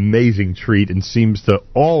always an amazing treat and seems to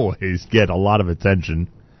always get a lot of attention.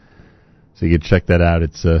 So you can check that out.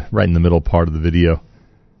 It's right in the middle part of the video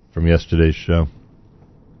from yesterday's show.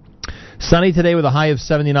 Sunny today with a high of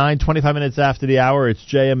 79, 25 minutes after the hour. It's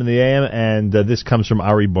JM in the AM, and this comes from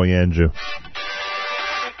Ari Boyanju.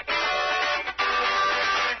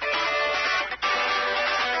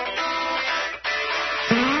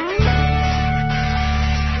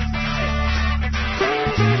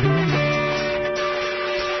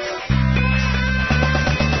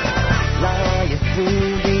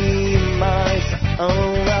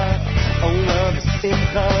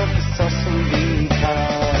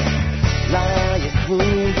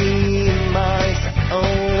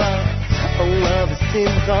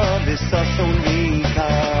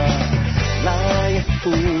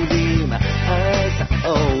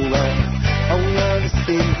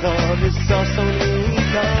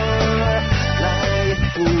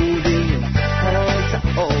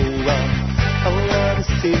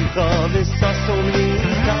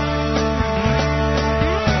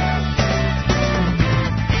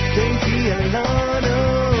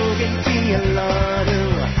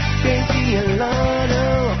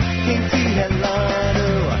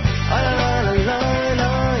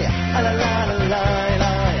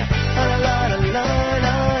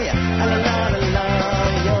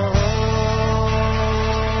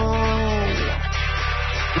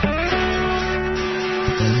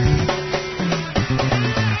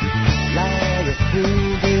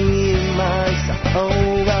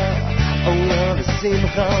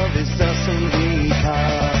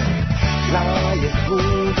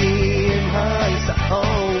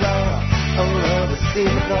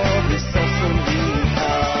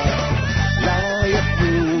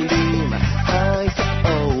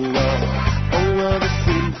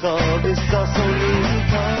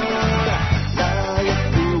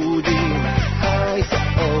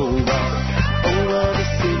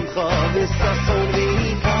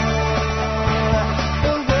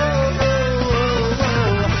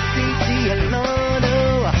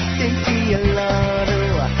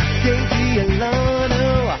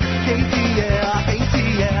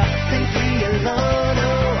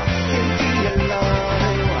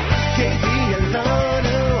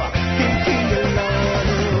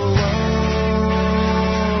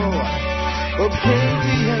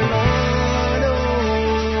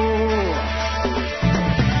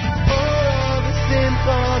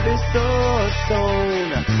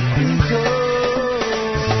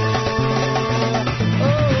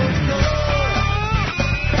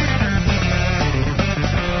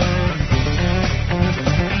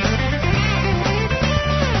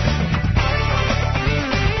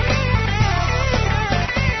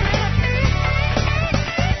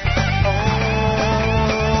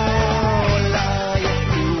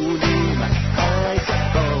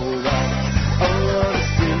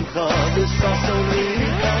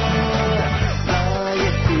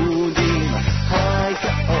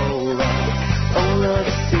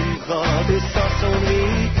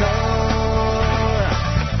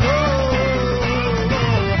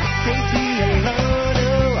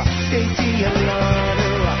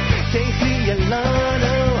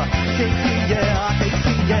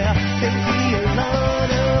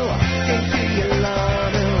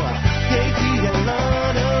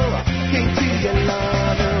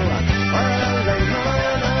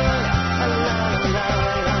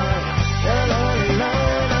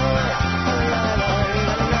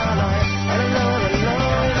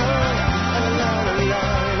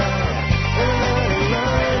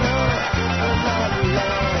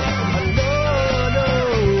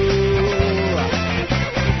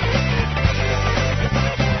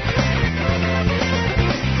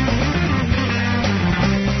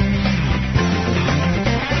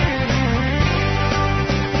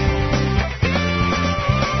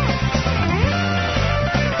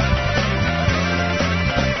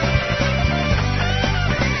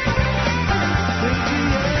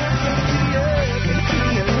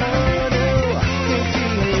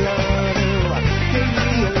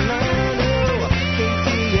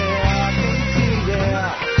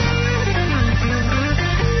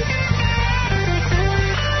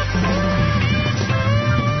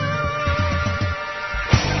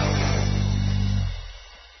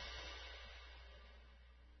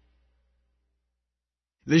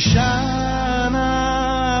 לשנה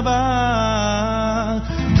הבאה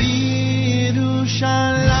בירושלים,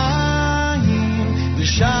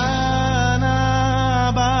 לשנה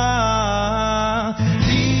הבאה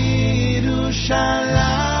בירושלים.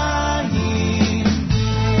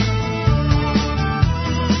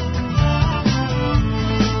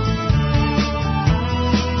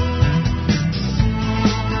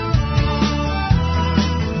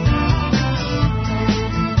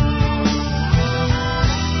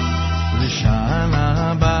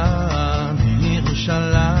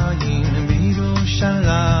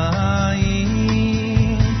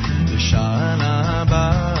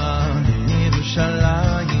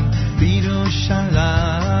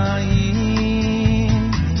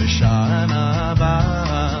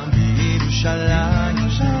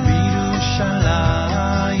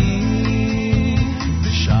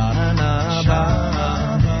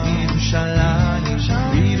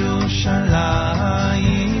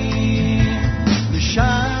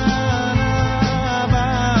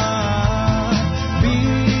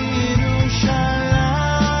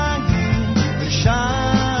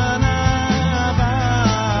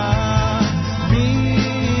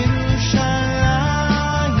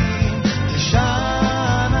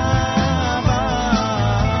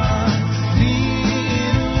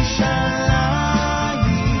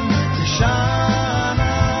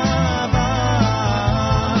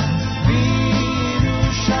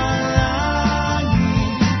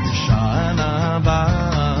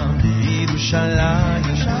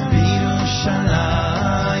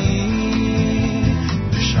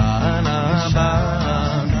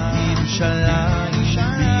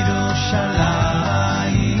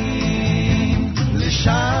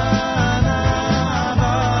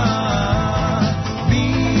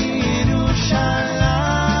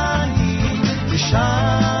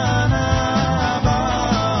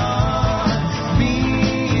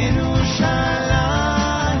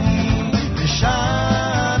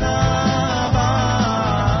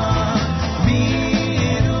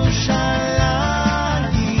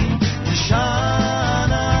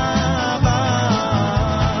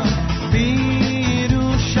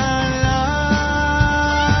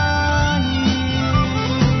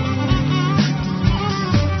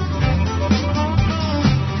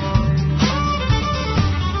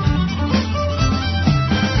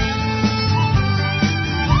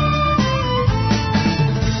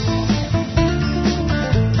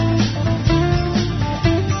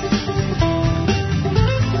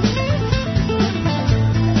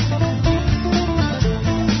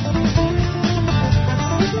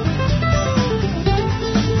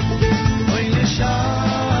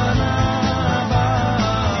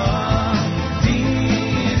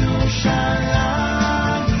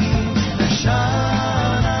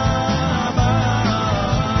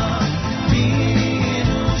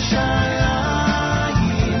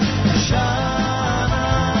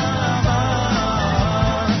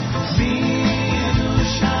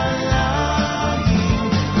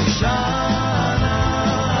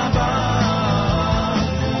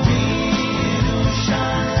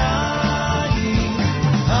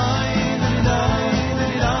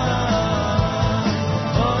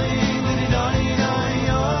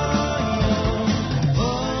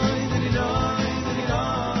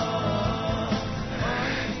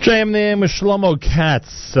 JM in the AM with Shlomo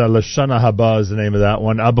Katz. Lashana Haba is the name of that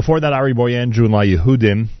one. Before that, Ari Boyanju and La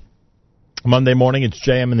Yehudim. Monday morning, it's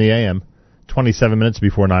JM in the AM. 27 minutes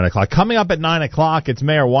before 9 o'clock. Coming up at 9 o'clock, it's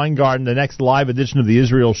Mayor Weingarten, the next live edition of the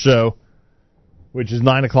Israel Show, which is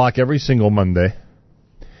 9 o'clock every single Monday.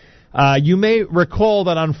 You may recall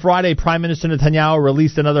that on Friday, Prime Minister Netanyahu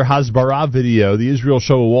released another Hasbara video. The Israel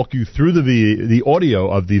Show will walk you through the audio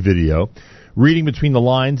of the video, reading between the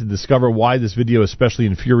lines, and discover why this video especially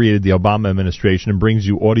infuriated the Obama administration, and brings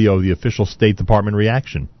you audio of the official State Department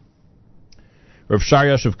reaction. Rav Shar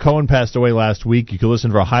Yosef Cohen passed away last week. You can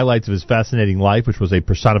listen for highlights of his fascinating life, which was a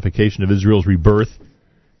personification of Israel's rebirth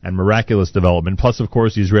and miraculous development. Plus, of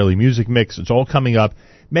course, the Israeli music mix. It's all coming up.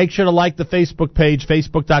 Make sure to like the Facebook page,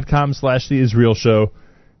 facebook.com/The Israel Show,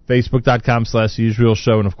 facebook.com/The Israel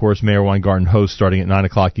Show, and, of course, Mayor Weingarten hosts starting at 9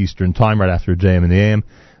 o'clock Eastern Time, right after JM in the AM,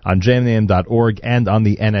 on jmintheam.org and on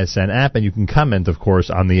the NSN app. And you can comment, of course,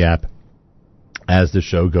 on the app as the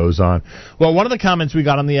show goes on. Well, one of the comments we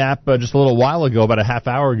got on the app just a little while ago, about a half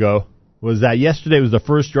hour ago, was that yesterday was the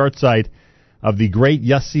first yard site of the great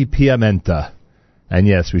Yossi Piamenta. And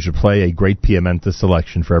yes, we should play a great Piamenta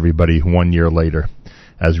selection for everybody 1 year later,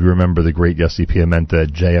 as we remember the great Yossi Piamenta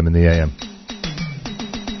at JM in the AM.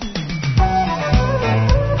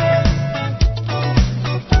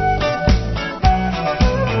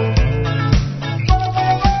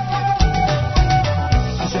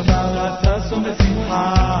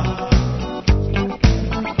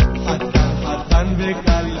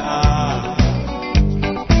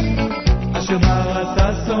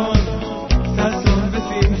 ששון, ששון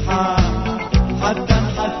ושמחה, חתן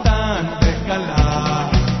חתן וכלה.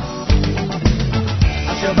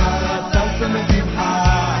 אשר ברא ששון ושמחה,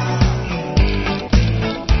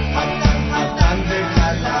 חתן חתן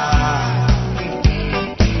וכלה.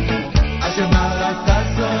 אשר ברא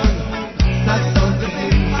ששון, ששון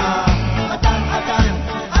ושמחה, חתן חתן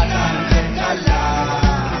חתן וכלה.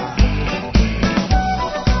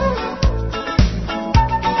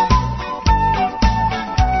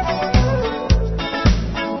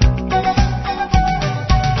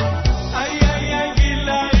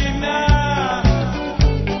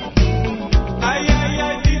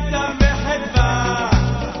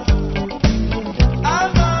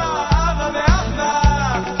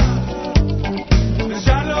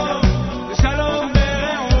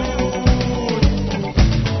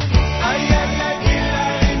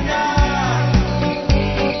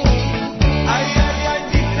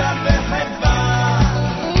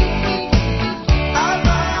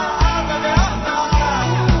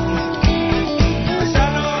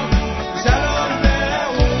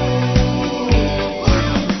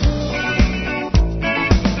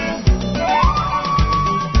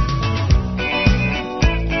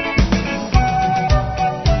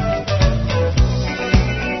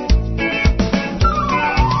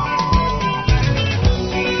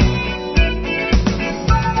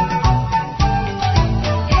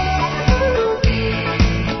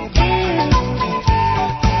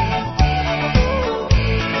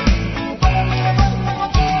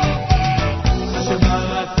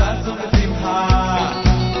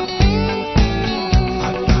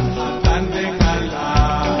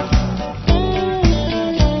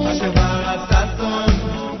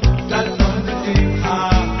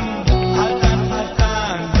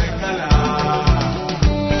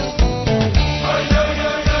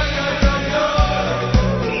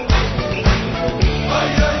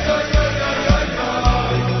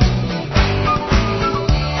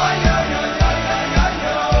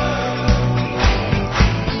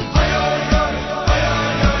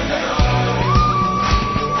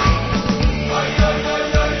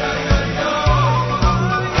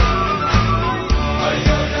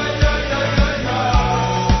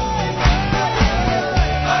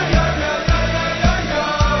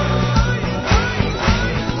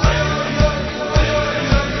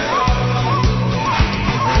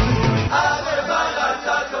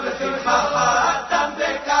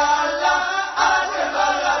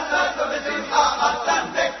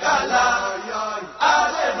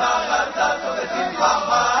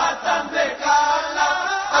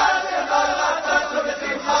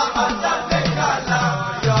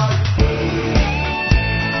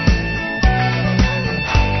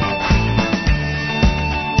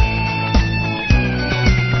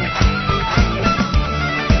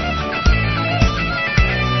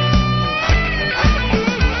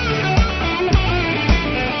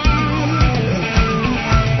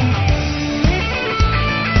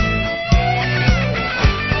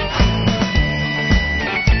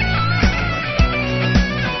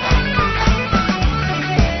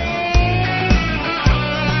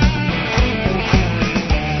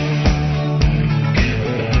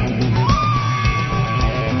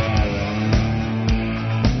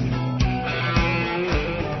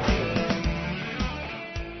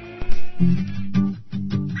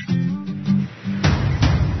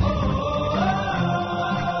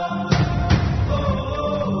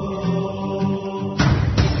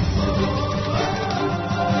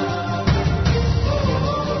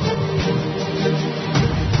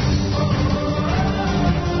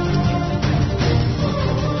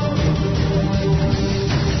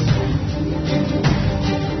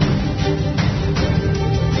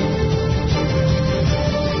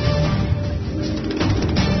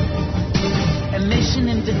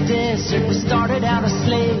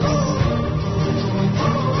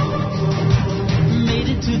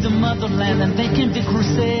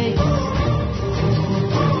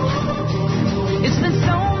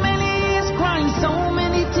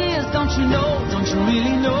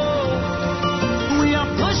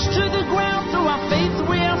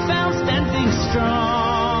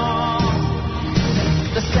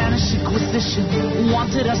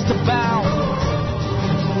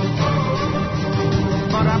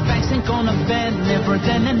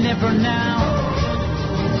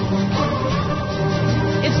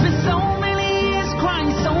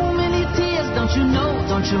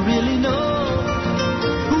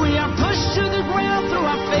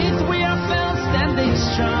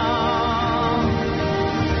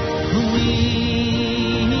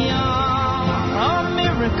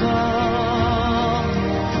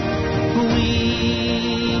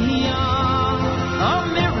 We are a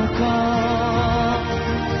miracle.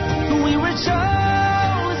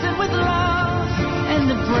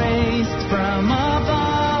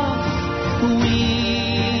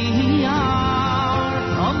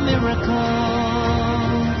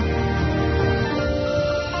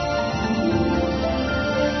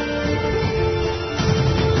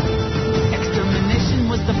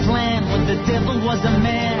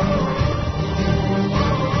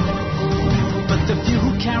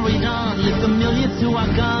 to our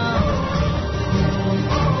guns.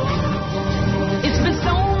 It's been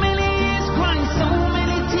so many years, crying so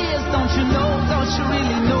many tears. Don't you know, don't you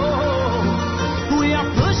really know? We are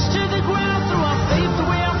pushed to the ground through our faith,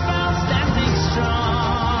 we are found standing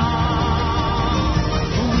strong.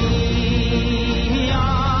 We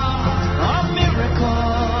are a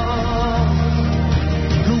miracle.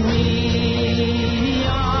 We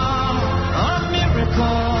are a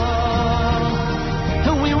miracle.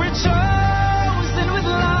 We were chosen with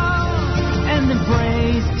love and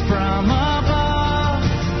embraced from above.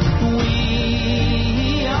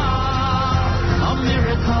 We are a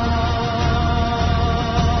miracle.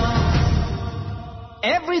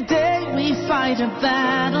 Every day we fight a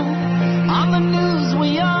battle. On the news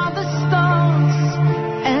we are the stars.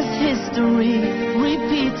 As history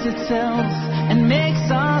repeats itself and makes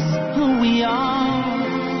us who we are.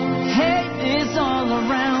 Hate is all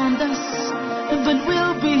around us, but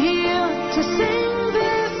we'll be here to sing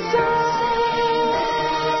this song.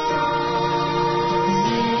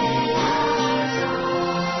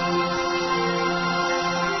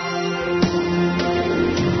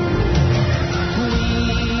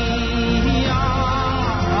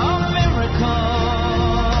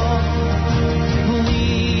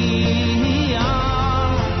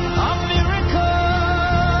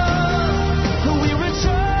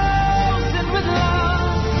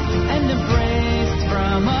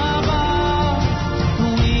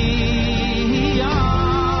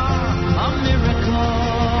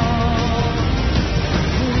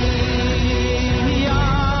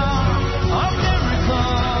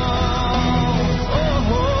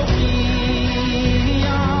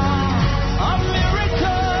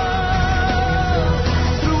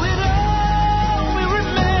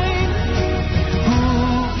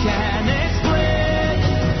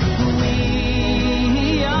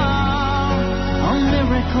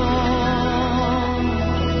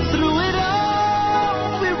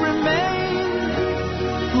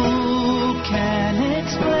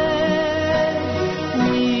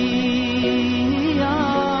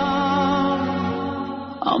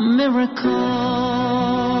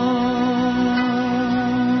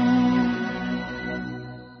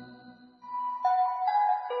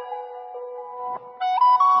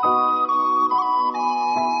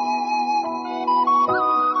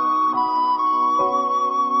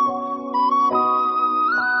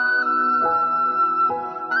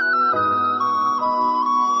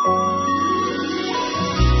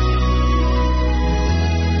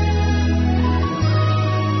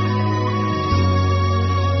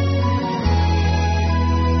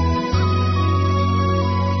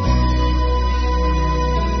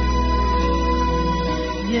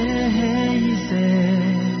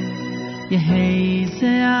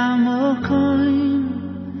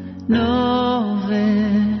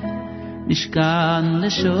 Mishkan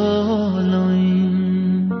l'sholom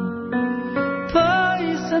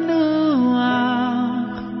Poisanuach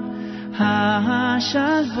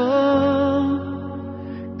ha'shalvo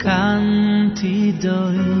Kan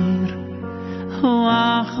tidoir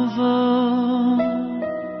ho'achvo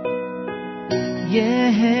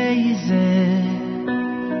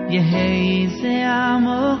Yeheize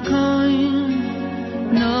amokoim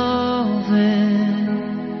Nove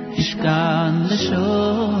Mishkan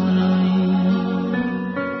l'sholom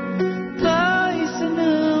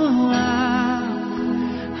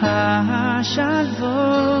Shalvo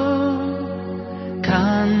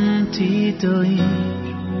kanti doir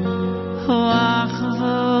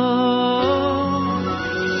hoachvo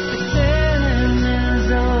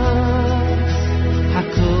Besenezos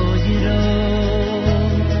hakoyiro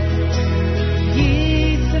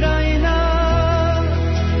Yisroino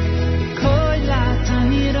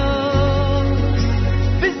koylataniro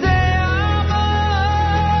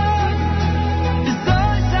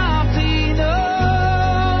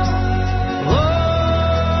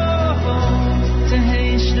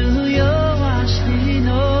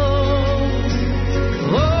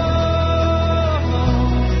Oh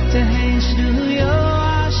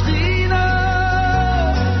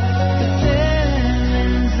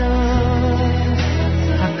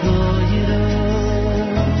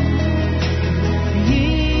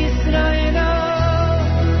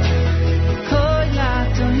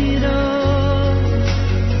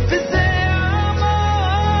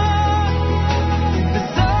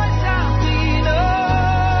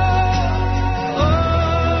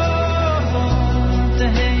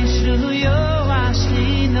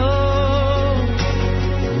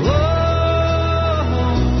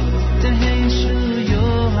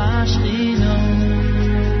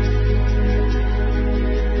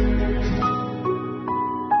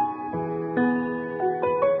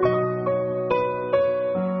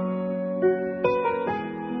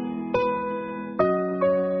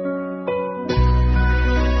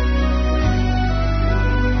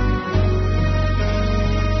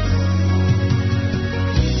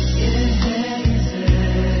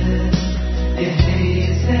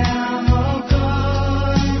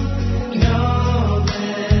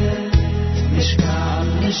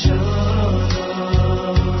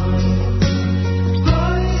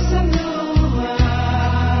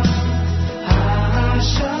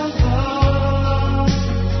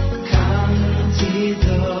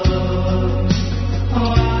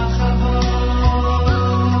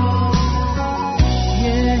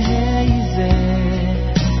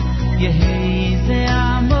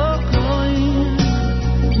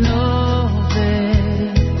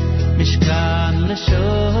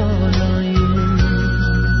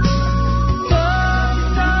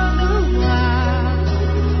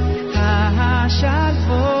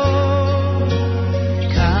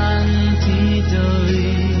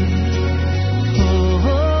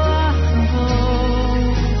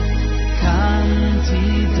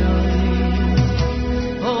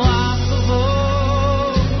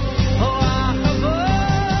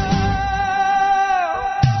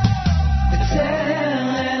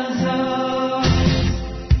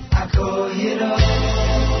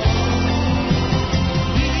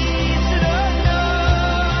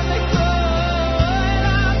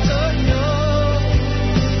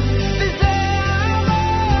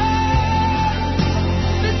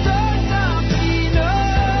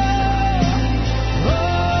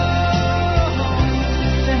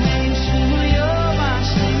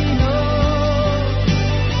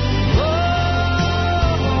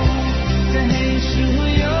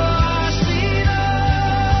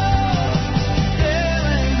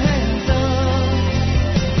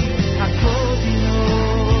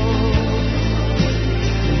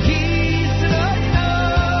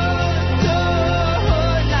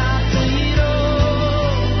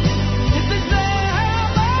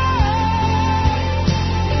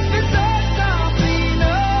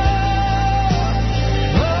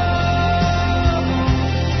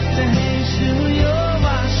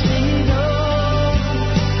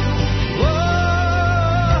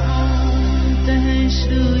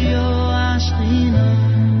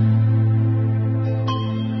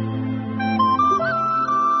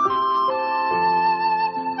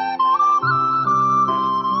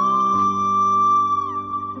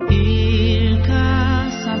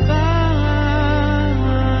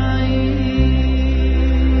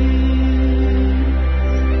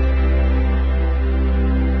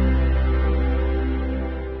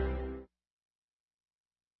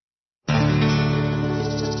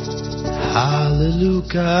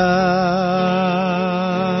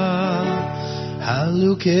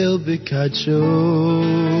Halukel bekacho.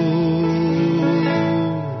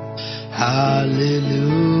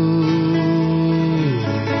 Hallelujah.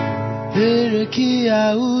 Berekia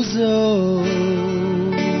uzo.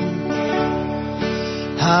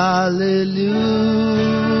 Hallelujah.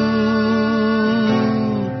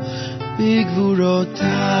 Big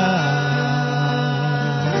vurota.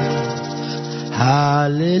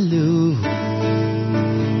 Hallelujah.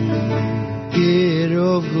 Get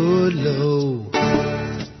of good low.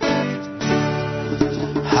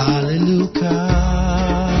 Hallelujah.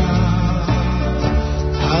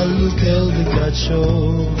 Hallelujah. Bekacho.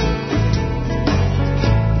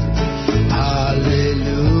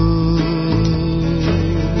 Hallelujah.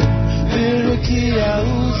 Berekia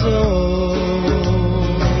uzo.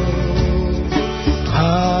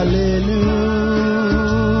 Hallelujah.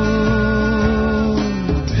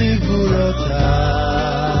 Bigurota.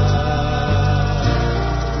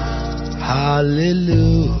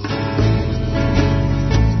 Hallelujah.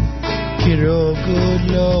 Kiro good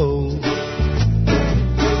low.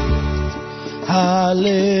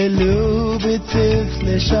 Hallelujah.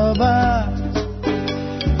 Bitifle Shabbat.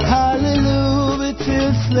 Hallelujah.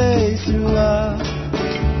 Bitifle Yisroel.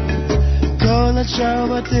 Kol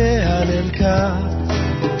Shabbat Hallelka.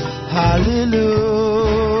 Hallelujah.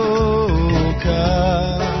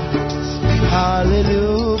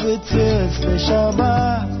 Hallelujah. Bitifle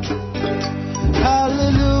Shabbat.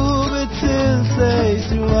 Hallelujah. Bitifle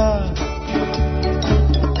Yisroel.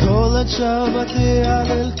 Kol Shabbat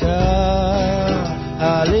Hallelka.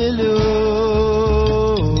 Hallelujah.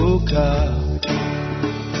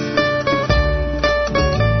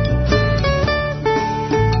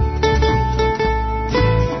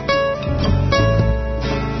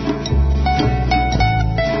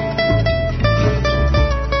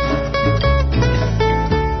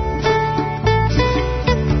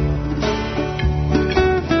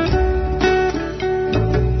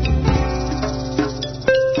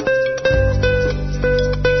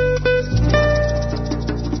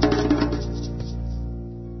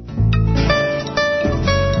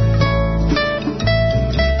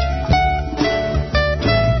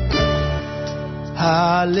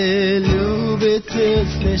 Hallelujah,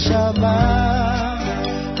 bitifle Shabbat.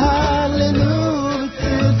 Hallelujah,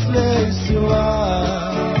 bitifle Yisroel.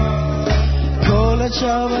 Kol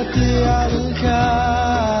Shabbat Alka.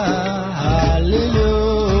 Hallelujah.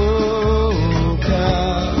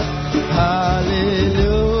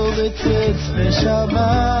 Hallelujah, bitifle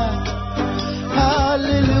Shabbat.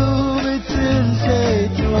 Hallelujah, bitifle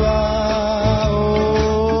Yisroel.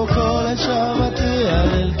 Kol Shabbat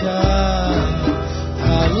Alka.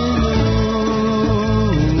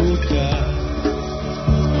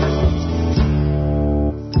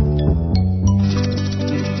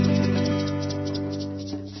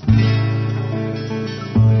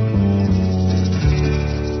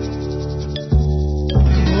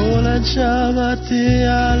 Shabbat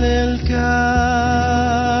Hallelka.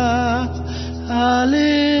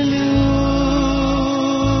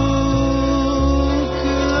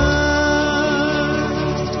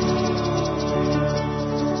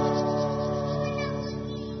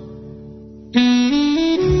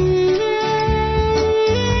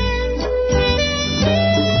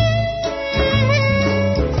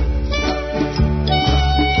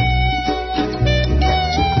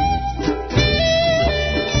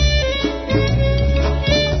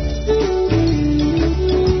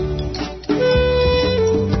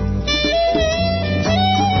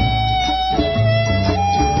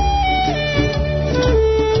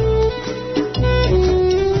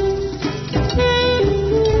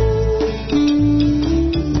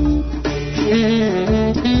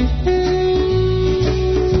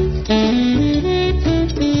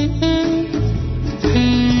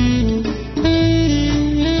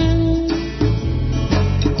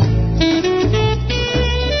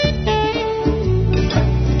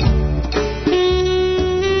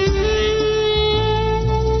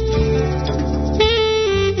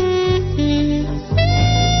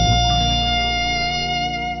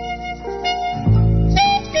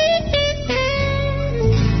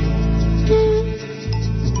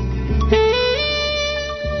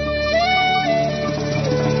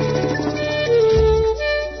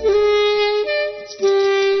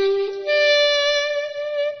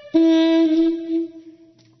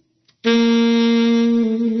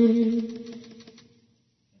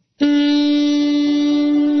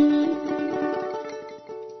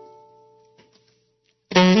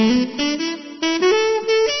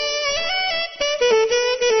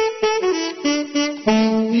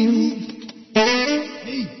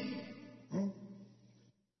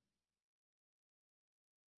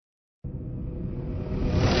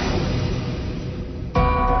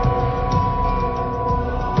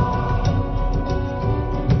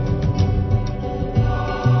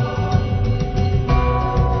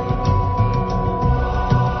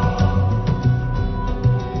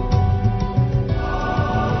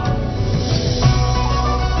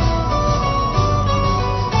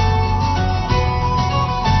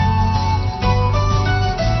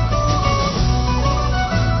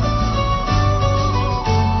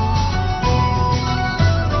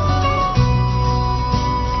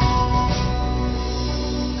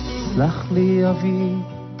 סלח לי אבי,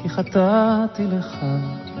 כי חטאתי לך,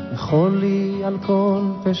 יכול לי על כל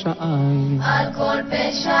פשעי, על כל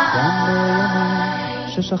פשעי. גם בימים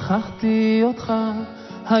ששכחתי אותך,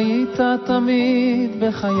 היית תמיד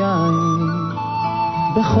בחיי.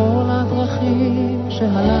 בכל הדרכים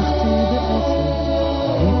שהלכתי בעצם,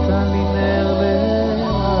 היית לי נר לרגליי.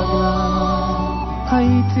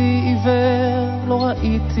 הייתי עיוור, לא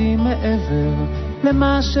ראיתי מעבר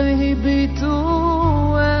למה שהביטו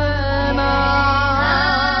עיניי.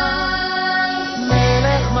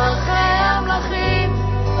 מלך מלכי המלכים,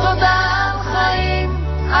 תודה על חיים,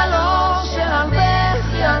 על אושר, על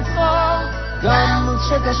בכי, על צחוק. גם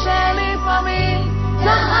כשקשה לפעמים,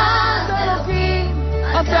 גם את אלוקים,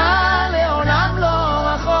 אתה לעולם לא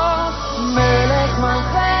רחוק. מלך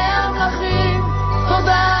מלכי המלכים,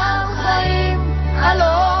 תודה על חיים, על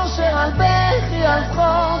אושר, על בכי, על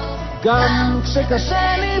צחוק. גם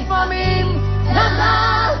כשקשה לפעמים, גם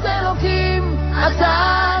את אלוקים, אתה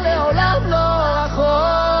לעולם לא רחוק.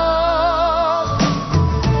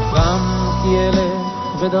 גם כי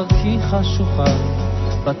ילך ודרכי חשוכה,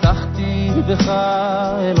 בטחתי בך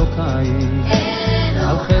אלוקיי.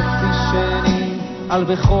 על חצי שני, על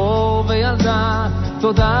בכור וילדה,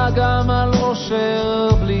 תודה גם על עושר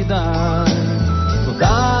בלי די.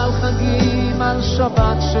 תודה על חגים, על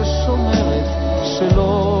שבת ששומרת,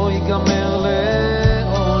 שלא ייגמר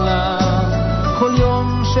לעולם. כל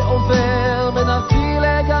יום שעובר בדרכי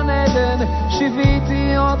לגן עדן,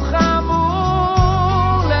 שיוויתי אותך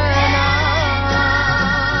מול עיניי.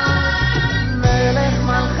 מלך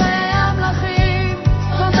מלכי המלכים,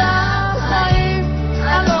 תודה על חיים,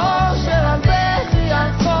 על אושר, על בכי, על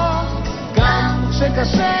צחוק. גם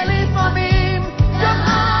כשקשה לפעמים, גם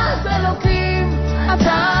את אלוקים,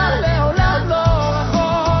 אתה לעולם לא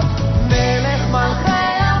רחוק. מלך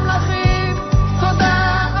מלכי המלכים, תודה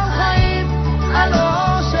על חיים, על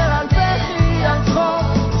אושר, על בכי, על צחוק.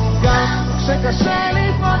 גם כשקשה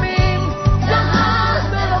לפעמים, גם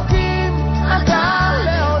את אלוקים, אתה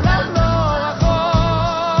לעולם לא רחוק.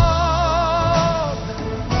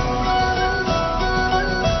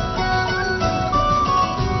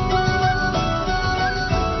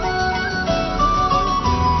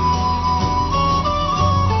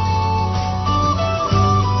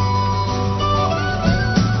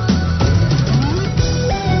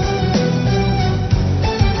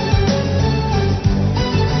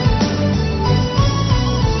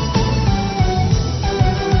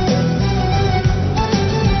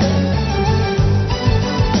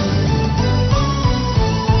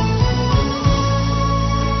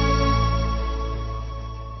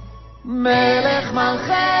 מלך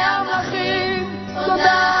מלכי המלכים,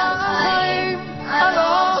 תודה על חיים, על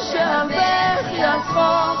אושר, על בכי, על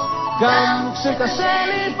צחוק. גם כשקשה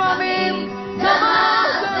לפעמים, גם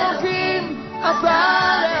את אלוקים, אתה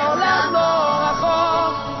לעולם לא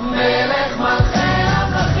רחוק. מלך מלכי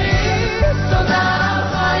המלכים, תודה על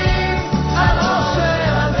חיים, על אושר,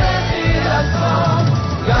 על בכי, על צחוק.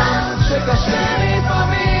 גם כשקשה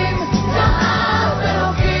לפעמים, גם את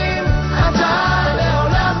אלוקים, אתה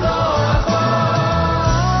לעולם לא רחוק.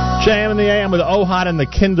 JM in the AM with Ohad and the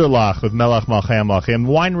Kinderlach with Melech Malchei Malchim.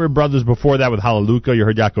 Weinrib Brothers before that with Hallelujah. You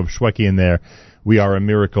heard Yaakov Shweki in there. We Are a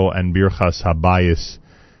Miracle and Birchas Habayis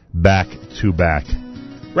back to back.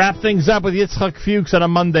 Wrap things up with Yitzchak Fuchs on a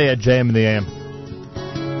Monday at JM in the AM.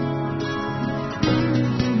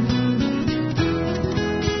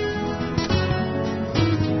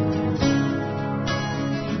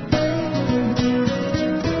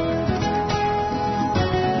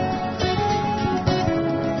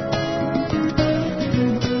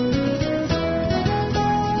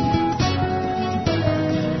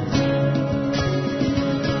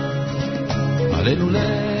 עלינו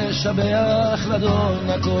לשבח לדון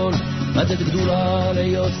הכל, לתת גדולה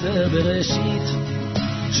ליוצר בראשית,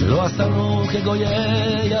 שלא עשנו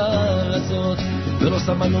כגויי הארצות, ולא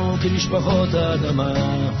שמנו כמשפחות האדמה,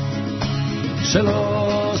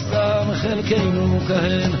 שלא שם חלקנו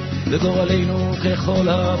כהן, וגורלנו ככל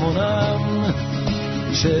המונם,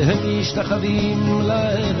 שהם משתחווים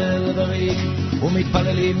להבל בריק,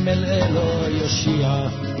 ומתפללים אל אלוהי יושיע,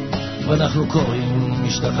 ואנחנו קוראים,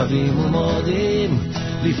 משתחווים ומודים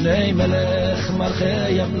לפני מלך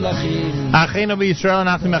מלכי המלכים. Achenu B'Yisrael and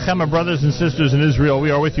Achim Achem, my brothers and sisters in Israel, we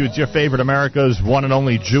are with you. It's your favorite America's one and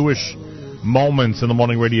only Jewish Moments in the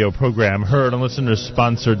Morning Radio program, heard and listeners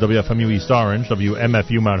sponsored WFMU East Orange,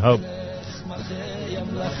 WMFU Mount Hope,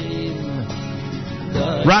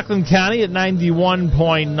 Rockland County at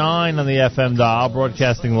 91.9 on the FM dial,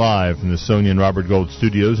 broadcasting live from the Sonia and Robert Gold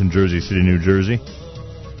Studios in Jersey City, New Jersey.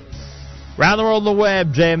 Around the world on the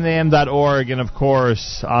web, jmnam.org, and of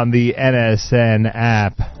course on the NSN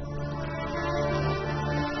app.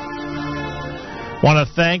 Want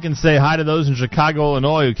to thank and say hi to those in Chicago,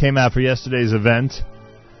 Illinois who came out for yesterday's event,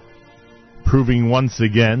 proving once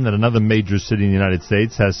again that another major city in the United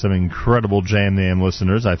States has some incredible JM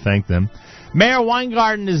listeners. I thank them. Mayor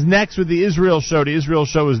Weingarten is next with the Israel Show. The Israel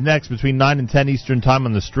Show is next between 9 and 10 Eastern Time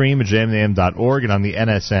on the stream at jmam.org and on the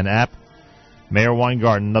NSN app. Mayor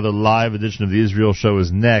Weingarten, another live edition of the Israel Show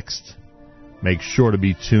is next. Make sure to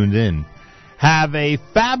be tuned in. Have a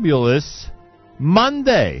fabulous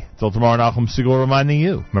Monday. Till tomorrow, Nachum Segal reminding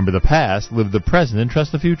you, remember the past, live the present, and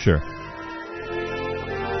trust the future.